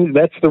kind of thing,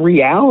 that's the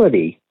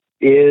reality,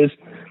 is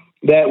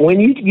that when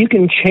you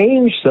can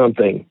change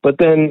something, but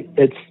then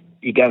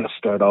you got to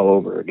start all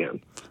over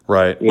again.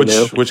 Right.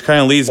 Which kind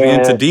of leads me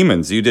into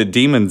Demons. You did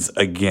Demons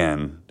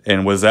again.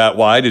 And was that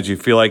why? Did you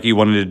feel like you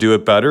wanted to do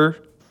it better?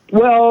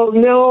 Well,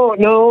 no,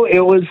 it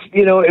was,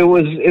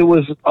 it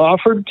was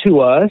offered to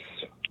us,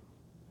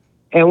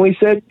 and we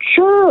said,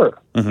 sure.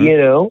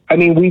 Mm-hmm. I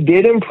mean, we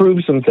did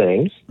improve some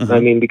things. Mm-hmm. I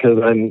mean, because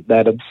I'm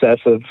that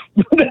obsessive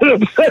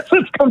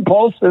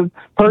compulsive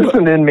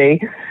person in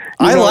me.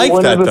 I like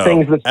that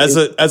though.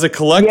 As a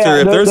collector,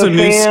 if there's a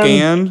new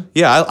scan,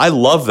 I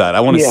love that.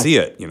 I want to see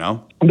it.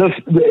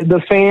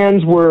 The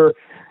fans were,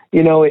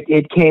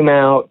 it came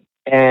out.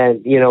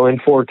 And, in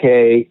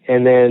 4K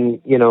and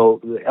then,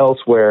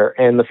 elsewhere.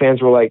 And the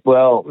fans were like,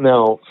 well,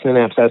 no,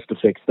 Synapse has to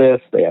fix this.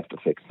 They have to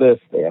fix this.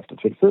 They have to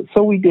fix it.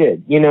 So we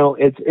did,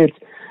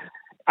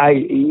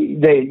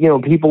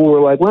 people were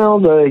like, well,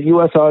 the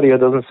US audio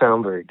doesn't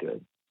sound very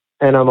good.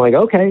 And I'm like,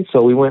 okay.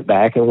 So we went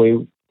back and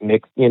we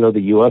mixed,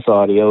 the US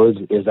audio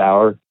is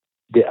our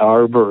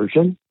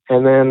version.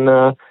 And then,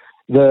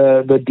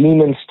 The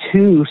Demons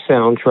 2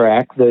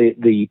 soundtrack,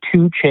 the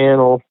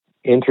 2-channel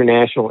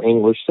international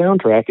English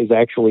soundtrack, is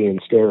actually in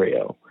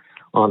stereo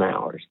on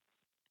ours.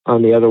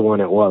 On the other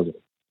one, it wasn't.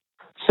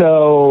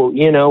 So,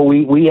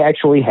 we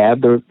actually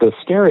had the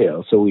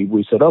stereo. So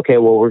we said, okay,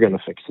 well, we're going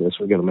to fix this.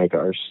 We're going to make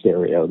ours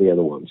stereo. The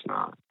other one's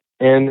not.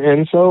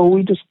 And so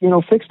we just,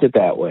 fixed it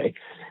that way.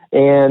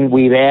 And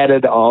we've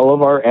added all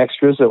of our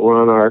extras that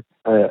were on our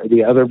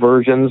the other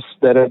versions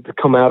that have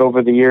come out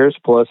over the years,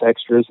 plus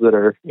extras that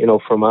are,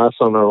 from us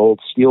on our old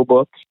steel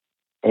books.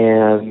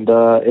 And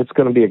it's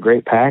going to be a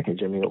great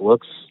package. I mean, it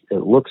looks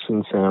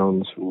and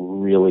sounds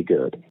really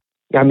good.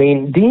 I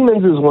mean,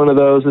 Demons is one of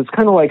those. It's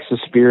kind of like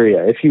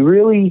Suspiria. If you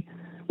really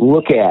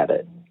look at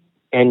it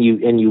and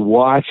you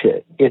watch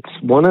it, it's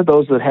one of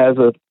those that has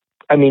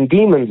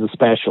Demons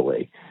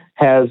especially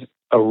has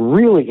a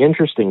really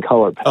interesting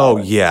color palette. Oh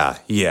yeah,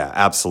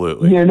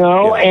 absolutely.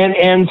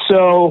 And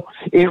so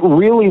it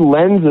really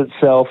lends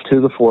itself to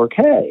the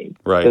 4K,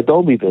 right? The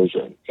Dolby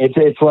Vision.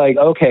 It's like,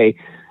 okay,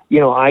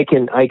 I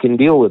can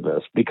deal with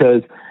this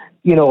because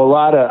a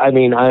lot of,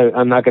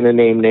 I'm not going to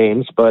name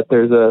names, but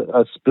there's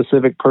a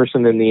specific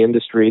person in the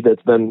industry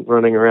that's been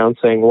running around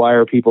saying, why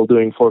are people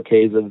doing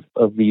 4Ks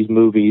of these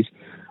movies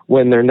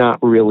when they're not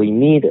really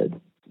needed?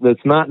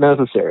 That's not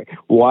necessary.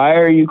 Why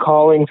are you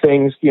calling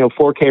things,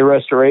 4K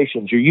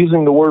restorations? You're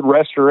using the word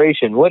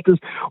restoration. What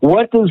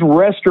does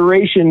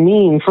restoration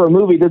mean for a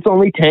movie that's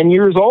only 10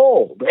 years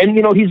old? And,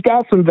 he's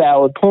got some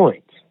valid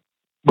points.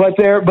 But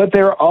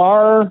there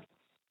are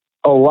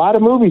a lot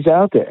of movies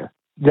out there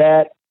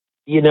that,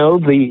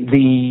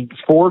 the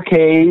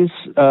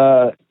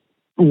 4Ks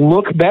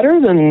look better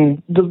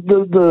than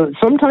the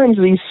sometimes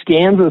these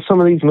scans of some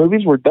of these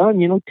movies were done,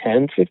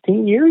 10,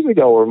 15 years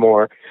ago or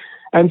more.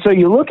 And so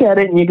you look at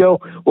it and you go,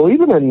 well,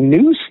 even a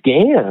new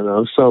scan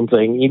of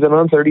something, even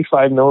on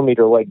 35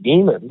 millimeter like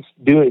Demons,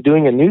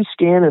 doing a new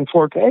scan in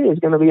 4K is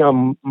going to be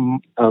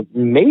a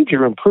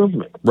major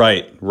improvement.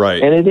 Right.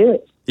 And it is.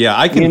 Yeah,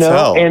 I can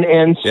tell.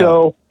 And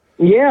so,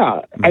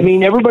 yeah. I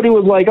mean, everybody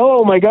was like,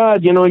 oh, my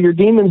God, your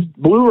Demons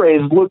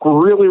Blu-rays look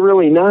really,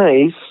 really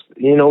nice.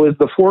 Is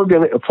the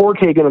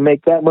 4K going to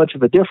make that much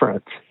of a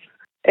difference?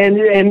 And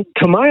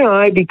to my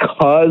eye,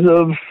 because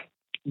of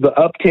the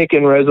uptick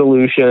in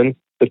resolution,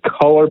 the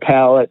color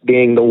palette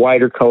being the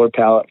wider color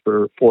palette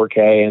for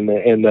 4K,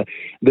 and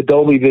the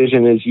Dolby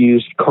Vision is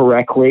used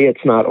correctly.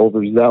 It's not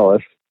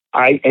overzealous.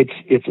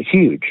 It's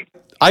huge.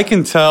 I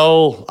can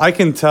tell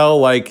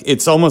like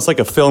it's almost like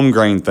a film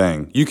grain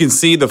thing. You can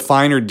see the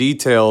finer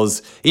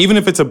details, even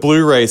if it's a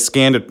Blu-ray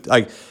scanned at,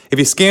 like if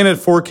you scan it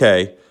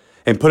 4K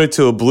and put it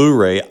to a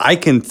Blu-ray, I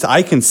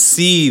can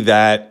see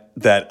that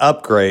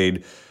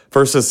upgrade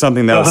versus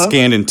something that was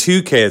scanned in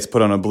 2K that's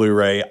put on a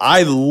Blu-ray.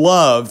 I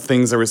love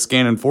things that were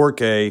scanned in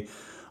 4K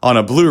on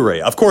a Blu-ray.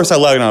 Of course, I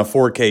love it on a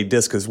 4K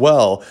disc as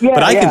well,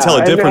 but I can tell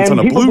a difference on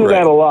a Blu-ray. People do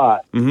that a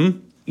lot. Mm-hmm.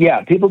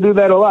 Yeah, people do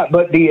that a lot.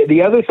 But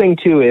the other thing,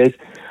 too, is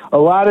a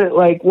lot of,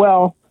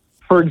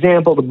 for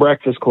example, The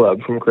Breakfast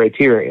Club from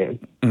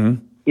Criterion.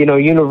 Mm-hmm.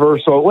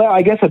 Universal. Well,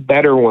 I guess a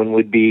better one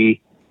would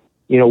be,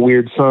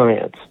 Weird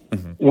Science.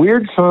 Mm-hmm.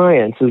 Weird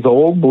Science is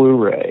old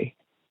Blu-ray.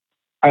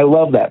 I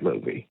love that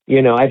movie.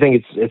 I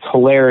think it's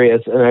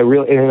hilarious,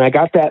 and I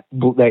got that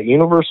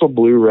Universal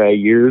Blu-ray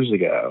years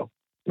ago,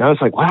 and I was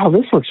like, wow,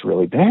 this looks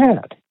really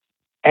bad.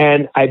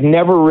 And I've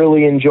never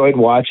really enjoyed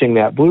watching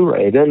that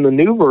Blu-ray. Then the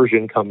new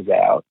version comes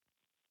out,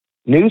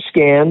 new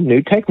scan,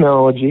 new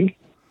technology,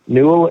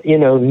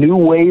 new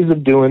ways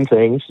of doing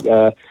things.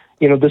 The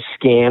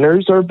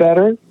scanners are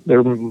better;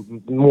 they're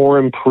more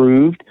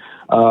improved.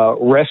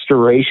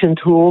 Restoration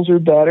tools are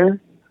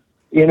better.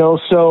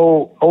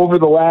 So over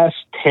the last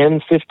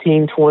 10,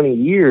 15, 20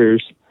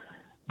 years,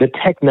 the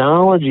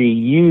technology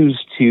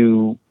used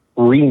to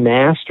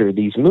remaster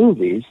these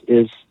movies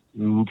is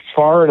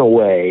far and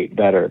away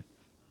better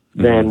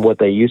than what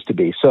they used to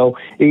be. So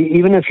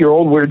even if your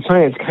old Weird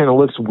Science kind of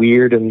looks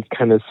weird and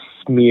kind of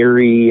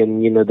smeary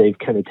and, they've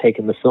kind of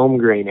taken the film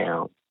grain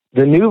out,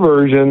 the new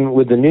version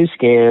with the new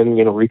scan,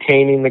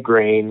 retaining the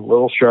grain, a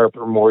little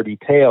sharper, more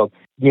detailed,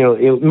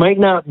 it might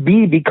not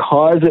be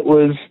because it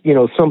was,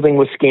 something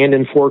was scanned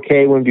in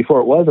 4K when before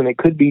it wasn't. It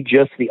could be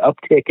just the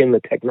uptick in the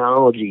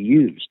technology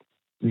used.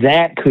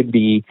 That could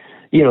be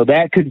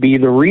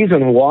the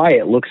reason why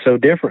it looks so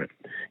different.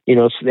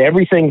 So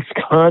everything's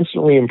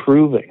constantly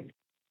improving.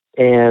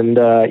 And,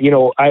 I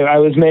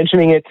was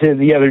mentioning it to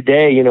the other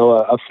day,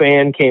 a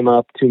fan came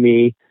up to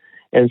me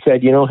and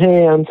said,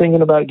 hey, I'm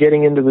thinking about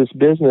getting into this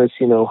business.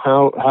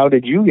 How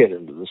did you get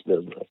into this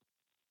business?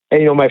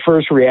 And, my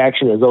first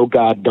reaction is, oh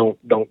God, don't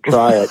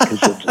try it.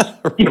 Cause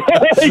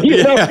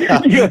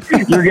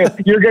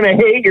you're going to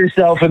hate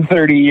yourself in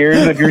 30 years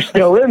if you're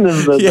still in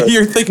this business. Yeah,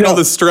 you're thinking all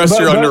the stress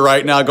you're under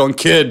right now going,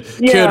 kid,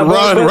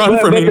 run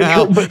from me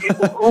now.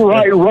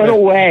 Right. Run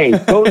away.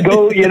 Go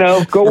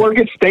work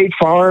at State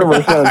Farm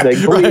or something,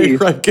 please.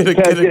 Right. Get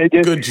a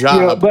good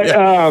job.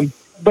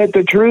 But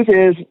the truth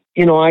is,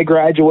 I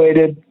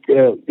graduated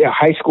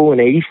high school in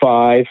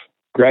 85,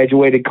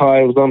 graduated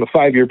college. I was on the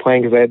 5-year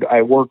plan because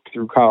I worked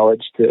through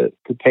college to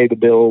pay the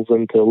bills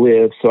and to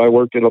live. So I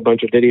worked in a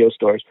bunch of video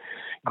stores.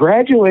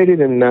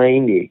 Graduated in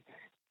 90.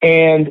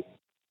 And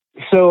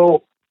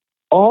so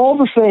all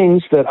the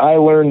things that I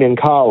learned in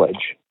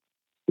college,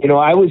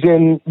 I was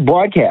in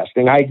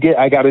broadcasting.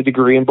 I got a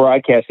degree in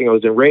broadcasting. I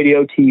was in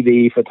radio,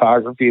 TV,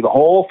 photography, the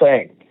whole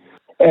thing.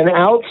 And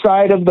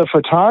outside of the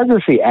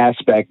photography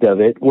aspect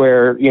of it,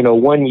 where,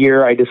 1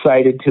 year I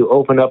decided to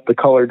open up the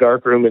color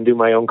darkroom and do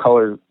my own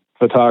color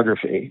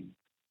photography.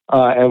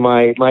 And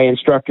my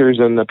instructors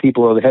and the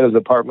people at the head of the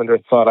department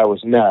thought I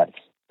was nuts.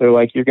 They're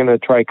like, "You're going to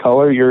try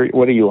color?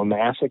 What are you, a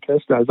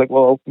masochist?" And I was like,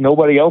 "Well,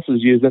 nobody else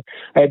is using it."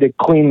 I had to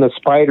clean the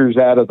spiders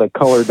out of the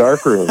color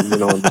darkroom, in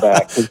the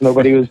back, because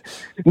nobody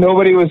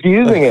was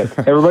using it.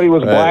 Everybody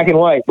was black and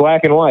white,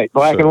 black and white,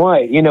 black and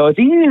white. It's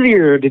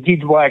easier to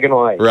teach black and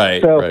white.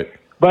 Right. So, right.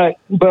 But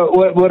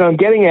what I'm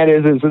getting at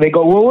is they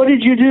go, "Well, what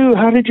did you do?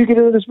 How did you get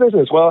into this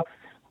business?" Well,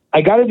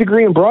 I got a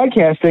degree in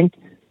broadcasting,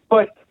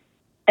 but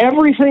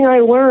everything I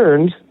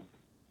learned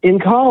in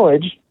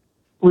college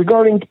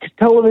regarding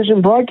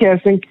television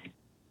broadcasting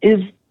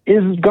is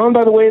gone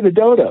by the way of the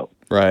dodo.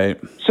 Right.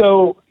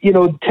 So,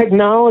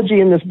 technology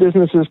in this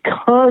business is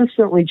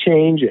constantly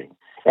changing.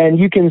 And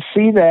you can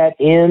see that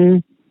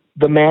in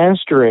the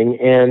mastering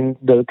and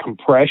the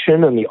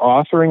compression and the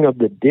authoring of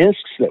the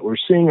discs that we're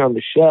seeing on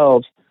the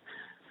shelves.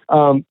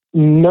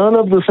 None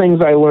of the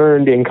things I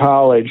learned in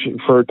college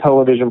for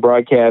television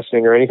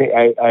broadcasting or anything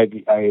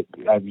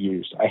I've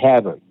used. I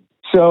haven't.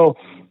 So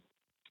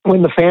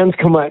when the fans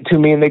come up to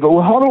me and they go,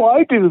 "Well, how do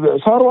I do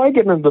this? How do I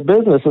get into the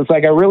business?" It's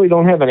like, I really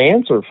don't have an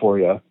answer for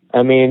you.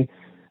 I mean,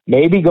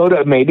 maybe go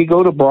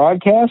to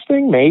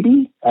broadcasting.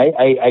 Maybe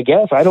I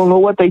guess I don't know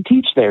what they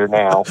teach there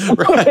now.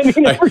 Right.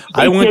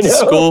 I went to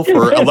school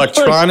for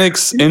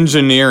electronics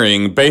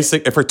engineering.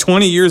 For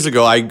 20 years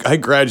ago, I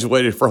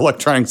graduated for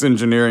electronics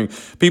engineering.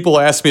 People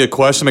ask me a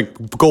question,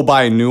 like, go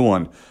buy a new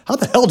one. How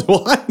the hell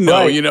do I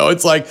know? Right.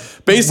 It's like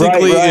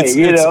basically Right.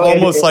 it's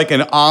almost like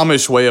an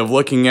Amish way of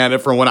looking at it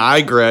from when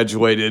I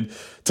graduated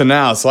to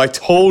now. So I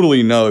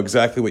totally know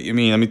exactly what you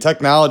mean. I mean,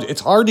 technology,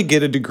 it's hard to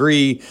get a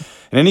degree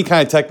in any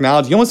kind of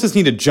technology. You almost just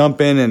need to jump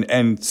in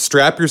and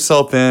strap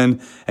yourself in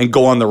and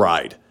go on the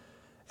ride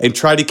and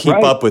try to keep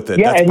up with it.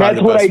 Yeah,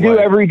 that's what I do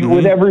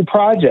with every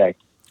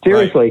project.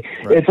 Seriously.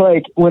 Right. It's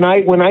like when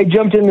I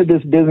jumped into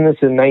this business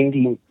in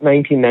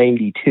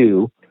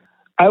 1992,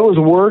 I was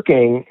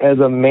working as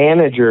a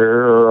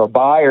manager or a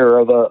buyer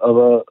of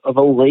a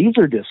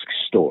Laserdisc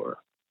store.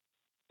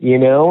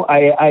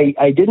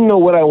 I didn't know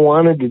what I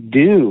wanted to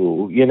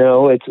do.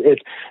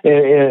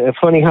 It's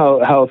funny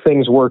how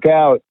things work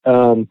out.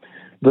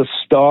 The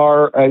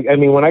Star,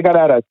 when I got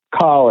out of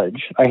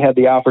college, I had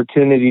the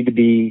opportunity to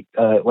be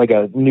like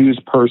a news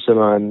person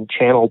on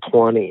Channel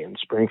 20 in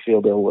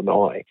Springfield,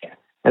 Illinois.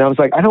 And I was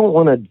like, I don't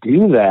want to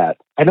do that.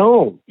 I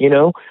don't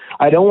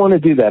want to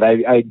do that.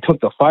 I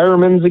took the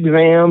fireman's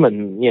exam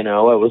and,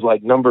 I was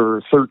like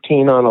number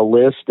 13 on a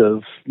list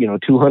of,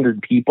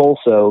 200 people.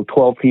 So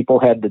 12 people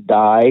had to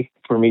die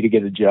for me to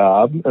get a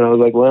job. And I was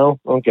like, well,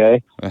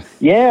 okay.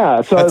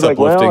 Yeah. So I was like,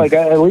 uplifting.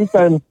 well, at least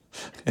I'm,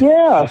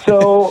 yeah.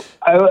 So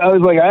I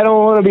was like, I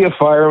don't want to be a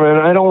fireman.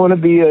 I don't want to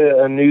be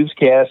a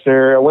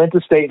newscaster. I went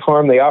to State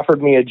Farm. They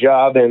offered me a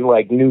job in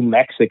like New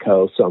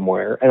Mexico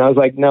somewhere. And I was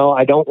like, no,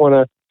 I don't want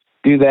to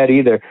do that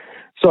either.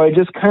 So I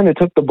just kind of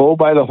took the bull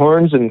by the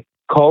horns and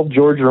called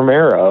George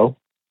Romero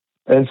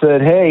and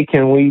said, "Hey,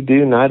 can we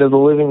do Night of the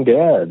Living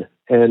Dead?"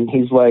 And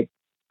he's like,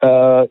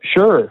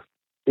 sure.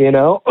 He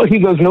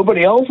goes,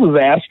 "Nobody else has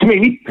asked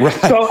me." Right.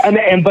 So,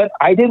 but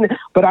I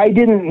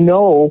didn't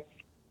know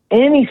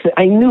anything.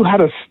 I knew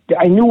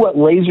what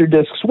laser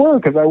discs were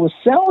because I was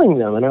selling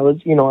them, and I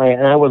was,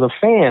 I was a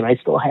fan. I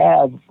still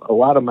have a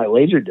lot of my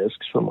laser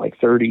discs from like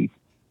 30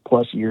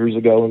 plus years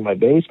ago in my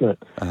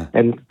basement,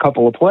 and a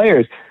couple of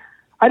players.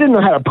 I didn't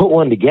know how to put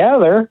one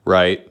together.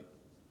 Right.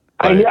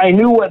 I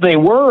knew what they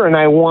were, and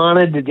I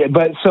wanted to get,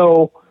 but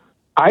so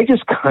I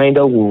just kind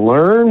of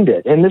learned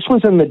it. And this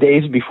was in the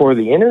days before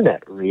the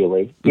internet,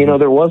 really. Mm-hmm.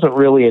 There wasn't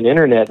really an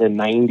internet in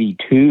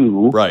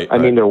 92. Right. I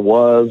mean, there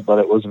was, but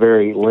it was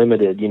very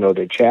limited,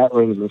 to chat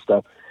rooms and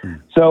stuff.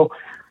 Mm. So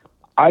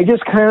I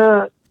just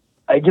kind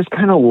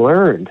of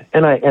learned,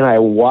 and I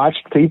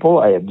watched people,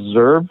 I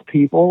observed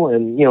people,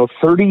 and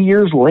 30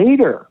 years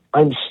later,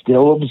 I'm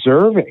still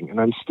observing,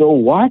 and I'm still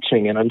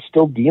watching, and I'm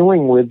still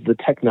dealing with the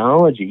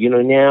technology.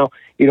 Now,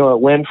 it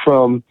went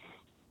from,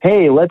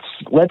 hey, let's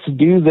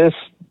do this,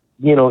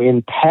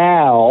 in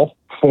PAL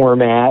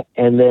format,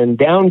 and then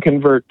down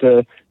convert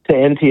to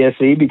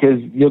NTSC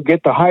because you'll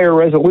get the higher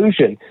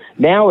resolution.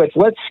 Now it's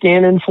let's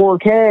scan in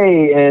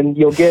 4K, and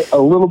you'll get a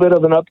little bit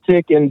of an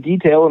uptick in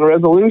detail and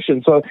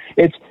resolution. So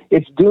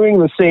it's doing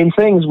the same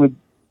things with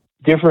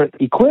different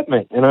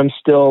equipment, and I'm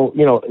still,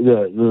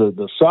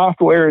 the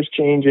software is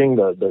changing,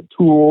 the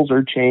tools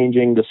are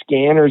changing, the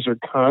scanners are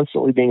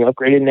constantly being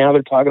upgraded. Now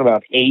they're talking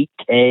about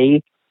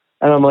 8K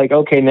And I'm like,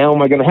 okay, now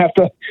am I going to have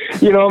to,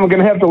 am I going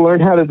to have to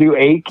learn how to do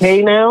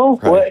 8K now?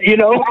 Right.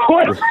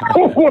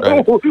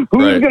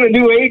 Who's going to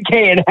do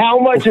 8K and how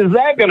much is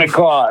that going to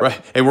cost?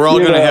 Right. And we're all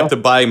going to have to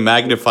buy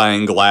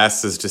magnifying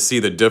glasses to see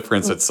the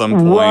difference at some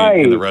point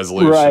in the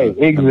resolution. Right,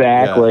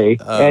 exactly.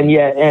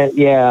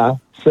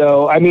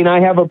 So, I mean,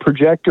 I have a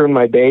projector in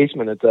my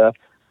basement. It's a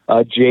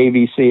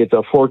JVC. It's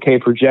a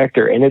 4K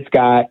projector, and it's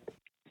got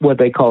what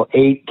they call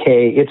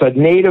 8K. It's a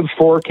native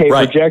 4K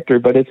projector,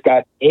 but it's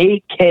got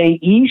 8K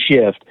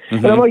E-shift.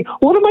 And I'm like,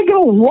 what am I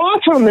going to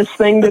watch on this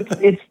thing that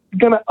it's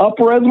going to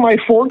up-res my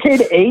 4K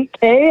to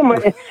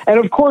 8K? And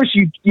of course,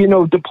 you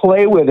to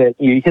play with it,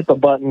 you hit the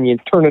button, you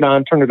turn it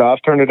on, turn it off,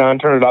 turn it on,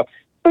 turn it off.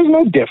 There's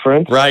no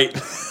difference. Right.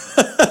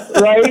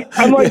 Right?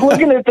 I'm like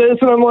looking at this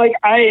and I'm like,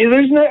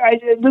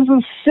 this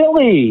is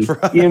silly,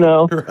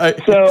 Right.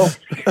 So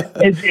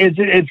it's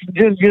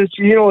just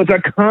it's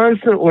a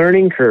constant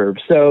learning curve.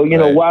 So,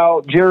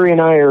 while Jerry and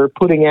I are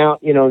putting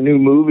out, new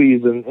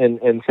movies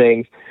and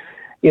things,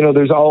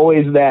 there's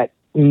always that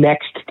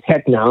next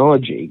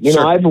technology.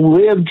 Sure. I've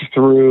lived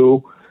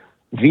through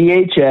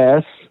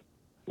VHS,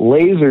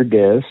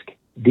 Laserdisc,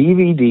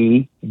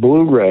 DVD,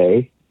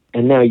 Blu-ray,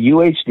 and now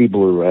UHD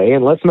Blu-ray.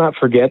 And let's not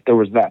forget there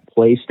was that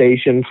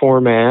PlayStation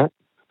format,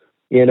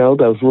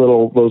 those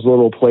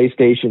little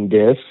PlayStation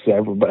discs.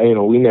 Everybody,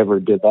 we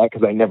never did that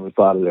because I never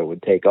thought it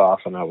would take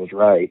off, and I was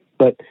right.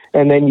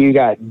 And then you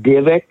got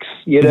DivX,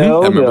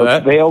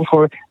 the veiled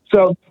form.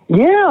 So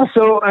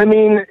I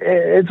mean,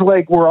 it's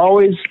like we're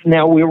always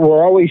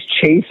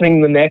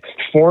chasing the next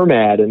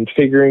format and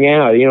figuring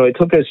out. It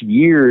took us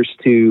years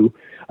to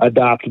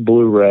adopt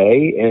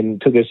Blu-ray,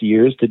 and took us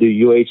years to do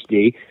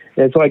UHD.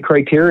 It's like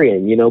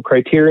Criterion,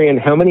 Criterion.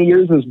 How many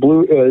years has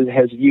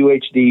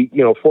UHD,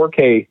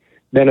 4K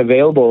been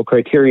available?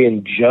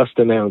 Criterion just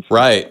announced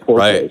 4K.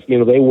 Right.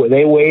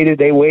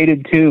 They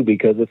waited too,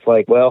 because it's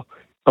like, well,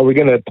 are we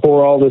going to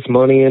pour all this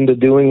money into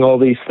doing all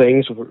these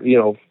things?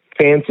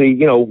 Fancy,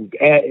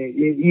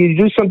 you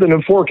do something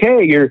in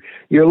 4K,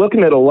 you're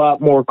looking at a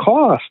lot more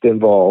cost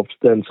involved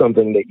than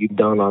something that you've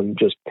done on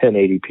just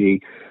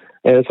 1080p.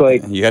 And it's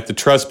like, you have to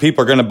trust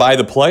people are going to buy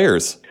the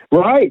players.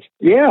 Right.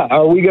 Yeah.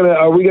 Are we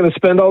gonna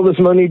spend all this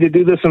money to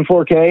do this in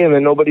 4K and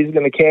then nobody's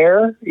gonna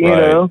care?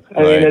 I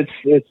mean,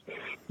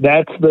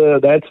 that's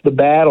the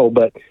battle.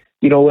 But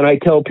when I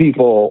tell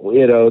people,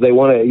 they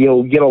want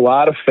to, get a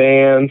lot of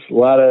fans, a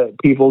lot of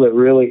people that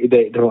really,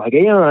 they're like,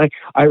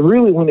 I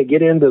really want to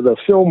get into the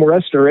film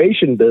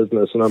restoration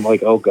business. And I'm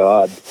like, oh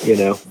God,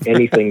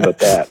 anything but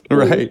that.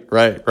 Right.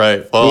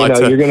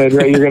 Well, you're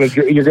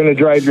gonna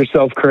drive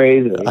yourself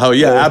crazy. Oh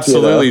yeah,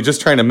 absolutely.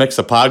 Just trying to mix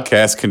a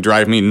podcast can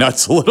drive me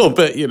nuts a little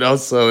bit,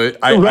 so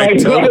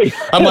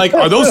I'm like,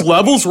 are those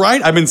levels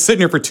right? I've been sitting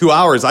here for 2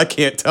 hours. I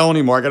can't tell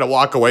anymore. I got to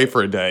walk away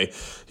for a day.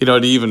 To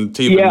even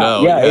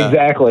know. Yeah,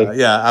 exactly.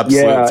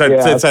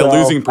 Absolutely. It's that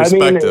losing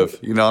perspective,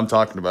 I'm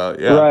talking about.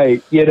 Yeah.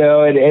 Right.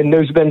 And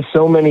there's been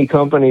so many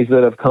companies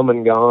that have come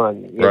and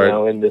gone,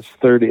 in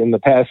the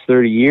past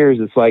 30 years.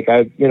 It's like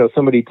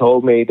somebody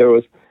told me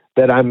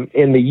that I'm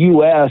in the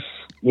US,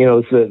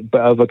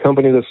 of a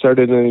company that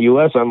started in the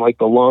US, I'm like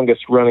the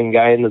longest running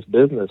guy in this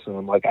business. And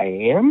I'm like, I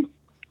am?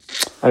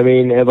 I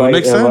mean, have I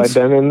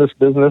been in this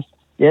business?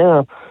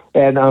 Yeah.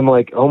 And I'm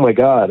like, oh my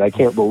God, I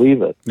can't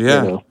believe it.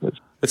 Yeah.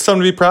 It's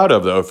something to be proud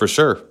of, though, for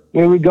sure.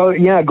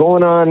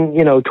 Going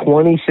on,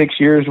 26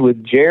 years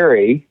with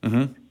Jerry,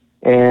 and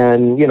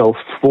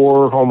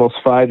almost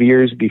 5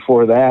 years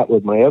before that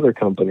with my other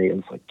company. And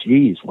it's like,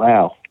 geez,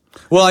 wow.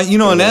 Well,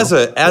 and as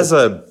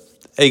a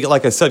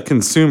like I said,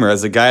 consumer,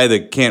 as a guy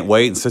that can't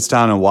wait and sits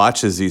down and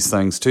watches these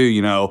things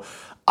too,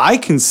 I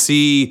can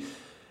see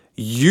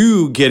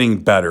you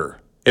getting better,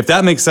 if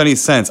that makes any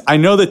sense. I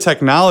know the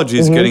technology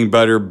is getting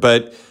better,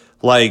 but.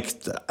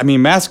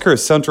 Massacre at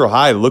Central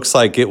High looks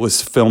like it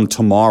was filmed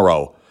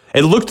tomorrow.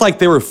 It looked like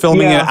they were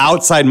filming it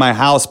outside my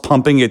house,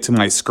 pumping it to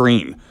my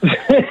screen.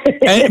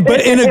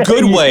 But in a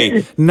good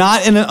way.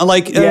 Not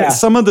in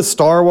some of the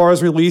Star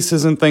Wars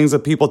releases and things that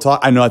people talk.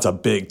 I know it's a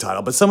big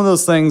title, but some of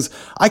those things,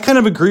 I kind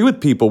of agree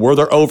with people where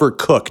they're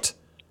overcooked.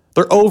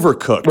 They're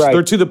overcooked. Right.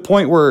 They're to the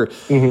point where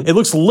it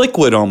looks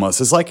liquid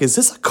almost. It's like, is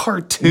this a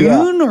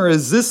cartoon or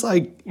is this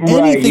like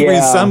anything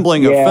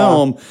resembling a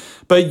film?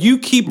 But you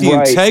keep the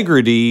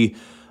integrity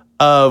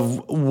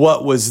of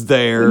what was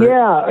there.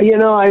 Yeah,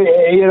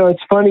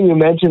 it's funny you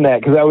mentioned that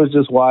because I was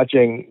just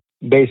watching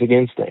Basic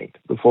Instinct,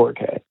 the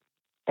 4K,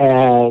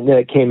 and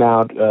it came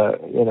out,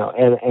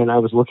 and I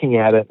was looking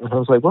at it and I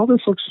was like, well, this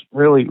looks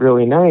really,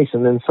 really nice.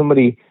 And then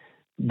somebody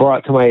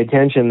brought to my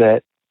attention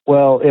that,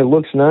 well, it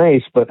looks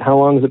nice, but how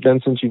long has it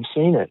been since you've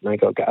seen it? And I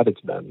go, God, it's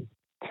been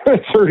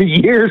 30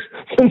 years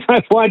since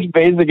I've watched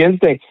Basic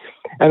Instinct.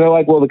 And they're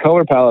like, well, the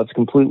color palette's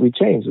completely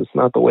changed. It's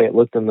not the way it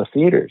looked in the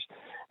theaters.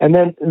 And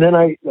then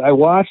I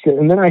watched it,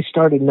 and then I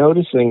started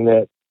noticing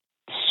that,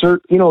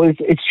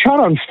 it's shot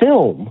on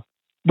film,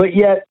 but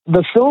yet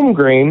the film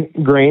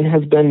grain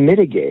has been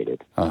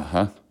mitigated.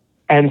 Uh-huh.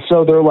 And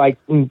so they're like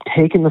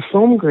taking the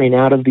film grain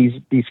out of these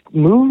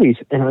movies,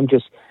 and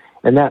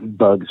And that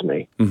bugs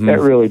me.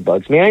 That really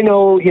bugs me. I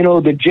know,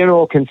 the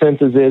general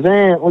consensus is,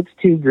 it looks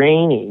too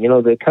grainy.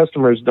 The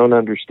customers don't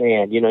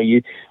understand.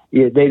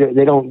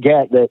 They don't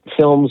get that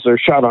films are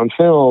shot on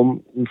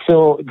film.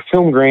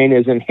 Film grain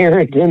is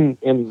inherent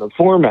in the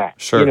format.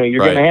 Sure,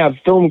 you're going to have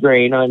film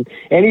grain on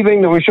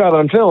anything that was shot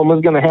on film is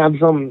going to have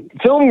some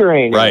film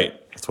grain. Right.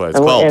 That's why it's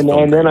called.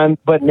 And then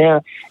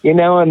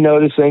now I'm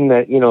noticing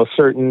that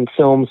certain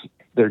films,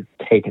 they're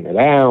taking it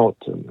out,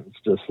 and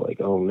it's just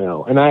like, oh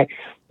no. And I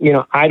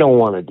don't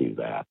want to do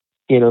that.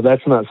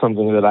 That's not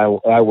something that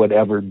I would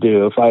ever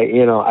do. If I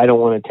don't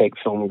want to take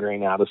film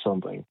grain out of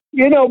something.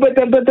 But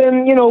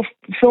then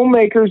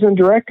filmmakers and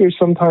directors,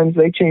 sometimes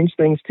they change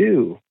things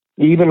too.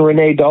 Even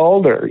Renee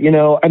Dalder,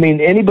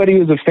 anybody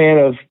who's a fan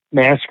of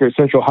Massacre at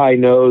Central High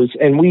knows,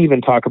 and we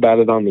even talk about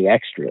it on the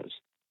extras.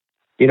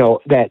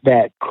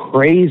 That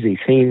crazy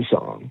theme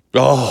song.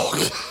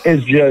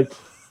 Is just.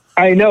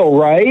 I know,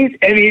 right?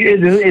 I mean,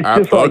 it's at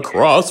just the like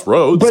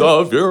crossroads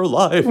of your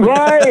life.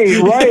 Right.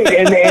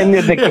 And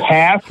the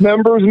cast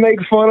members make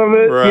fun of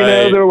it.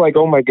 Right. They're like,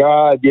 oh my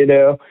God,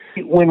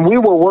 When we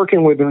were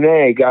working with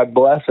Renee, God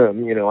bless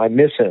him, I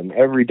miss him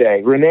every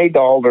day. Renee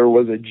Dalder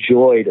was a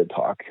joy to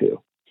talk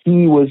to.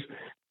 He was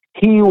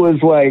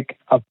like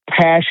a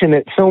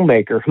passionate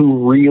filmmaker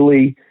who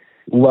really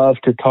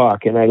loved to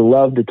talk, and I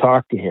loved to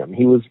talk to him.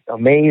 He was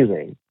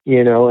amazing.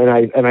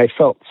 And I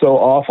felt so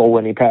awful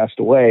when he passed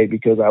away,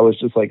 because I was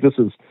just like, this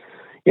is,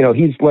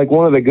 he's like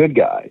one of the good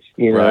guys,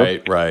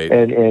 Right.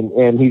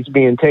 And he's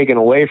being taken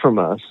away from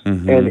us.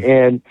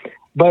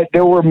 But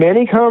there were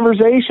many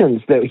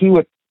conversations that he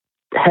would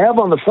have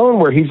on the phone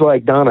where he's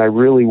like, Don, I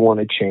really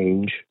want to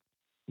change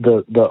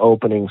the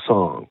opening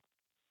song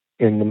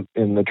in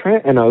the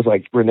trend. And I was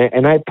like, Renee,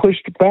 and I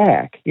pushed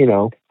back,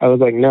 I was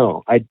like,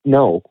 no,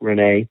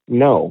 Renee,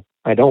 no,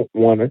 I don't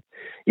want to.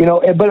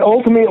 But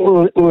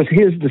ultimately it was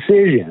his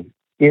decision.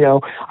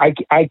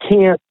 I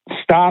can't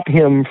stop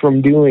him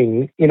from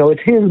doing,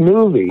 it's his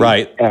movie,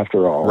 right?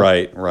 After all.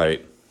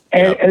 Right.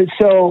 And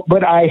so,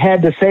 but I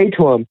had to say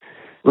to him,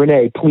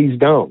 Renee, please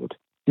don't.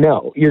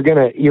 No, you're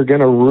going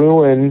to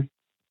ruin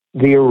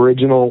the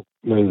original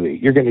movie.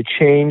 You're going to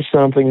change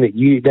something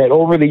that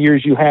over the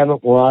years you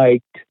haven't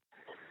liked.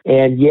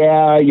 And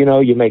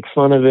you make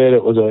fun of it.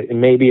 It was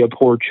maybe a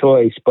poor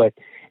choice, but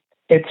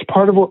it's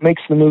part of what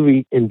makes the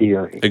movie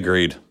endearing.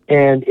 Agreed.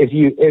 And if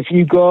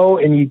you go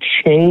and you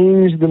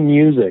change the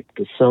music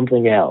to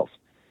something else,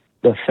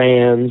 the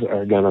fans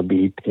are going to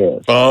be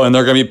pissed. Oh, and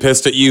they're going to be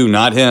pissed at you,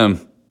 not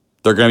him.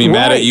 They're going to be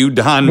mad at you,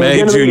 Don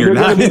May Jr.,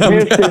 not him. They're going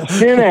to be pissed at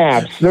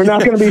Synapse. They're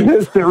not going to be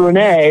pissed at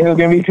Renee. They're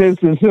going to be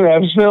pissed at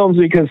Synapse Films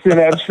because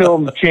Synapse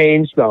Films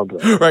changed something.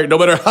 Right. No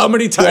matter how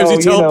many times you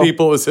tell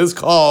people it's his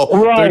call,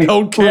 they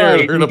don't care.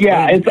 Right. They're gonna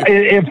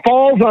it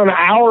falls on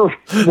our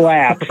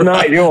laps,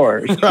 not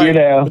yours.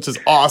 Right. Which is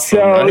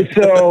awesome.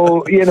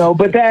 So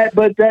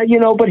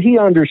but he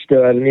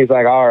understood, and he's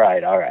like, all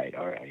right.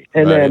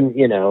 And then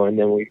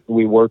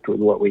we worked with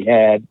what we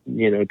had,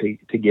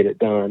 to get it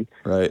done.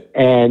 Right.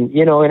 And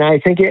and I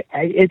think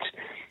it's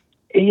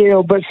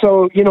but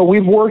so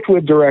we've worked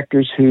with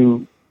directors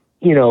who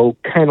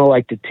kind of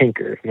like to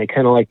tinker, and they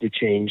kind of like to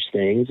change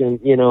things, and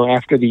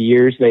after the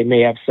years they may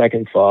have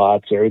second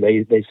thoughts, or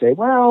they say,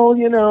 well,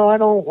 I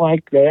don't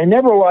like that, I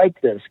never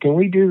liked this, can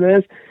we do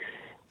this?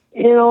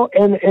 And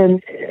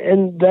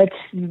that's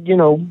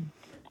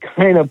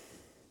kind of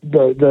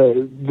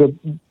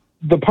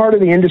the part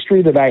of the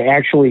industry that I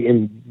actually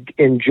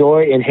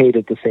enjoy and hate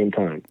at the same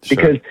time. Sure.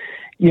 Because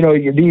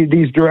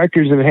these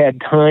directors have had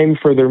time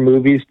for their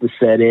movies to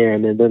set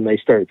in, and then they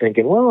start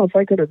thinking, well, if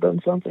I could have done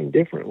something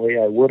differently,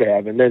 I would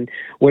have. And then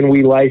when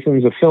we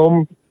license a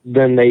film,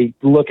 then they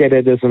look at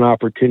it as an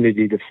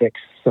opportunity to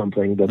fix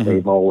something that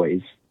they've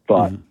always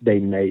thought they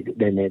made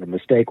a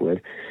mistake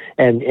with.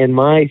 And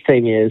my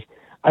thing is,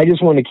 I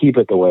just want to keep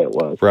it the way it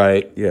was.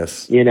 Right.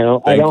 Yes. I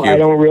don't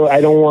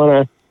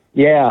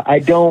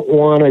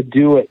want to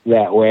do it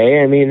that way.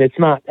 I mean, it's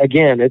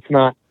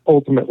not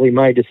ultimately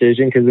my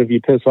decision, because if you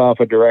piss off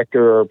a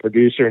director or a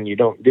producer and you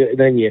don't do it,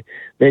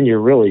 then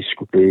you're really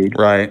screwed.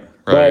 Right.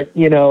 But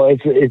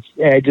it's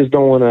I just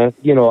don't want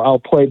to. I'll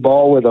play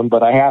ball with them,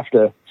 but I have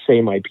to say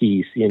my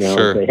piece.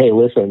 Sure. Say, hey,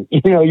 listen,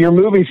 your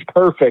movie's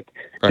perfect.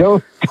 Right.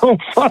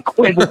 Don't fuck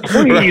with it,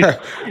 please. Right.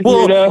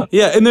 Well,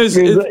 yeah, and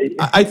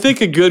I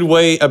think a good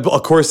way, of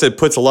course, it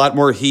puts a lot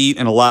more heat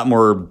and a lot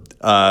more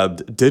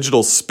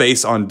digital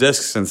space on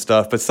discs and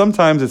stuff. But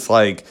sometimes it's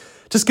like,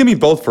 just give me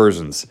both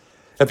versions.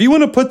 If you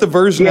want to put the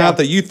version out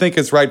that you think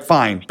is right,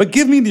 fine. But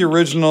give me the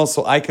original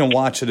so I can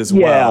watch it as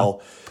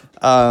well.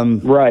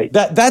 Right.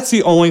 That's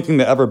the only thing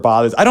that ever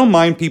bothers. I don't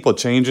mind people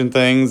changing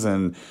things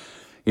and,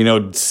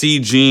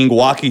 CGing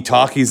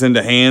walkie-talkies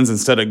into hands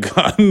instead of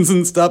guns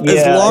and stuff. Yeah,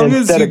 as long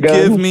as you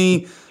give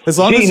me...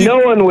 no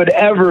one would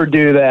ever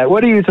do that.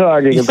 What are you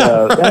talking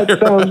about? That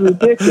sounds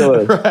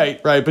ridiculous.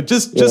 Right. But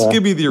just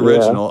give me the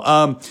original.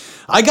 Yeah.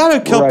 I got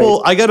a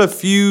couple. I got a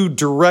few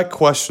direct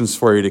questions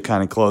for you to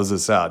kind of close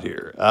this out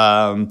here.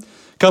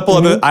 Couple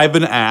of it I've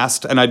been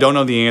asked, and I don't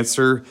know the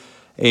answer.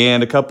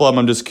 and a couple of them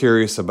I'm just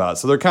curious about.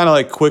 So they're kind of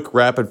like quick,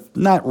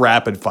 not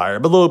rapid fire,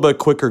 but a little bit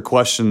quicker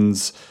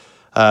questions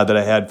that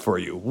I had for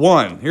you.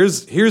 One,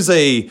 here's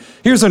a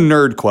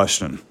nerd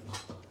question.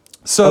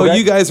 So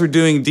you guys are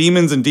doing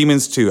Demons and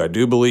Demons 2, I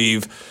do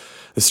believe.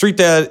 The street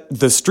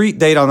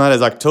date on that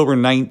is October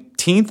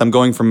 19th. I'm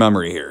going from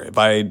memory here,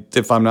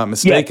 if I'm not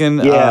mistaken.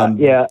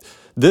 Yeah.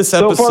 This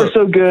episode, so far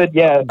so good.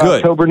 Yeah,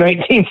 good. October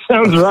 19th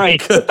sounds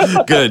right.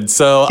 Good.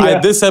 So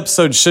this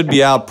episode should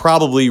be out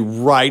probably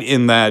right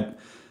in that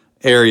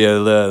area,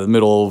 the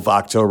middle of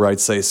October, I'd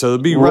say. So it'll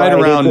be right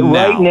around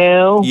now. Right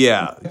now?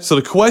 Yeah. So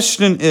the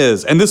question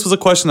is, and this was a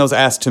question that was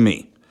asked to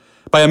me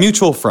by a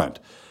mutual friend,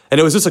 and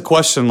it was just a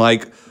question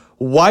like,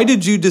 why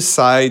did you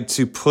decide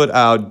to put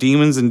out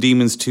Demons and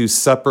Demons 2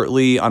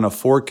 separately on a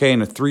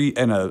 4K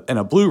and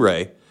a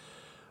Blu-ray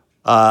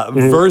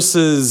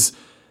versus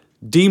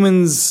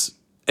Demons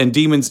and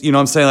Demons? You know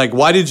what I'm saying? Like,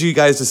 why did you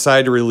guys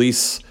decide to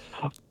release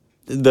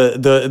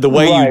the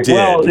way you did?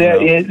 Well,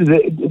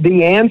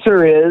 the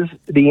answer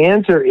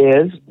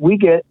is we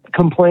get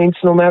complaints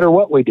no matter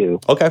what we do.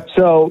 Okay.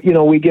 So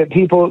we get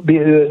people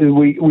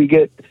we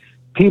get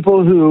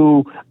people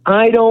who,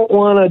 I don't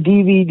want a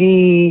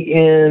DVD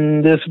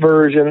in this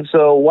version,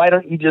 so why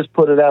don't you just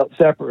put it out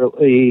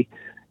separately?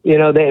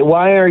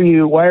 Why are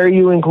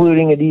you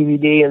including a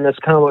DVD in this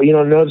combo?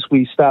 Notice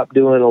we stopped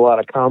doing a lot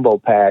of combo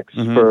packs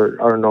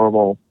for our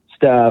normal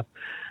stuff.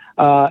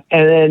 And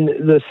then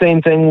the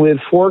same thing with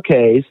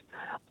 4Ks.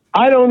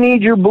 I don't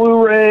need your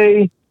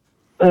Blu-ray.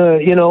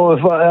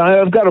 If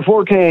I've got a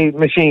 4K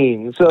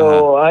machine,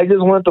 so I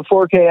just want the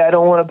 4K. I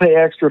don't want to pay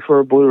extra for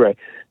a Blu-ray.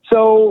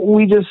 So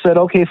we just said,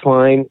 okay,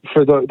 fine.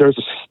 There's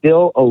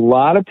still a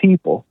lot of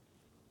people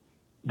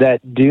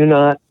that do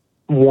not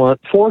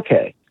want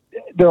 4K.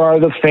 There are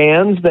the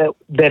fans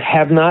that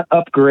have not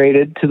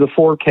upgraded to the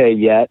 4K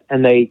yet,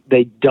 and they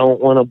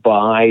don't want to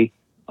buy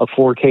a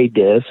 4K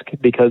disc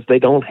because they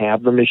don't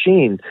have the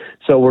machine.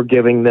 So we're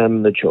giving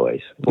them the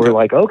choice. We're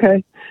like,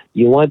 okay,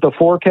 you want the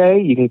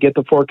 4K, you can get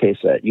the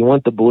 4K set. You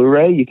want the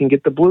Blu-ray, you can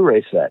get the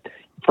Blu-ray set.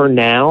 For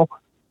now,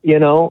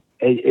 that's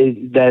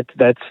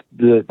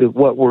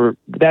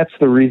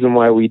the reason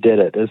why we did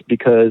it, is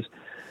because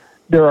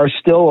there are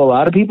still a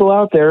lot of people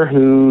out there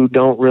who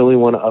don't really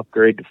want to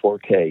upgrade to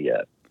 4K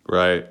yet.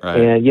 Right.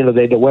 And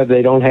they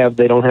don't have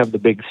the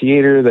big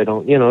theater, they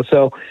don't,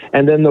 so,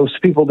 and then those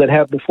people that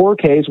have the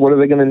 4Ks, what are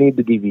they going to need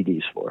the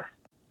DVDs for?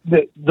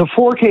 The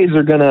 4Ks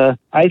are going to,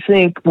 I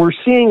think we're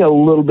seeing a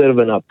little bit of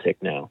an uptick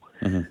now,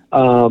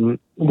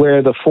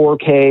 where the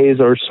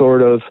 4Ks are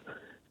sort of,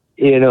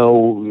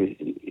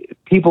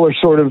 people are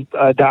sort of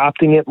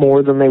adopting it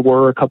more than they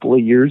were a couple of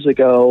years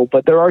ago,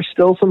 but there are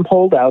still some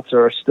holdouts.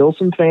 There are still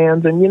some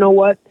fans. And you know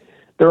what?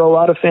 There are a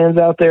lot of fans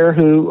out there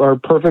who are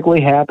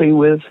perfectly happy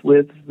with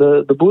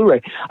the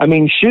Blu-ray. I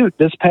mean, shoot,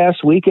 this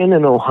past weekend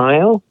in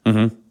Ohio,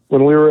 when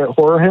we were at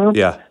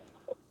HorrorHound,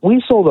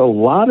 we sold a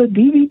lot of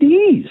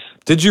DVDs.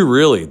 Did you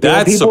really?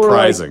 That's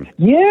surprising. Like,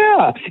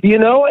 yeah.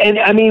 And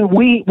I mean,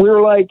 we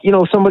were like,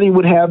 somebody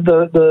would have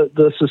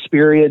the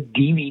Suspiria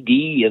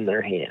DVD in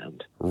their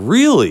hand.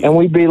 Really? And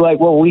we'd be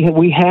like, well,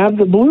 we have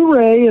the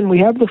Blu-ray and we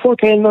have the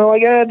 4K, and they're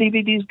like,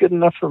 DVD's good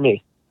enough for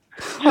me.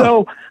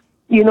 So,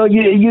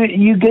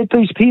 you get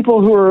these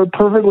people who are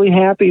perfectly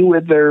happy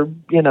with their,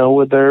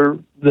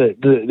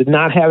 the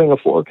not having a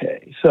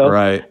 4K. So,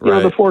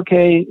 the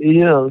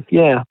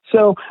 4K,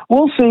 So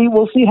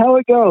we'll see how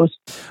it goes.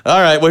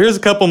 All right. Well, here's a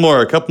couple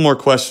more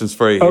questions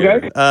for you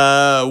here.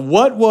 Okay.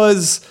 What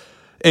was,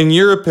 in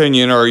your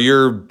opinion or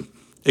your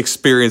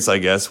experience, I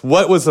guess,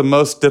 what was the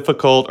most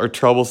difficult or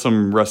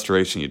troublesome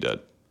restoration you did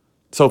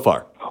so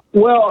far?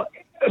 Well,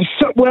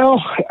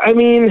 I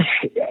mean,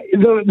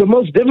 the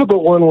most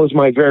difficult one was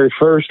my very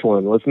first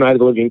one, was Night of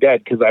the Living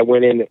Dead, because I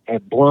went in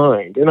at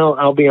blind. And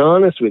I'll be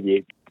honest with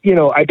you.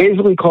 I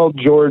basically called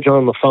George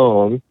on the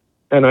phone,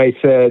 and I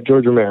said,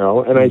 George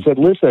Romero, and I said,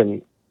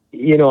 listen,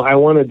 I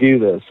want to do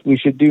this. We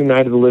should do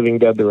Night of the Living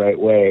Dead the right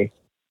way.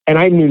 And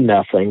I knew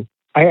nothing.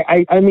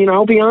 I mean,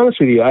 I'll be honest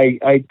with you.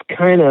 I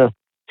kind of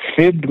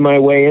fibbed my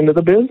way into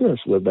the business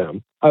with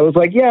them. I was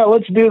like, yeah,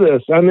 let's do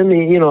this. I'm in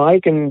the, I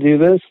can do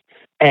this.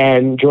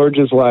 And George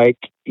is like,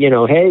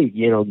 hey,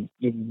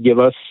 give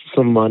us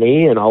some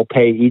money and I'll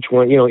pay each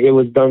one. It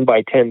was done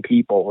by 10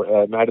 people.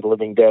 Night of the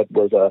Living Dead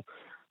was a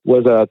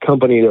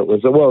company that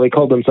was, they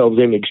called themselves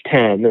Image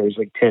 10. There was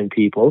like 10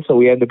 people. So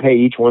we had to pay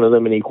each one of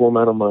them an equal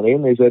amount of money.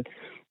 And they said,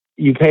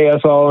 you pay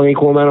us all an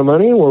equal amount of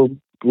money, we'll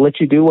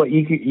let you do what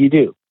you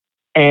do.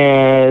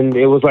 And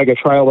it was like a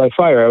trial by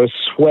fire. I was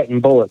sweating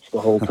bullets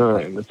the whole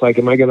time. It's like,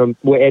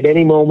 at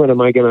any moment,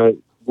 am I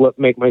going to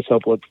make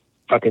myself look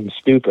fucking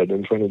stupid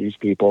in front of these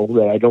people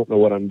that I don't know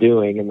what I'm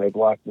doing, and they've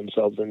locked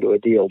themselves into a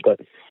deal. But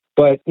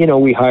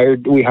we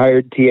hired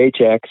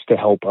THX to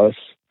help us,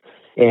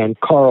 and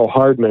Carl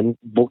Hardman,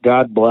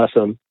 God bless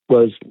him,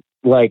 was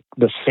like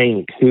the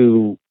saint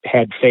who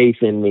had faith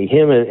in me.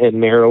 Him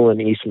and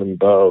Marilyn Eastman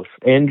both,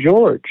 and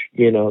George.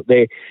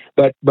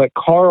 But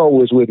Carl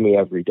was with me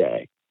every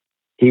day.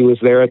 He was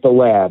there at the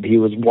lab. He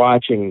was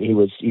watching. He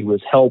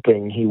was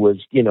helping. He was,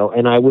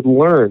 and I would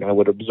learn. I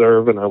would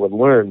observe and I would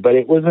learn. But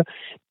it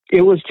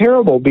was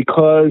terrible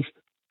because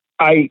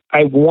I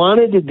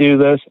wanted to do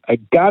this. I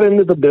got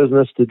into the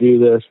business to do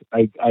this.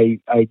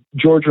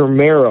 George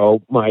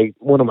Romero,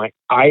 one of my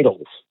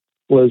idols,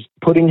 was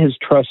putting his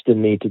trust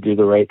in me to do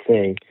the right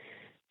thing.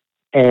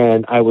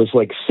 And I was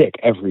like sick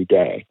every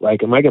day.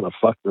 Like, am I going to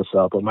fuck this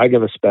up? Am I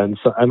going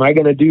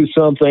to do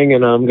something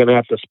and I'm going to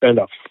have to spend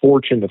a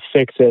fortune to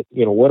fix it?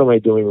 What am I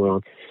doing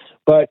wrong?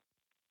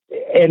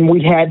 And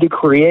we had to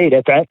create,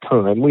 at that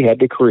time, a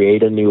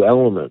new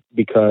element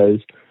because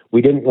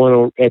we didn't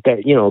want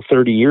to,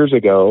 30 years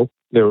ago,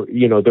 there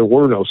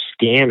were no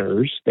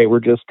scanners. They were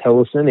just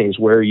telecines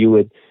where you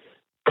would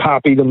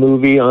copy the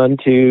movie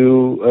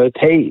onto a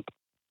tape,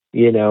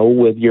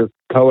 with your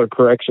color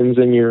corrections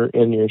and your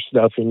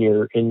stuff in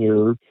your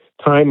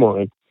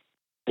timeline.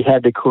 We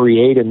had to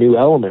create a new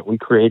element. We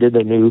created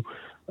a new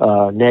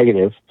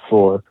negative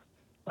for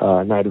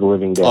Night of the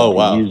Living Dead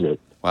to use it.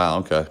 Wow.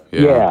 Okay.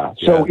 Yeah.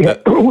 So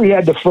we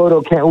had to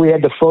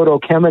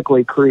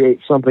photochemically create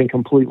something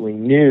completely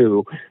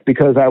new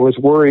because I was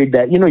worried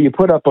that you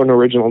put up an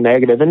original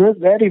negative, and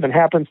that even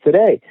happens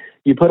today.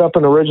 You put up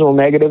an original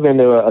negative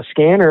into a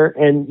scanner,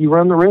 and you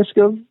run the risk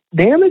of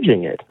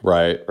damaging it.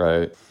 Right.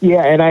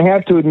 Yeah, and I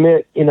have to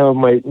admit,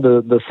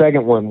 the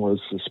second one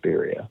was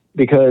Suspiria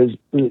because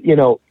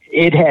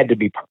it had to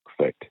be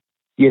perfect.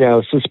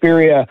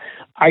 Suspiria,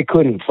 I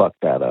couldn't fuck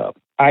that up.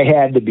 I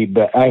had to be.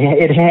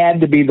 It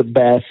had to be the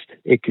best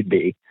it could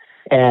be,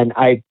 and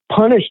I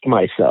punished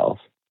myself.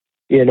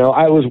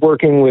 I was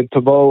working with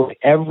Thibault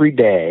every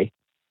day,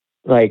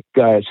 like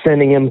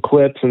sending him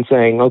clips and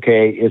saying,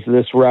 "Okay, is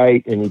this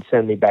right?" And he'd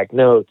send me back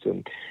notes,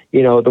 and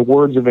the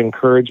words of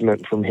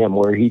encouragement from him,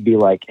 where he'd be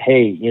like,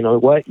 "Hey, you know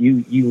what?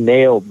 You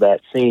nailed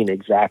that scene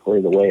exactly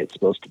the way it's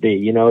supposed to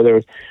be."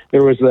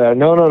 There was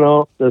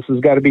no. This has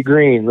got to be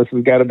green. This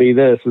has got to be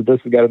this.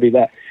 This has got to be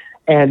that.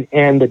 And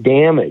the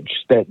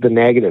damage that the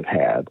negative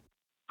had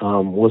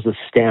was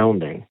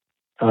astounding.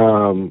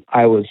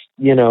 I was,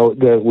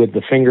 with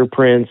the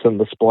fingerprints and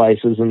the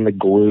splices and the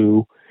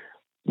glue,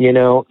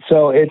 so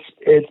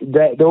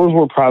those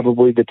were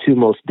probably the two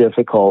most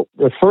difficult.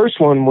 The first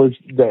one was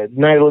the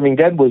Night of the Living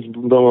Dead was the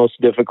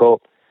most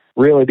difficult,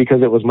 really,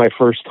 because it was my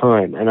first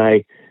time, and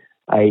I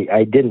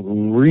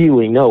didn't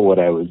really know what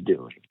I was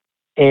doing.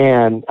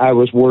 And I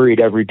was worried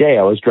every day.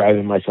 I was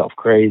driving myself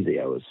crazy.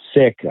 I was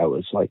sick. I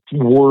was like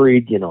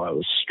worried, I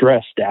was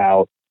stressed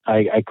out.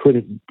 I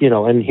couldn't,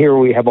 and here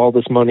we have all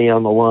this money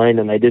on the line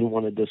and I didn't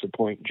want to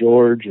disappoint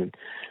George.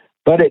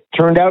 But it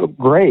turned out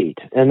great.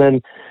 And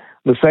then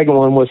the second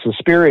one was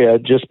Suspiria,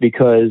 just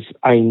because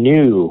I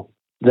knew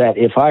that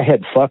if I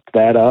had fucked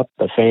that up,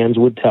 the fans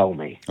would tell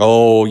me.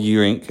 Oh,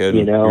 you ain't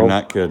kidding. You're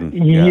not kidding.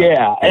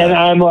 Yeah. And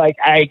I'm like,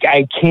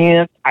 I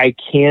can't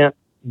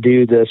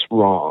do this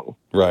wrong.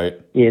 Right.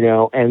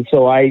 And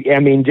so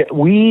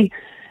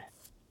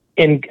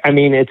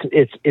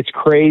it's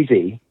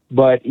crazy,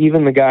 but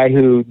even the guy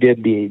who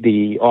did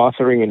the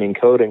authoring and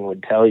encoding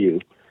would tell you,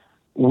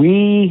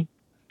 we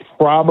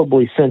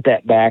probably sent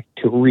that back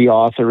to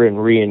re-author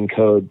and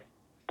re-encode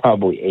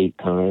probably 8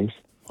 times.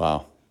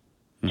 Wow.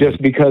 Mm-hmm.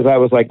 Just because I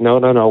was like,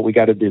 no, we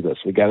got to do this.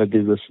 We got to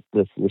do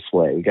this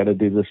way. We got to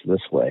do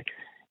this way.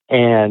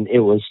 And it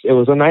was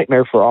a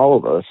nightmare for all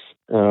of us.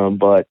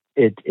 But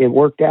it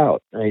worked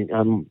out.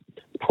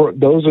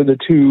 Those are the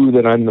two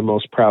that I'm the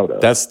most proud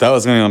of. That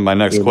was going to be my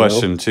next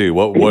question too.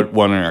 What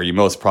one are you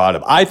most proud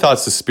of? I thought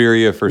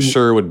Suspiria for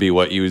sure would be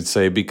what you would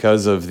say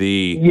because of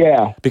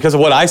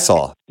what I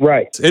saw.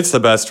 Right. It's the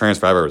best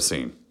transfer I've ever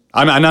seen.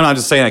 I'm not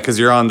just saying that because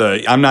you're on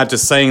the. I'm not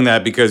just saying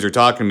that because you're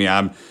talking to me.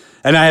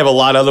 And I have a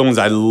lot of other ones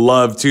I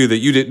love too that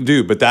you didn't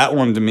do, but that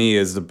one to me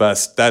is the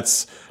best.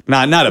 That's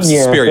not of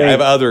Suspiria.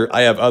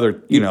 I have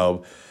other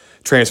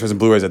transfers and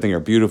Blu-rays I think are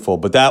beautiful,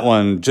 but that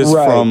one, just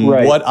from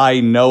what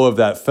I know of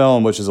that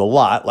film, which is a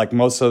lot, like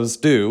most of us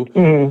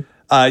do,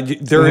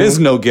 there is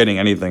no getting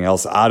anything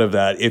else out of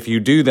that. If you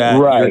do that,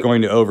 you're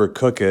going to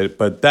overcook it.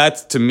 But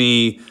that, to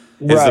me,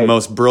 is the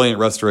most brilliant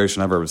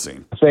restoration I've ever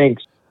seen.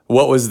 Thanks.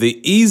 What was the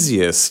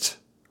easiest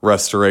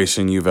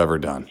restoration you've ever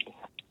done?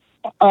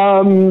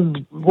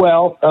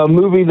 Well, a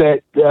movie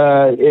that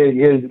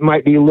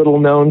might be little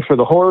known for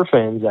the horror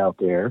fans out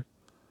there,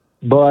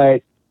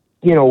 but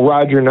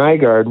Roger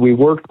Nygaard, we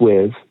worked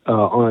with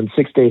on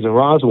 6 Days in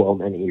Roswell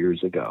many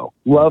years ago.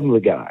 Love the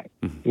guy.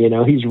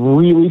 Mm-hmm. He's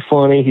really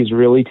funny. He's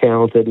really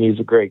talented, and he's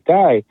a great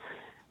guy.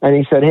 And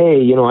he said,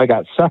 "Hey, I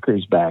got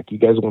Suckers back. You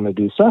guys want to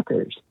do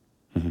Suckers?"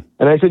 Mm-hmm.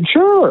 And I said,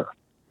 "Sure."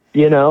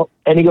 And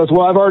he goes,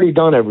 "Well, I've already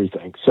done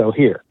everything, so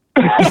here."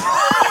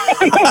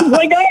 I was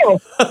like, "Oh,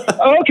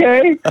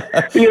 okay."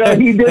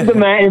 He did the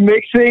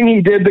mixing,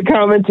 he did the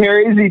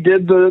commentaries, he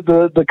did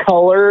the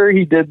color,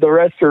 he did the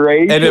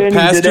restoration. And it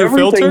passed your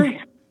filter?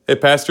 It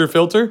passed your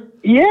filter?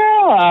 Yeah.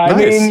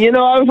 Nice. I mean,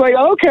 I was like,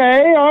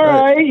 okay, all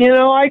right.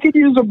 I could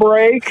use a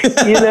break,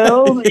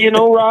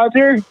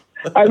 Roger.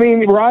 I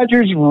mean,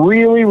 Roger's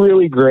really,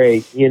 really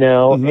great,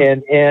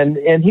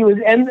 mm-hmm. and he was,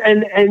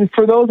 and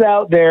for those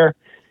out there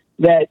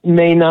that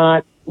may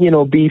not,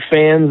 be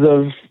fans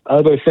of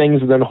other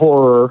things than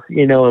horror,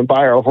 and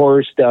buy our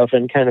horror stuff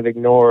and kind of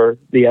ignore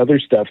the other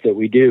stuff that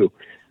we do.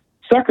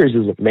 Suckers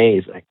is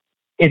amazing.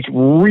 It's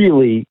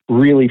really,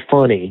 really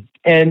funny.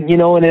 And,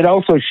 and it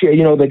also,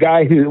 one of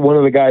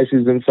the guys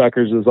who's in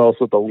Suckers is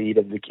also the lead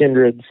of the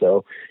Kindred.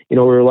 So, we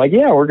were like,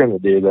 yeah, we're going to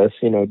do this.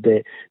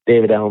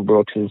 David Allen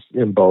Brooks is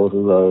in both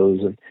of those.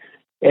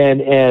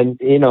 And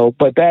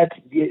but that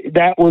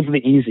was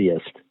the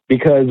easiest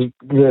because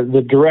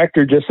the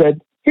director just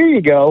said, here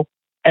you go.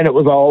 And it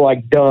was all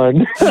like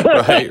done.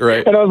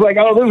 Right. And I was like,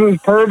 oh, this is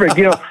perfect.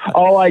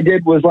 All I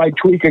did was like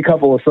tweak a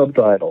couple of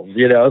subtitles.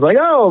 I was like,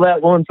 oh,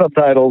 that one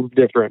subtitle is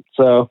different.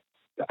 So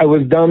I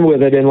was done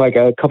with it in like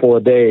a couple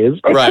of days.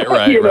 Right.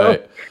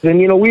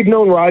 And we've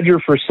known Roger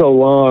for so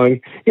long.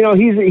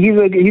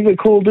 He's a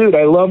cool dude.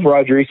 I love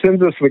Roger. He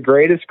sends us the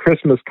greatest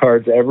Christmas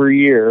cards every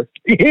year.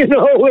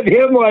 With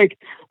him like,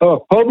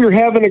 oh, hope you're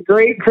having a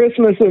great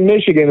Christmas in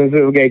Michigan. And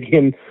it's like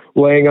him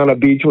laying on a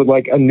beach with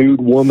like a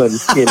nude woman,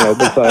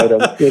 beside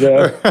him.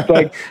 It's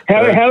like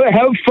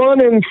have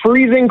fun in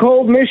freezing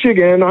cold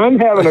Michigan. I'm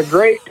having a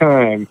great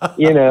time.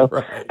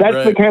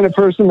 That's the kind of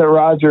person that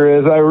Roger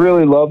is. I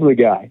really love the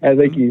guy. I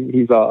think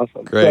he's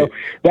awesome. Great. So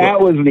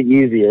that was the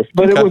easiest,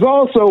 but it was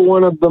also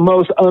one of the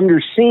most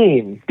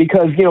underseen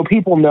because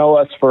people know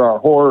us for our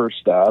horror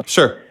stuff.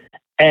 Sure.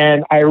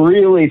 And I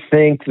really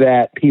think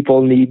that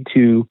people need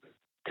to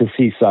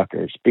see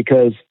Suckers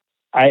because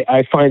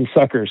I find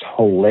Suckers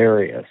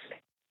hilarious.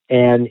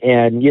 And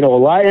a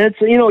lot,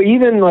 it's,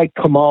 even like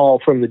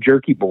Kamal from the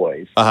Jerky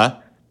Boys. Uh-huh.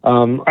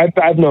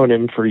 I've known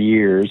him for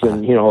years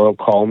and, he'll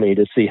call me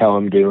to see how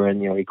I'm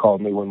doing. He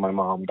called me when my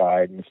mom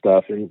died and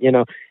stuff. And,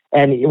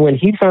 and when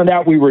he found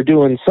out we were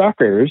doing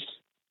Suckers,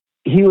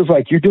 he was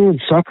like, you're doing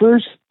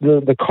Suckers,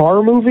 the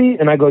car movie?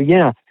 And I go,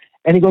 yeah.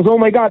 And he goes, oh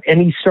my God. And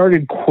he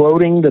started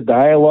quoting the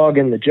dialogue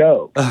and the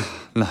joke.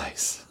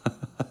 Nice.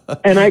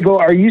 And I go,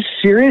 are you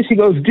serious? He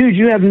goes, dude,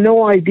 you have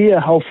no idea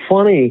how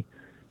funny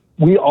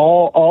we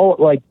all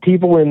like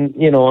people in,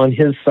 on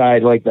his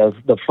side, like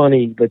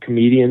the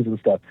comedians and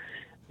stuff.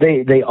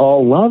 They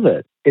all love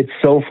it. It's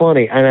so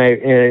funny.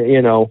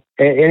 And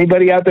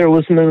anybody out there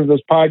listening to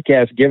this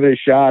podcast, give it a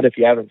shot if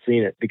you haven't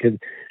seen it because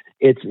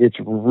it's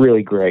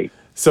really great.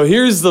 So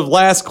here's the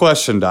last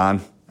question,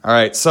 Don. All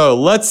right. So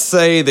let's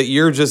say that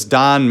you're just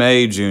Don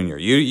May Jr.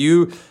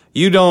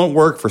 You don't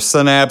work for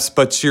Synapse,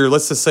 but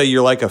let's just say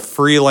you're like a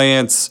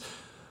freelance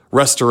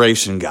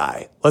restoration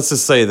guy. Let's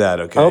just say that,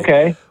 okay?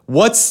 Okay.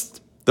 What's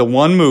the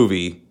one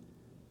movie,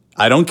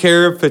 I don't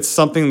care if it's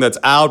something that's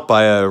out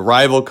by a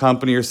rival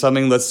company or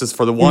something, let's just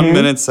for the 1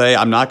 minute say,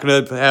 I'm not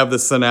going to have the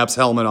Synapse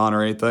helmet on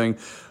or anything.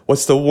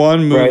 What's the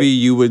one movie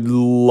you would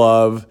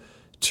love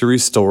to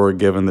restore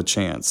given the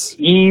chance?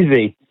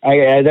 Easy.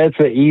 That's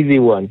an easy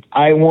one.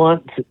 I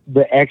want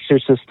The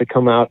Exorcist to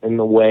come out in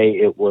the way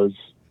it was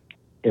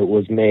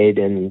made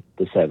in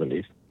the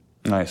 70s.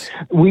 Nice.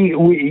 We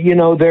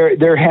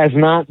there has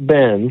not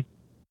been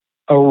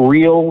a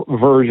real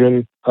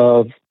version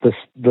of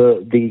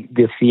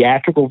the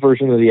theatrical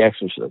version of The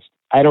Exorcist.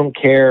 I don't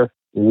care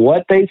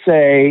what they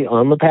say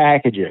on the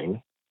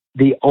packaging.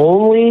 The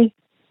only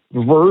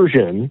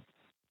version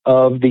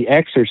of The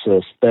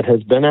Exorcist that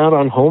has been out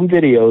on home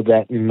video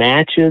that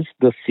matches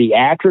the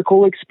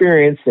theatrical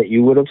experience that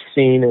you would have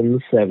seen in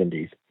the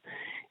 70s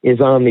is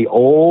on the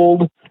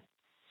old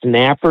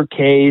snapper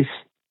case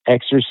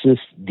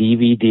Exorcist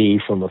DVD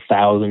from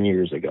 1,000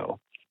 years ago.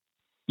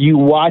 You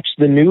watch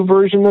the new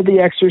version of The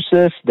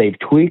Exorcist, they've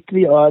tweaked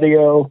the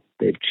audio,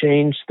 they've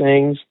changed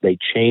things, they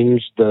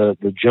changed the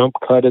jump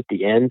cut at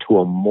the end to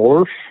a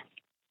morph,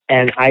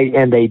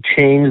 and they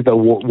changed the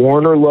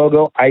Warner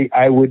logo.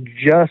 I would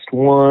just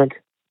want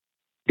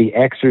The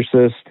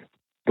Exorcist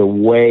the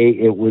way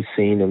it was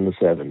seen in the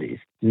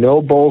 70s.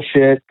 No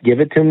bullshit. Give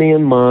it to me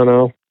in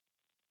mono.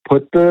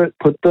 Put the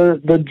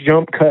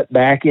jump cut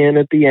back in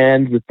at the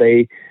end that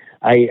they.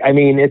 I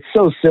mean, it's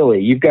so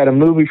silly. You've got a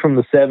movie from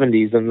the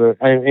 70s, and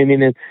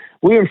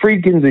William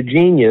Friedkin's a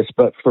genius,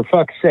 but for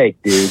fuck's sake,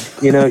 dude,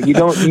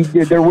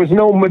 there was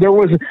no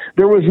morphing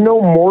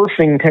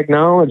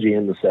technology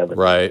in the 70s.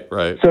 Right.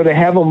 So to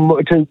have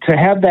to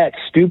have that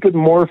stupid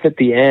morph at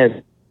the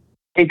end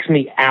takes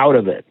me out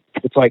of it.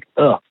 It's like,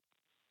 ugh,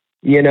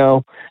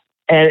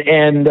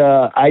 and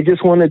I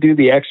just want to do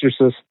The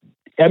Exorcist.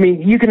 I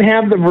mean, you can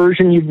have the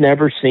version you've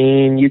never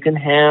seen. You can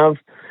have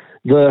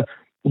the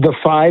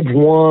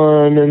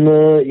 5-1 and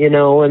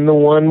and the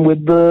one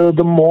with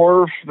the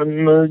morph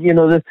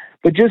and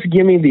but just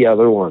give me the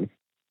other one.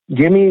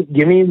 Give me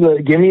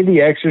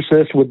the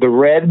Exorcist with the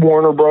red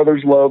Warner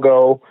Brothers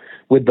logo,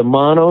 with the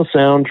mono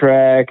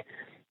soundtrack,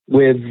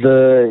 with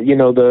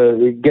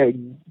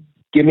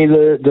give me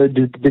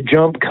the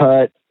jump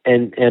cut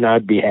and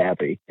I'd be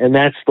happy. And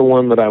that's the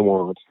one that I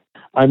want.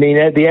 I mean,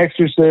 The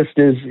Exorcist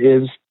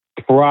is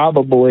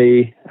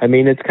probably,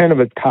 it's kind of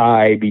a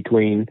tie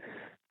between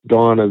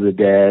Dawn of the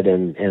Dead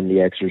and The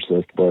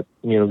Exorcist, but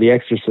The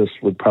Exorcist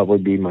would probably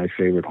be my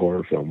favorite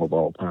horror film of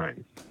all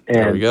time. And,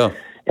 there we go.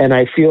 And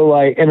I feel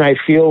like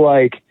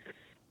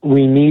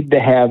we need to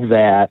have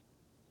that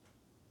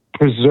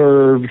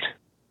preserved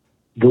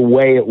the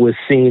way it was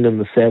seen in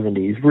the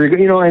 70s.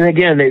 And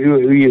again,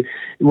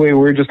 we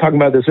were just talking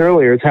about this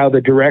earlier. It's how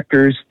the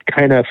directors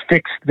kind of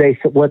fix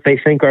what they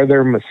think are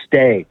their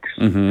mistakes,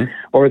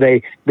 or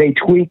they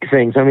tweak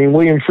things. I mean,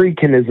 William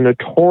Friedkin is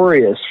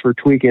notorious for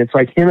tweaking. It's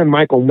like him and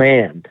Michael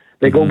Mann.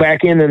 They go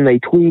back in and they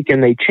tweak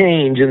and they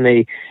change and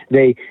they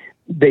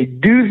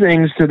do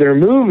things to their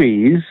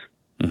movies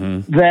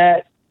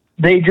that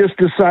they just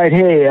decide,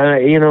 hey,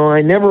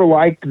 I never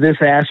liked this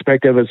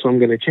aspect of it, so I'm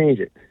going to change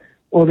it.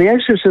 Well, The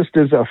Exorcist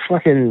is a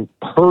fucking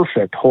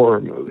perfect horror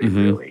movie,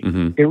 really.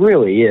 It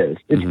really is.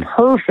 It's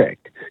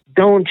perfect.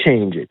 Don't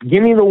change it.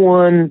 Give me the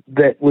one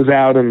that was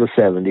out in the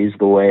 70s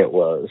the way it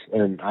was,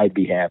 and I'd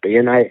be happy.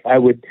 And I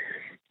would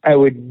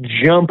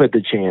jump at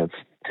the chance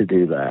to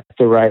do that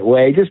the right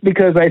way, just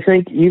because I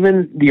think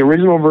even the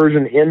original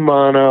version in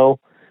mono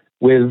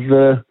with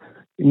the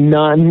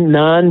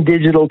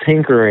non-digital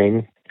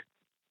tinkering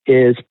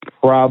is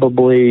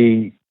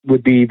probably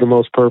would be the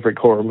most perfect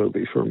horror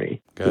movie for me.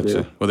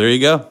 Gotcha. Well, there you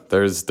go.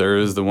 There's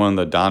the one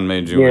that Don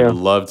made you would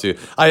love to.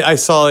 I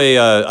saw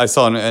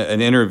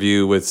an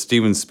interview with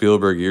Steven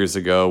Spielberg years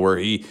ago where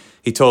he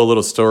told a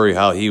little story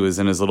how he was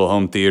in his little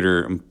home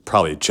theater,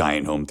 probably a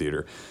giant home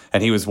theater,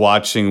 and he was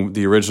watching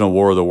the original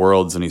War of the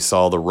Worlds, and he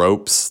saw the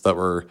ropes that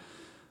were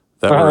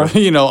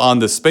on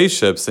the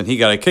spaceships, and he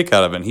got a kick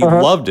out of it, and he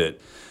loved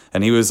it.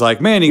 And he was like,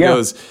 man, he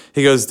goes,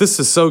 this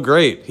is so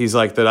great. He's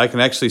like, that I can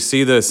actually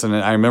see this. And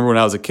I remember when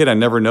I was a kid, I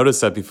never noticed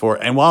that before.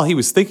 And while he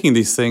was thinking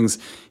these things,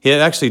 it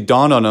actually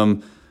dawned on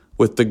him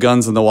with the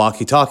guns and the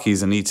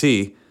walkie-talkies in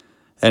E.T.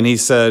 And he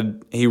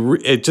said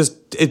it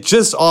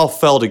just all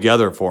fell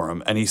together for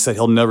him. And he said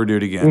he'll never do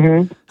it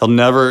again. He'll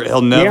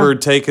never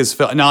take his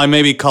film. Now, I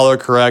may be color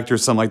correct or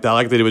something like that,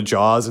 like they did with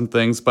Jaws and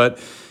things. But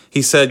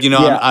he said,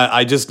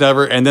 I just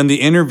never. And then the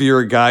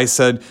interviewer guy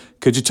said,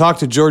 could you talk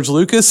to George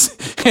Lucas?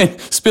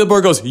 And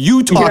Spielberg goes,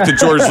 you talk to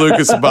George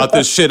Lucas about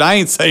this shit. I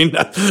ain't saying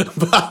nothing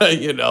about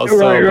it,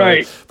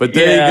 Right. But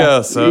there you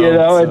go.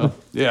 So,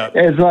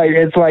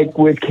 It's like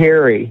with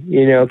Carrie.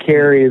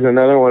 Carrie is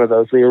another one of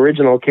those. The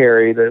original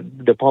Carrie, the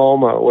De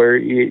Palma, where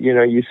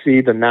you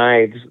see the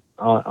knives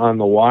on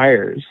the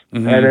wires,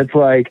 and it's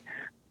like,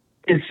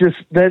 even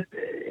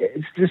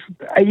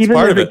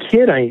as a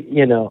kid,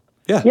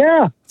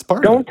 it's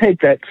part Don't take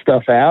that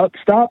stuff out.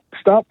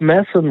 Stop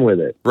messing with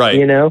it. Right.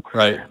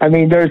 Right. I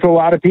mean, there's a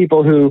lot of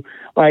people who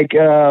like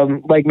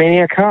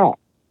Maniac Cop.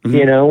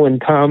 When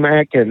Tom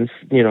Atkins,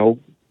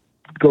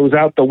 goes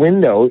out the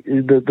window,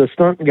 the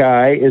stunt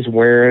guy is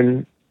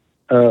wearing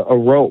a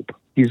rope.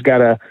 He's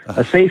got a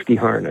safety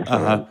harness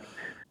on.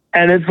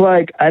 And it's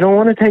like, I don't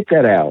want to take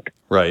that out.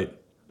 Right.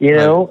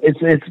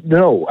 It's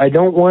no, I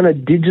don't want to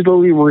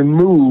digitally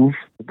remove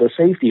the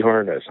safety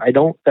harness. I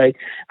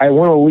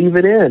want to leave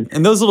it in.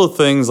 And those little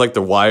things like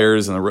the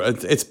wires and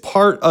it's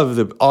part of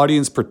the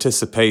audience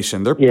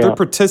participation. They're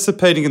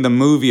participating in the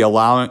movie,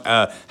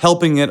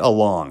 helping it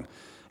along.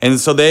 And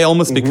so they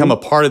almost become a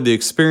part of the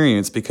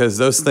experience because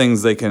those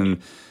things they can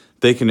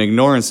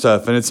ignore and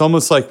stuff. And it's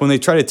almost like when they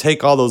try to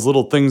take all those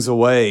little things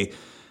away,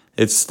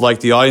 it's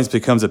like the audience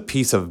becomes a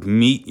piece of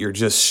meat you're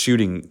just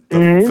shooting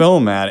the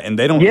film at, and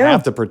they don't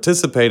have to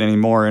participate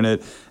anymore in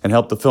it and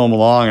help the film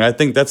along. And I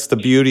think that's the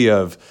beauty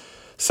of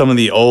some of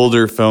the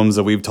older films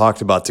that we've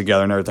talked about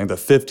together and everything, the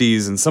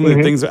 50s and some of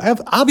the things that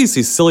have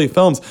obviously silly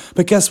films,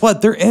 but guess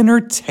what? They're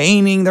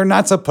entertaining. They're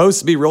not supposed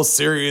to be real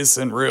serious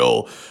and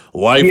real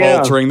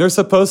life-altering. They're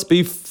supposed to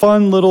be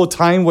fun little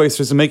time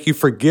wasters to make you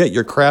forget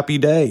your crappy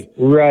day.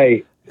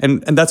 Right.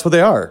 And that's what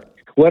they are.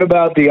 What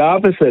about the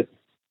opposite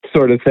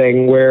sort of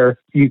thing where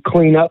you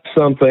clean up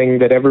something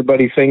that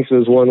everybody thinks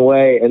is one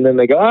way and then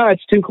they go,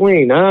 it's too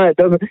clean. It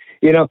doesn't,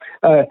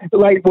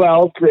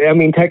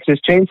 Texas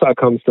Chainsaw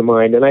comes to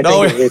mind. And I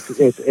think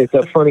it's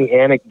a funny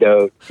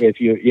anecdote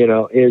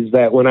is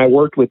that when I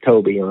worked with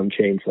Toby on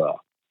Chainsaw,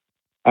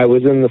 I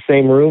was in the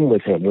same room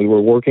with him. We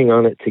were working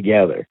on it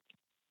together.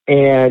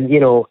 And,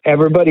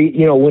 everybody,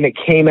 when it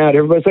came out,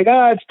 everybody's like,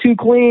 it's too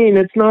clean.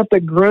 It's not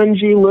the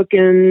grungy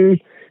looking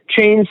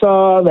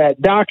Chainsaw,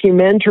 that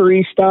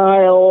documentary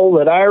style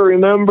that I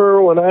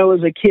remember when I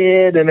was a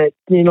kid, and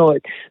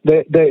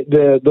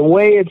the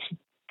way it's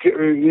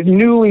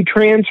newly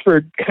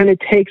transferred kind of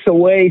takes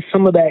away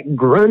some of that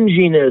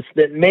grunginess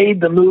that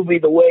made the movie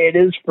the way it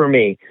is for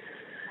me.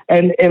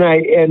 And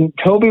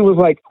Toby was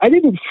like, I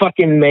didn't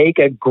fucking make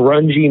a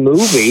grungy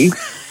movie.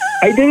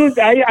 I didn't.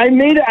 I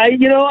made it.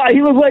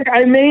 He was like,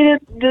 I made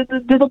it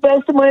to the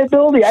best of my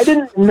ability. I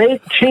didn't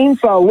make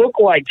Chainsaw look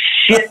like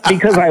shit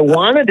because I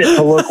wanted it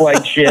to look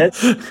like shit.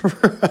 He's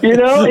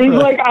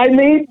like, I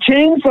made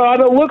Chainsaw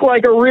to look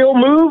like a real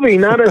movie,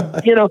 not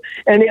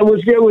And it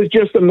was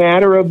just a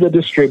matter of the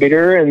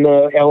distributor and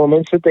the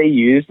elements that they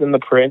used and the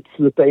prints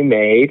that they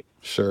made.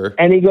 Sure.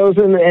 And he goes,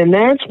 and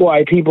that's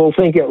why people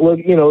think it look,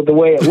 the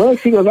way it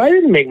looks. He goes, I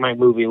didn't make my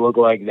movie look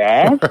like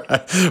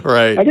that.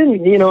 Right.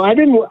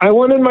 I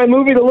wanted my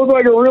movie to look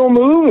like a real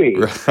movie.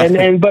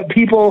 Right. But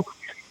people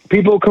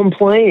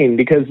complain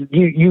because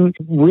you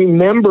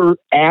remember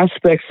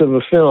aspects of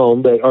a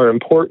film that are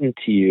important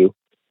to you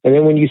And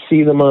then when you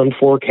see them on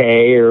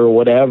 4K or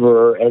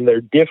whatever, and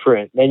they're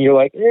different, then you're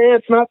like,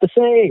 it's not the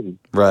same.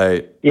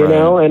 Right. You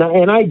know,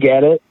 and I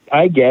get it.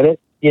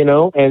 You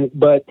know,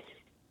 but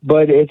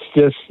it's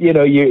just, you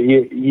know,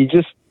 you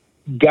just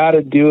got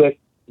to do it.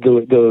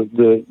 There's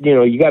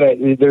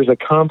a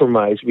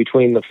compromise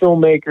between the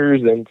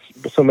filmmakers and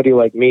somebody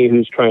like me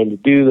who's trying to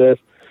do this.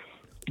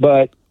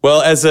 But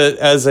well, as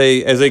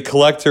a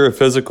collector of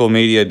physical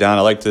media, Don,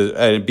 I'd like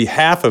to, on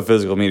behalf of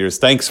physical medias,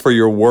 thanks for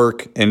your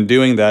work in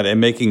doing that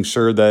and making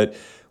sure that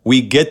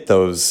we get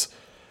those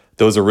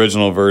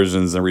original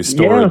versions and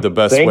restored the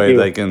best way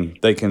they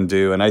can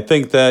do. And I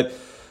think that,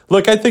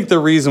 look, I think the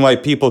reason why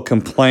people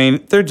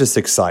complain, they're just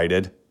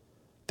excited.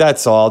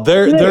 That's all.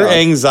 Their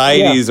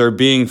anxieties are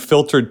being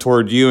filtered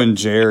toward you and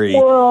Jerry,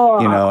 well,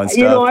 and stuff.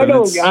 You know, I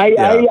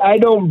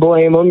don't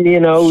blame them. You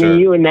know, when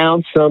you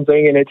announce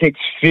something and it takes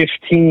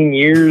 15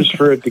 years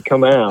for it to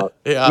come out,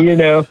 you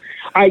know,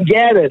 I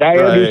get it. I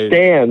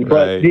understand,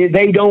 but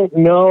they don't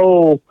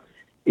know.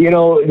 You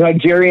know, like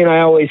Jerry and I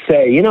always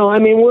say, you know, I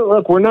mean,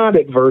 look, we're not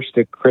adverse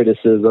to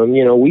criticism.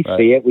 You know, we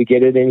see it, we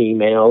get it in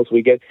emails,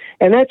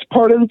 and that's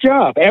part of the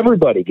job.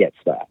 Everybody gets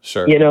that.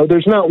 Sure. You know,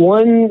 there's not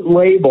one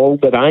label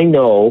that I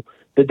know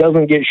that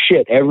doesn't get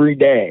shit every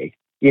day,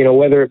 you know,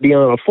 whether it be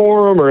on a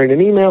forum or in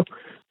an email.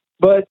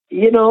 But,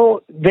 you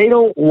know, they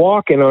don't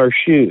walk in our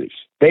shoes.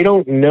 They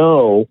don't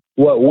know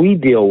what we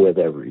deal with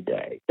every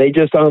day. They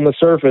just, on the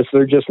surface,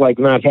 they're just like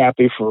not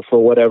happy for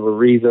whatever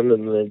reason.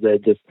 And they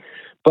just,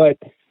 but,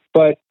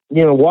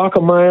 you know, walk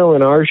a mile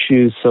in our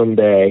shoes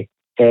someday,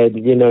 and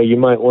you know you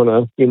might want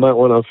to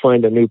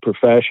find a new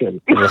profession.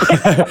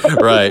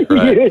 right.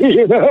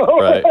 You know,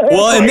 right.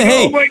 Well, and like,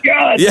 hey, oh my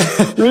God,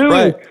 really?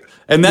 Right.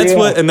 And that's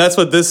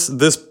what this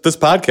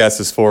podcast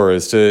is for,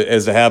 is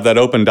to have that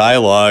open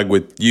dialogue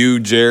with you,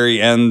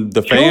 Jerry, and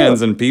the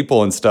fans and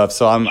people and stuff.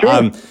 So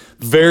I'm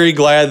very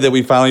glad that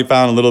we finally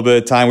found a little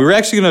bit of time. We were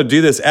actually going to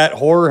do this at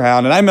HorrorHound,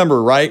 and I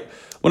remember right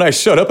when I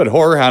showed up at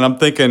HorrorHound, I'm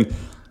thinking,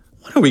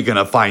 when are we going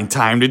to find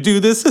time to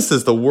do this? This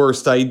is the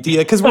worst idea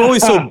because we're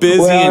always so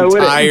busy and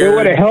tired. It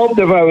would have helped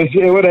if I was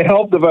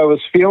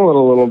feeling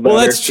a little better.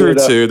 Well, that's true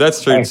too.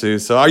 That's true too.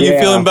 So, are you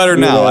feeling better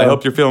now? I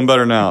hope you're feeling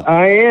better now.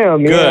 I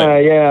am.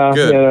 Good. Yeah.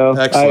 Good. You know,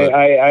 Excellent.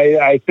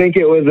 I think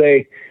it was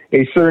a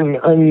certain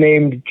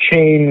unnamed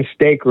chain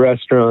steak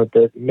restaurant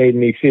that made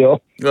me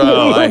feel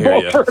I hear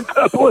you. for a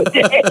couple of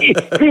days.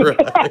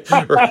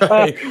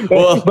 right.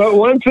 Well, but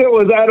once it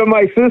was out of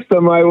my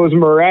system, I was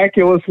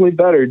miraculously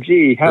better.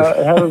 Gee, how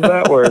does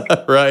that work?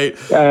 right.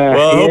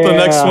 Well, I hope the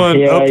next one.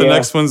 The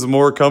next one's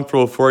more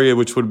comfortable for you,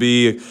 which would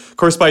be, of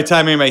course, by the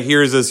time anybody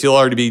hears this, you'll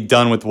already be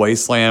done with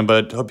Wasteland.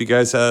 But hope you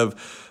guys have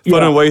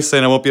fun in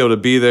Wasteland. I won't be able to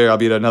be there. I'll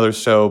be at another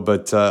show,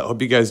 but hope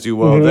you guys do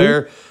well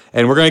there.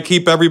 And we're going to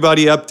keep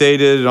everybody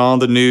updated on all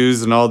the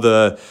news and all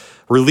the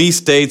release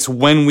dates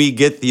when we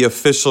get the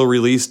official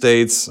release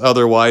dates.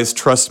 Otherwise,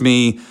 trust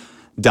me,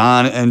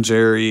 Don and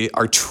Jerry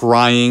are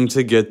trying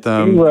to get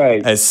them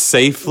as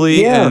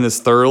safely and as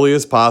thoroughly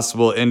as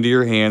possible into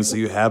your hands so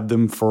you have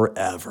them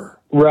forever.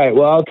 Right.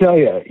 Well, I'll tell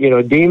you, you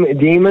know, the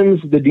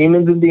Demons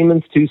and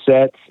Demons 2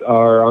 sets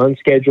are on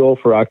schedule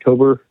for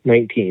October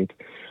 19th.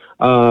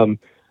 The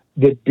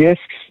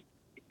discs,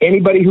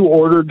 anybody who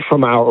ordered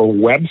from our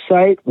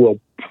website will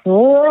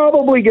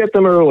probably get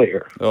them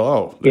earlier.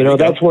 Oh, you know,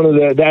 that's one of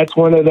the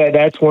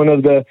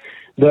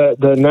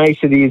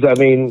niceties. I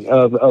mean,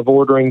 of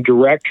ordering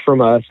direct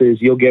from us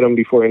is you'll get them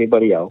before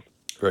anybody else.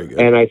 Very good.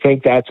 And I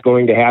think that's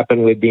going to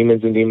happen with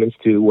Demons and Demons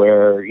 2,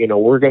 where, you know,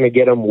 we're going to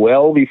get them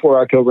well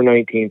before October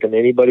 19th, and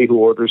anybody who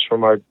orders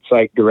from our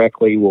site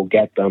directly will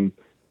get them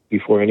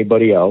before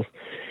anybody else.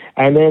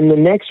 And then the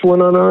next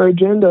one on our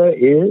agenda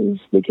is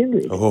the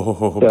Kindred.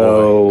 Oh,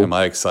 boy, am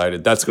I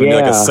excited. That's going to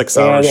be like a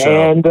 6-hour show.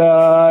 And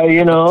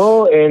you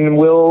know, and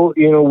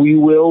we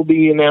will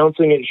be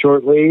announcing it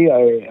shortly.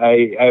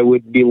 I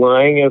would be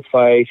lying if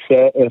I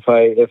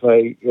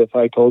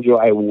told you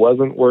I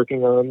wasn't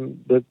working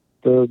on the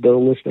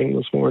listing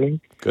this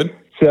morning. Good.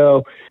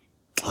 So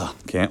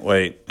can't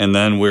wait. And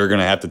then we're going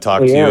to have to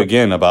talk to you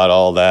again about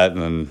all that.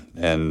 And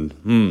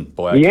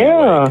boy, I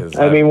can't wait.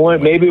 I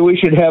mean, maybe we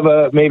should have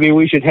a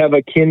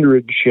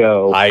Kindred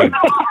show.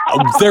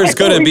 There's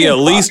going to be at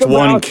least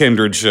one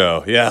Kindred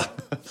show. Yeah,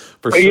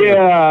 for sure.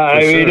 Yeah, I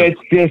mean, it's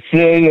just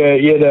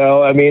you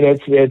know, I mean,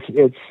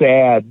 it's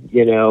sad.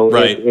 You know,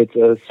 right? It's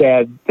a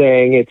sad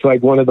thing. It's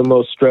like one of the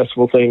most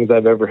stressful things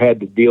I've ever had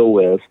to deal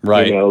with.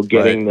 Right. You know,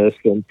 getting this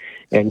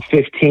and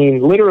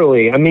 15,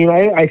 literally. I mean,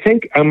 I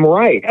think I'm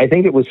right. I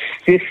think it was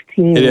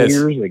 15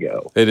 years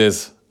ago. It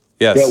is.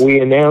 Yes. That we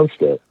announced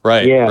it.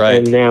 Right. Yeah. Right.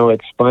 And now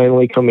it's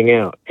finally coming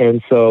out.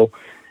 And so,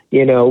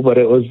 you know, but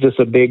it was just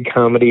a big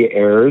comedy of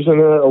errors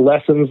and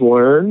lessons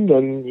learned,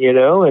 and, you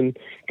know, and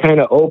kind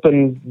of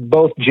opened,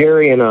 both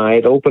Jerry and I,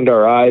 it opened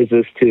our eyes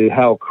as to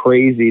how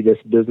crazy this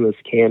business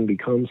can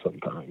become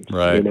sometimes.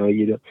 Right. You know,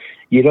 you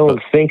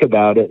don't think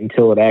about it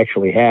until it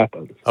actually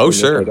happens. Oh, and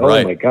sure. it's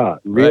like, oh my God,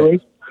 really?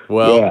 Right.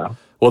 Well,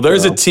 Well,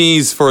 there's a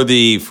tease for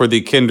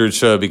the Kindred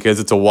show because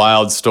it's a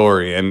wild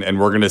story, and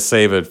we're going to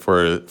save it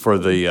for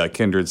the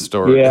Kindred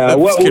story. Yeah,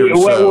 what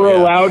we're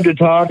allowed to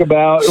talk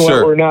about,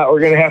 sure. What we're not,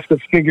 we're going to have to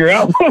figure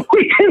out what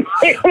we can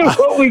say and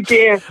what we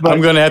can't. But,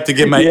 I'm going to have to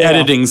get my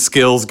editing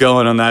skills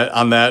going on that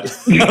on that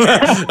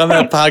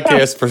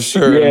podcast for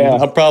sure. Yeah.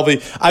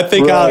 I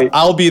think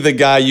I'll be the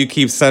guy you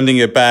keep sending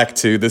it back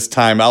to this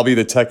time. I'll be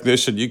the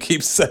technician you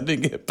keep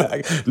sending it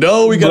back.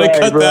 No, we got to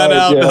cut that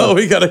out. Yeah. No,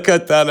 we got to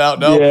cut that out.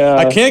 No,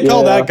 I can't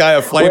call that guy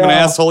a flaming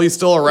asshole. He's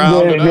still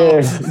around.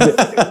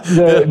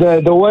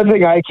 The one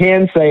thing I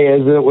can say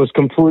is it was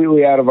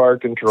completely out of our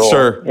control.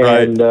 Sure,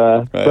 and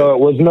so it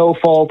was no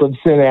fault of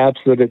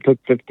Synapse that it took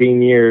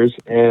 15 years.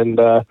 And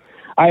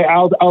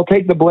I'll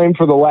take the blame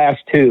for the last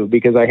two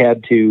because I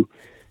had to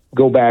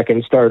go back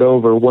and start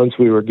over once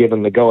we were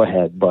given the go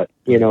ahead. But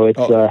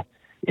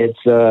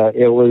it's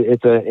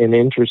an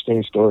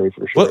interesting story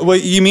for sure.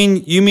 What you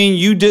mean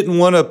you didn't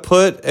want to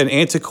put an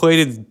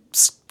antiquated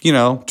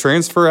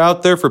transfer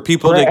out there for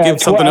people to give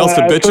something else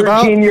to bitch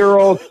about?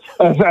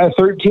 A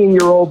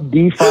 13-year-old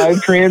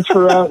D5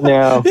 transfer out?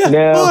 No.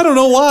 Well, I don't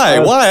know why.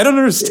 Why? I don't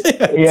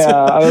understand. Yeah,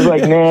 I was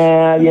like,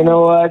 nah, you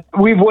know what?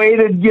 We've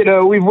waited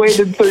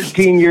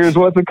 13 years.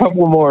 What's a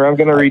couple more? I'm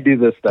going to redo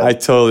this stuff. I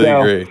totally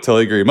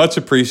agree. Much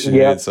appreciated.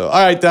 Yep. So,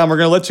 all right, Don, we're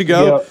going to let you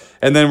go,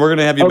 and then we're going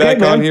to have you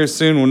back on here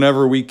soon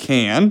whenever we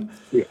can.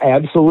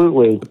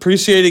 Absolutely.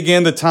 Appreciate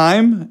again the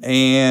time,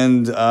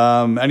 and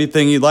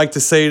anything you'd like to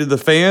say to the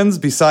fans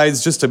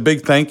besides just a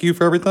big thank you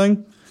for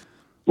everything?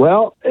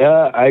 Well,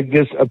 I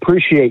just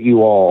appreciate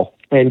you all,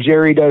 and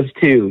Jerry does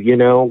too.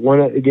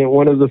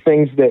 One of the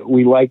things that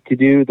we like to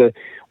do,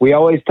 we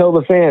always tell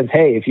the fans,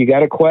 hey, if you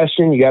got a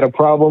question, you got a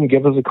problem,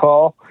 give us a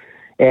call.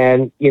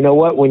 And you know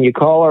what? When you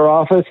call our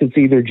office, it's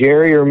either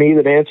Jerry or me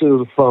that answers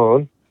the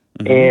phone.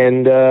 Mm-hmm.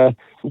 And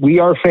we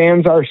are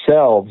fans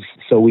ourselves,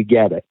 so we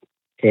get it.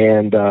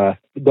 And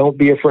don't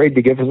be afraid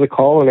to give us a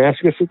call and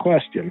ask us a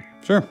question.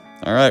 Sure.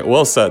 All right.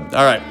 Well said.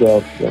 All right.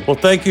 Well,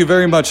 thank you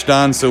very much,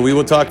 Don. So we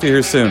will talk to you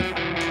here soon.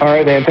 All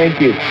right, man.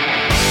 Thank you.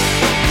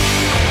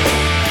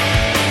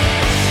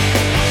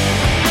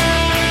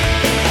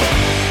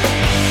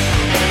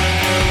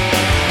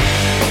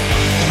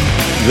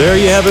 There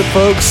you have it,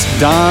 folks.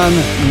 Don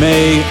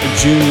May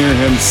Jr.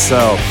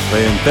 himself.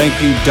 And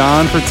thank you,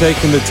 Don, for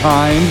taking the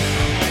time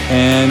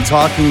and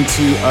talking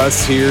to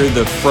us here,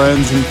 the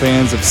friends and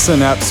fans of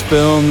Synapse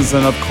Films.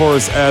 And of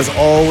course, as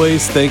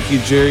always, thank you,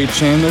 Jerry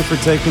Chandler, for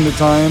taking the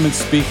time and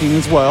speaking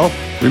as well.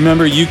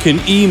 Remember, you can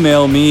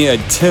email me at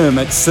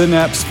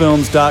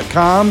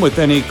tim@synapsefilms.com with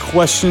any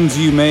questions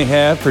you may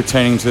have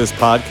pertaining to this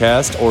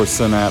podcast or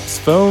Synapse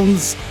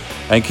Films.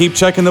 And keep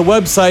checking the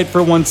website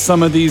for when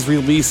some of these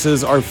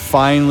releases are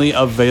finally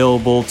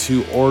available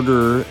to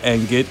order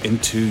and get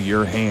into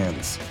your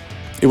hands.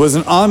 It was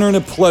an honor and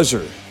a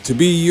pleasure to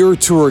be your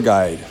tour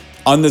guide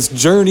on this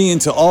journey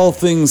into all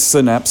things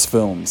Synapse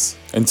Films.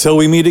 Until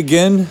we meet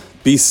again,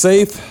 be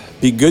safe,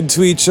 be good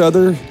to each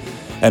other,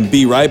 and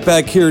be right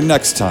back here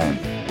next time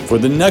for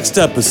the next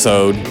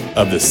episode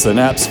of the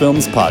Synapse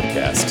Films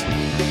Podcast.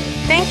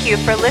 Thank you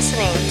for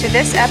listening to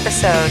this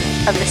episode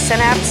of the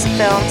Synapse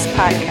Films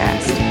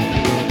Podcast.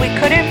 We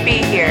couldn't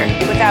be here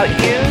without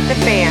you, the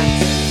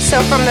fans.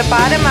 So from the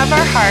bottom of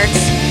our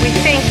hearts, we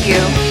thank you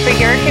for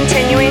your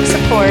continuing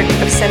support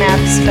of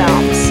Synapse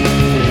Films.